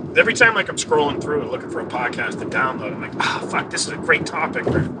 Every time like I'm scrolling through and looking for a podcast to download, I'm like, fuck, this is a great topic.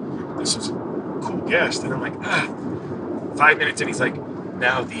 Or this is a cool guest, and I'm like, 5 minutes, and he's like,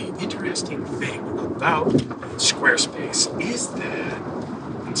 now the interesting thing about Squarespace is that.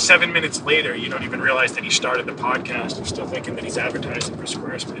 And 7 minutes later, you don't even realize that he started the podcast. You're still thinking that he's advertising for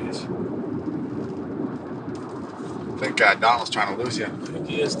Squarespace. I think Donald's trying to lose you. I think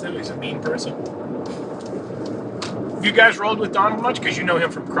he is too. He's a mean person. Have you guys rolled with Donald much? Because you know him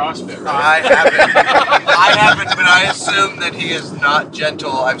from CrossFit, right? I haven't, but I assume that he is not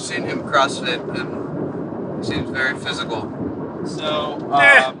gentle. I've seen him CrossFit and he seems very physical. So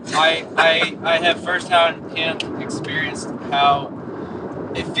I have firsthand experienced how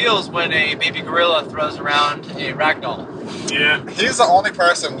it feels when a baby gorilla throws around a ragdoll. Yeah. He's the only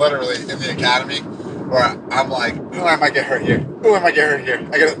person literally in the academy where I'm like, ooh, I might get hurt here. Ooh, I might get hurt here.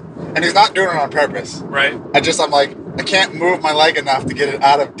 And he's not doing it on purpose. Right. I'm like, I can't move my leg enough to get it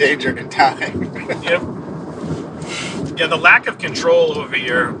out of danger in time. Yep. Yeah, the lack of control over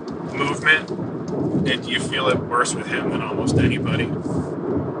your movement, and you feel it worse with him than almost anybody.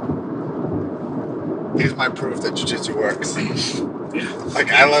 He's my proof that jiu-jitsu works. Yeah.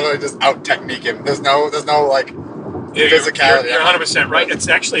 Like, I literally just out-technique him. There's no like, Yeah, physicality. You're 100% right. It's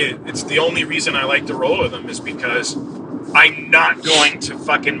the only reason I like to roll with him is because I'm not going to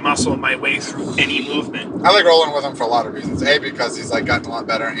fucking muscle my way through any movement. I like rolling with him for a lot of reasons. A, because he's like gotten a lot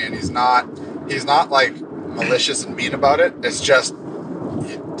better, and he's not like malicious and mean about it. It's just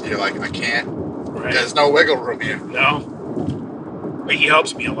you're like, I can't. Right. There's no wiggle room here. No. But he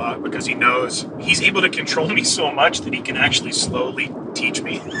helps me a lot because he knows he's able to control me so much that he can actually slowly teach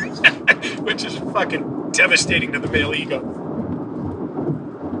me, which is fucking devastating to the male ego.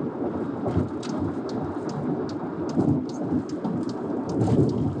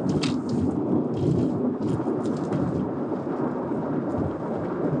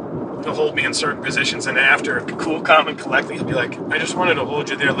 He'll hold me in certain positions, and after, cool, calm, and collected, he'll be like, I just wanted to hold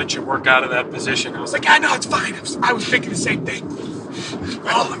you there, let you work out of that position. I was like, no, it's fine. I was thinking the same thing.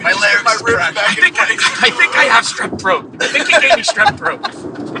 Oh, my legs, my ribs back. I think I have strep throat. I think he gave me strep throat.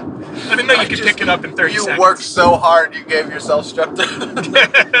 I didn't know you could pick it up in 30 seconds. You worked so hard, you gave yourself strep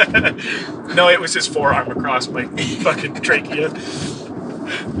throat. No, it was his forearm across my fucking trachea.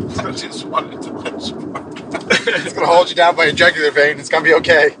 I just wanted to let you work. It's gonna hold you down by a jugular vein. It's gonna be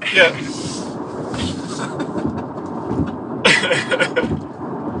okay. Yeah.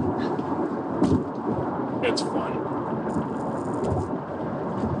 It's fun.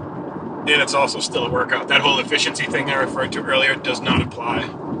 And it's also still a workout. That whole efficiency thing I referred to earlier does not apply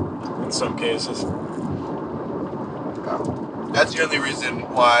in some cases. That's the only reason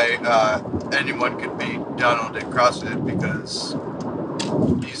why anyone could beat Donald at CrossFit, because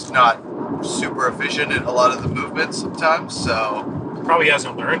he's not super efficient at a lot of the movements sometimes, so... Probably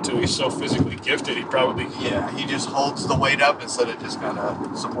hasn't learned to. He's so physically gifted, he probably... Yeah, he just holds the weight up instead of just kind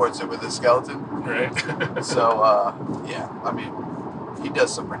of supports it with his skeleton. Right. So, yeah, I mean, he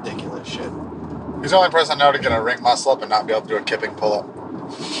does some ridiculous shit. He's the only person I know to get a ring muscle up and not be able to do a kipping pull-up.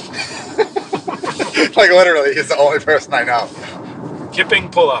 Like, literally, he's the only person I know. Kipping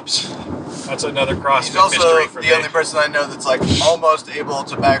pull-ups. That's another CrossFit He's also mystery for the me. only person I know that's like almost able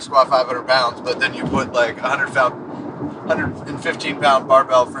to back squat 500 pounds, but then you put like 115 pound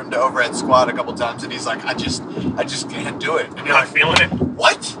barbell for him to overhead squat a couple times, and he's like, I just can't do it. And You're not feeling it?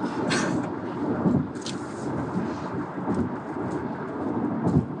 What?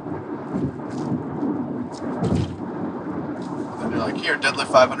 And they're like, here,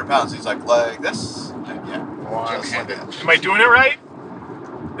 deadlift 500 pounds. He's like this? Like, yeah. Just like One-handed. Am I doing it right?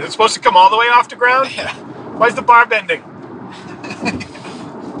 Is it supposed to come all the way off the ground? Yeah. Why's the bar bending?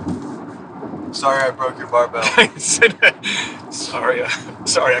 Sorry I broke your barbell. Sorry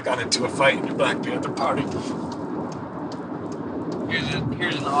I got into a fight in your Black Panther party.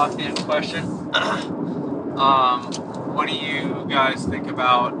 Here's an offhand question. What do you guys think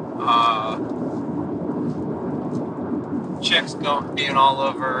about chicks being all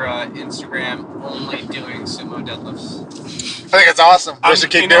over Instagram only doing sumo deadlifts? I think it's awesome. We should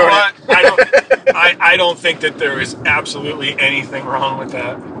keep you know doing what? it. I don't think that there is absolutely anything wrong with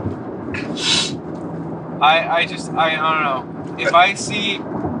that. I don't know. If I see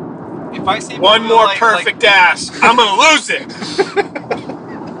One more perfect ass, I'm gonna lose it.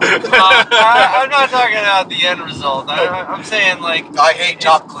 I'm not talking about the end result. I'm saying like I hate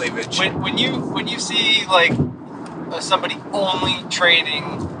top cleavage. when you see like somebody only training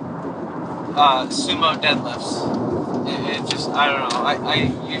sumo deadlifts, it just I don't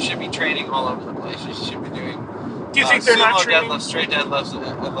know. You should be training all over the place. You should be doing. Do you think they're not sumo training? deadlifts, straight deadlifts,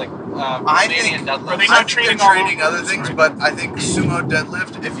 like I Canadian think- Are deadlifts? they I not think training they're all training over? other things, Right. but I think sumo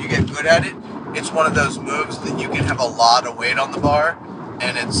deadlift, if you get good at it, it's one of those moves that you can have a lot of weight on the bar,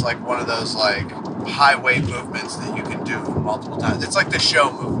 and it's like one of those like high weight movements that you can do multiple times. It's like the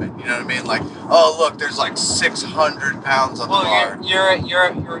show movement, you know what I mean? Like, oh look, there's like 600 pounds on the bar. Well, you're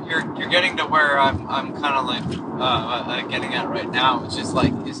getting to where I'm kind of like getting at right now, which is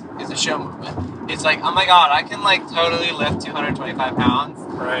like is a show movement. It's like, oh my god, I can like totally lift 225 pounds,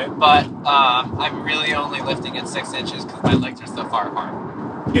 Right. but I'm really only lifting at 6 inches because my legs are so far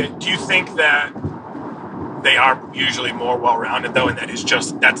apart. Yeah, do you think that they are usually more well-rounded though, and that's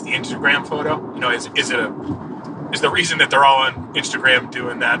the Instagram photo? You know, is the reason that they're all on Instagram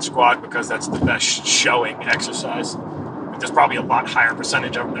doing that squat because that's the best showing exercise? There's probably a lot higher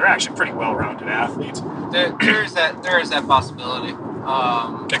percentage of them. They're actually pretty well-rounded athletes. There is that possibility.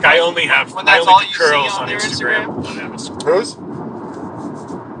 Like I only when that's do all you see curls on on their Instagram. Who's?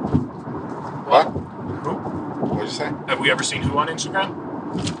 What? Who? What'd you say? Have we ever seen who on Instagram?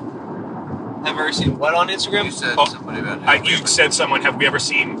 Have you ever seen what on Instagram? You said Oh, somebody about You said someone. Have we ever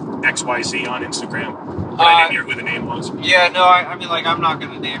seen XYZ on Instagram? But I didn't hear who the name was. Yeah, no, I mean, like, I'm not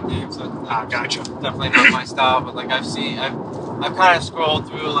gonna name names. So Gotcha. Definitely not my style, but like, I've kind of scrolled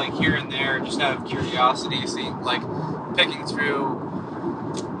through like here and there, just out of curiosity, seeing like picking through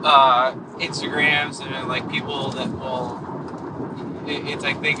Instagrams and like people that will. It's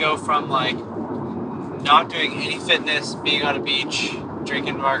like they go from like not doing any fitness, being on a beach,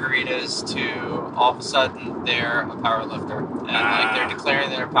 drinking margaritas, to all of a sudden they're a power lifter, and like they're declaring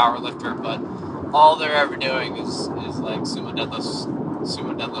they're a power lifter, but all they're ever doing is like sumo deadlifts,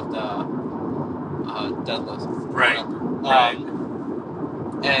 deadlifts, Right. whatever. Right.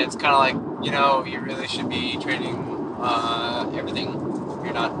 And it's kind of like, you know, you really should be training everything.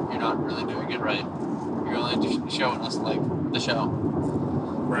 You're not really doing it right. You're only just showing us like the show.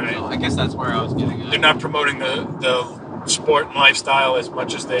 Right. So I guess that's where I was getting at. They're not promoting the sport and lifestyle as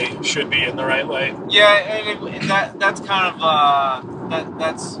much as they should be in the right light. Yeah, and that's kind of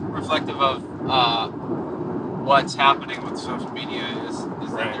that's reflective of what's happening with social media is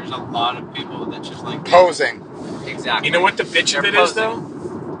Right. that there's a lot of people that just like Posing. exactly. You know what the bitch of They're it is posing.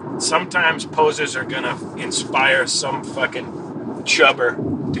 though? Sometimes posers are gonna inspire some fucking chubber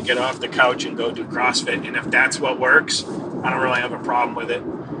to get off the couch and go do CrossFit, and if that's what works, I don't really have a problem with it.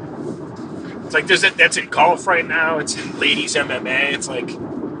 It's like that's in golf right now. It's in ladies MMA. It's like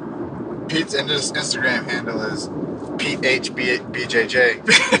Pete's Instagram handle is PeteHBJJ.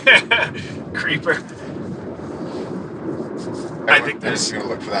 creeper. I think I'm just gonna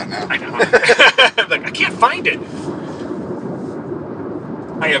look for that now. I know. Like I can't find it.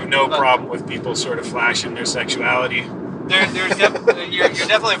 I have no problem with people sort of flashing their sexuality. There's you're definitely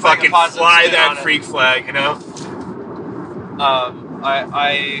putting a Fucking positive fly spin that on it. freak flag, you know?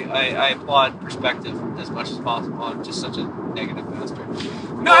 I applaud perspective as much as possible. I'm just such a negative bastard.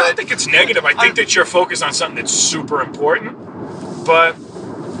 No, I don't think it's negative. I think that you're focused on something that's super important. But,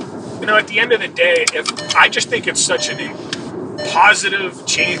 you know, at the end of the day, I just think it's such a positive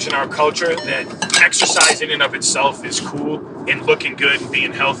change in our culture that exercise in and of itself is cool, and looking good and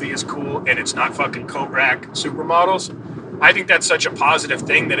being healthy is cool, and it's not fucking coat rack supermodels. I think that's such a positive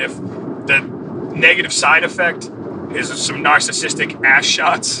thing that if the negative side effect is some narcissistic ass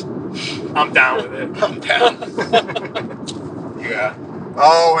shots, I'm down with it. I'm down. Yeah.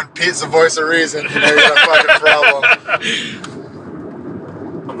 Oh, when Pete's the voice of reason, you know you got a fucking problem.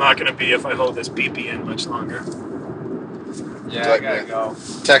 I'm not going to be if I hold this PP in much longer. Yeah, Like I gotta that. go.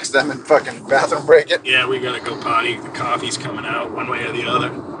 Text them and fucking bathroom break it. Yeah, we got to go potty. The coffee's coming out one way or the other.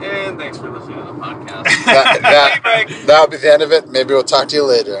 And thanks for listening to the podcast. That'll be the end of it. Maybe we'll talk to you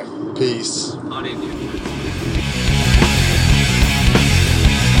later. Peace.